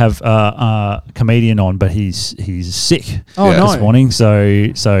going to have a comedian on, but he's sick Oh, no. this morning,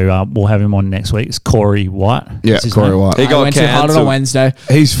 so we'll have him on next week. It's Corey White. Yeah, Is his Corey name? White. He I got went too hard on a cancelled. Wednesday.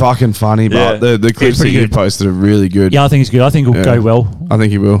 He's fucking funny, Yeah. but the clips that pretty you good. posted are really good. Yeah, I think he's good. I think he'll Yeah. go well. I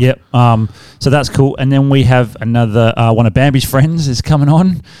think he will. Yep. So that's cool. And then we have another one of Bambi's friends is coming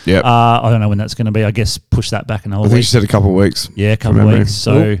on. Yep. I don't know when that's going to be. I guess push that back another I think week. she said a couple of weeks. Yeah, a couple from of memory. weeks.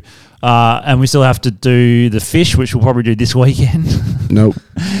 So And we still have to do the fish, which we'll probably do this weekend. Nope.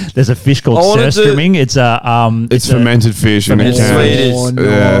 There's a fish called surströmming. It's it's fermented fish and It's Swedish.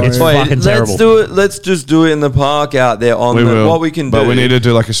 Yeah. It's fucking terrible. Let's do it. Let's just do it in the park out there on We will. what we can do. But we need to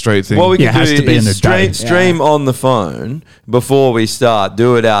do like a street thing. What we Yeah, can it has do to be in is the day. stream on the phone before we start.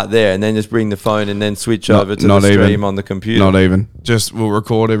 Do it out there, and then just bring the phone and then switch over to the stream on the computer. Not even. Just we'll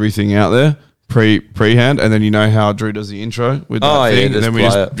record everything out there pre-hand, and then you know how Drew does the intro with that thing, and then we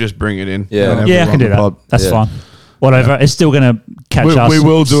just bring it in. Yeah. And Yeah, I everyone can do on the that. pod. That's fine. Whatever. It's still going to catch us. We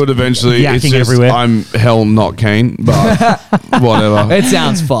will do it eventually. It's Yakking just everywhere. I'm hell not keen, but whatever. It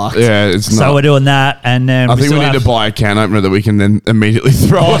sounds fucked. Yeah, it's not. So we're doing that, and then I think we still need have- to buy a can opener that we can then immediately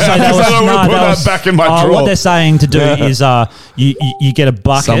throw Oh, out. so that Because was, I don't want to no, put that that was- back in my What drawer. they're saying to do is you get a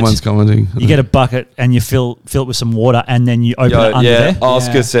bucket. Someone's commenting. You get a bucket and you fill it with some water, and then you open it under there.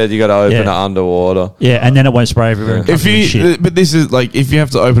 Oscar said you got to open it underwater. Yeah, and then it won't spray everywhere. And If cover you, shit. but this is like if you have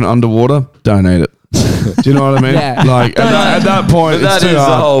to open it underwater, don't eat it. Do you know what I mean? Yeah. Like at that point, But it's that too is the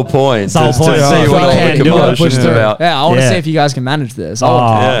hard. whole point. It's the whole just point. to see Yeah. what all You the can do it, commotion's push through. about. Yeah, I want to Yeah. see if you guys can manage this. Oh,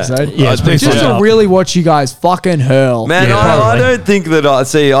 yeah. Yeah, it's pretty Just fucked to up. really watch you guys fucking hurl. Man, Yeah, I probably. don't think that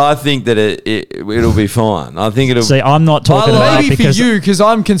I think that it'll be fine. I think it'll. See, I'm not talking about Maybe for because you, because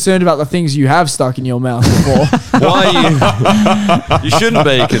I'm concerned about the things you have stuck in your mouth before. Why you shouldn't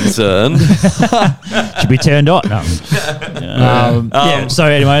be concerned. should be turned on. No. Yeah. So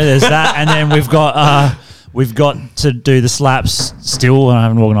anyway, there's that, and then we've got to do the slaps still. I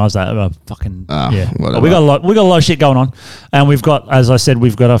haven't organised that. Whatever. We got a lot. We got a lot of shit going on, and we've got, as I said,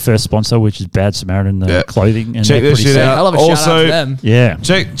 we've got our first sponsor, which is Bad Samaritan, the clothing. And Check they're this pretty shit sick. out. Hell of a shout out Also, to them. Yeah.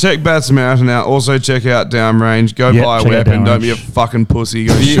 check Bad Samaritan out. Also, check out Downrange. Go Yeah, buy a check out weapon. Don't Downrange. be a fucking pussy.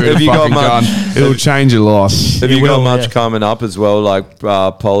 Go Have you- shoot have a you got fucking gun. much- It'll change your life. Have you got will, much yeah. coming up as well, like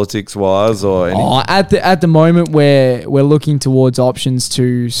politics wise or anything? Oh, at the moment, we're looking towards options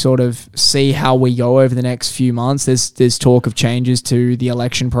to sort of see how we go over the next few months. There's talk of changes to the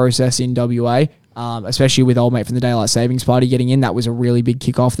election process in WA. Especially with old mate from the Daylight Savings Party getting in. That was a really big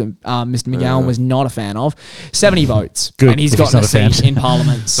kickoff that Mr. McGowan was not a fan of. 70 votes. Good, And he's if he's gotten a not a fan. seat in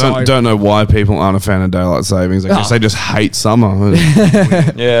Parliament. So Don't know why people aren't a fan of daylight savings. I guess they just hate summer.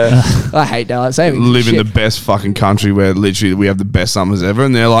 Yeah. I hate Daylight Savings. Live in Shit. the best fucking country where literally we have the best summers ever,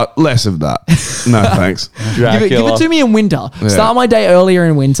 and they're like, less of that. No thanks. Give it to me in winter. Yeah. Start my day earlier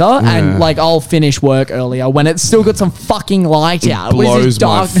in winter, and like I'll finish work earlier when it's still got some fucking light out. What is this Blows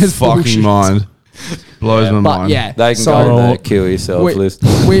my darkness fucking bullshit? mind. Blows my But mind. yeah, They can so go on the kill yourself list.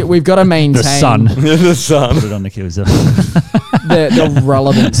 we've got to maintain The sun. The sun. Put it on the kills. the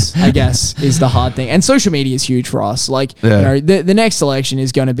relevance, I guess, is the hard thing. And social media is huge for us. Like, Yeah. you know, the next election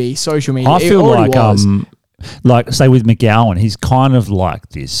is going to be social media. I It feel already like was. like say with McGowan, he's kind of like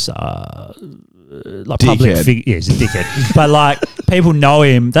this like public Dickhead. figure. Yeah, he's a dickhead. But like people know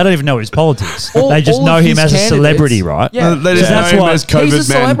him. They don't even know his politics. All- they just all know of him his as a candidates- celebrity, right? Yeah. They just So know that's him what- as He's a COVID man.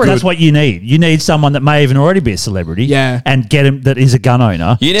 celebrity. That's what you need. You need someone that may even already be a celebrity. Yeah. And get him that is a gun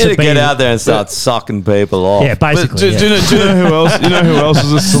owner. You need to be- get out there and start sucking people off. Yeah, But basically. do yeah. you know who else? You know who else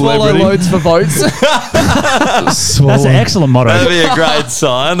is a Swallow celebrity? loads for votes. That's an excellent motto. That'd be a great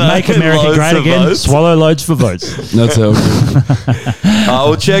sign. Make America Loads great of again. votes. Swallow loads for votes. That's how.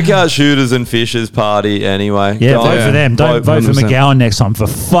 We'll check out Shooters and Fishers party anyway. Yeah, Guys, vote for them. Don't vote for 100%. McGowan next time, for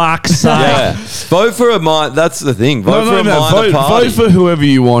fuck's sake. Yeah, vote for a mind. That's the thing. Vote for a minor party. Vote for whoever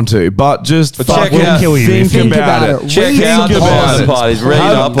you want to, but just But fuck check will out- kill you if think you- about it. Check Read out the the policies. minor parties. Read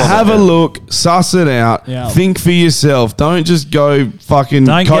up on Have it. a look, suss it out, Yeah. think for yourself. Don't just go fucking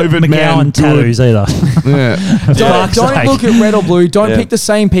Don't COVID get man. McGowan tattoos either. Yeah. Don't Fuck's look sake. at red or blue. Don't Yeah. pick the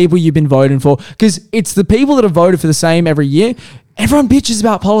same people you've been voting for, because it's the people that have voted for the same every year. Everyone bitches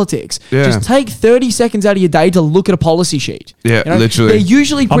about politics. Yeah. Just take 30 seconds out of your day to look at a policy sheet. Yeah, literally. They're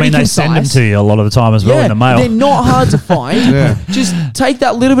usually I pretty mean, they concise. send them to you a lot of the time as well in the mail. They're not hard to find. Yeah. Just take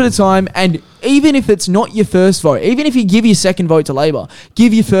that little bit of time, and even if it's not your first vote, even if you give your second vote to Labor,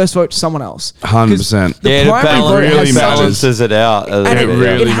 give your first vote to someone else. 100%. The Yeah, primary it vote really has such a balances it out. a and little it, bit,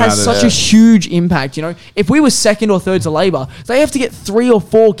 really it has matters, such yeah. a huge impact. You know, if we were second or third to Labor, they have to get 3 or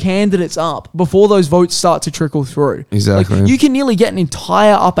 4 candidates up before those votes start to trickle through. Exactly. Like, you can nearly get an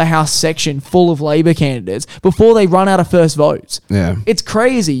entire upper house section full of Labor candidates before they run out of first votes. Yeah. It's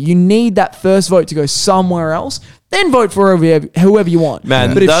crazy. You need that first vote to go somewhere else. Then vote for whoever you want.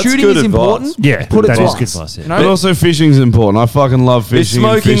 Man, but if that's shooting good is advice. important, Yeah, put it that to is us. good advice, yeah. You know? But also fishing's important. I fucking love If fishing.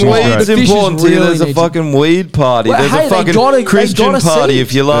 and smoking fishing's weed's great. Fishes important to you, really there's a need to- fucking weed party. Well, There's hey, a they fucking got a Christian seat. party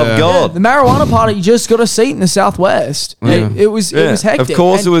if you love Yeah. God. the marijuana party just got a seat in the Southwest. It was hectic. Of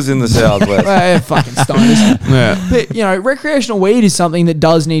course And- it was in the Southwest. fucking stoners. Yeah. But, you know, recreational weed is something that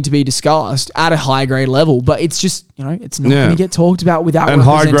does need to be discussed at a high grade level, but it's just, it's not going to get talked about without and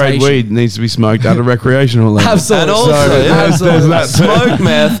high representation. grade weed needs to be smoked at a recreational level. Absolutely. And also, there's that smoke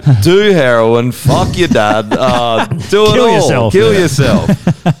meth, do heroin, fuck your dad, do it Kill all. yourself. Kill yourself.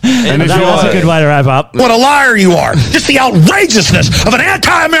 And that's a good way to wrap up. What a liar you are. Just the outrageousness of an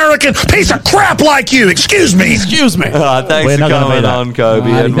anti-American piece of crap like you. Excuse me. Thanks We're for not gonna be coming that. on, Kobe.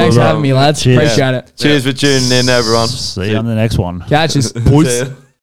 Alrighty, and thanks for we'll, having me, lads. Cheers. Appreciate it. Cheers for tuning in, everyone. See you on the next one. Catch us. See ya.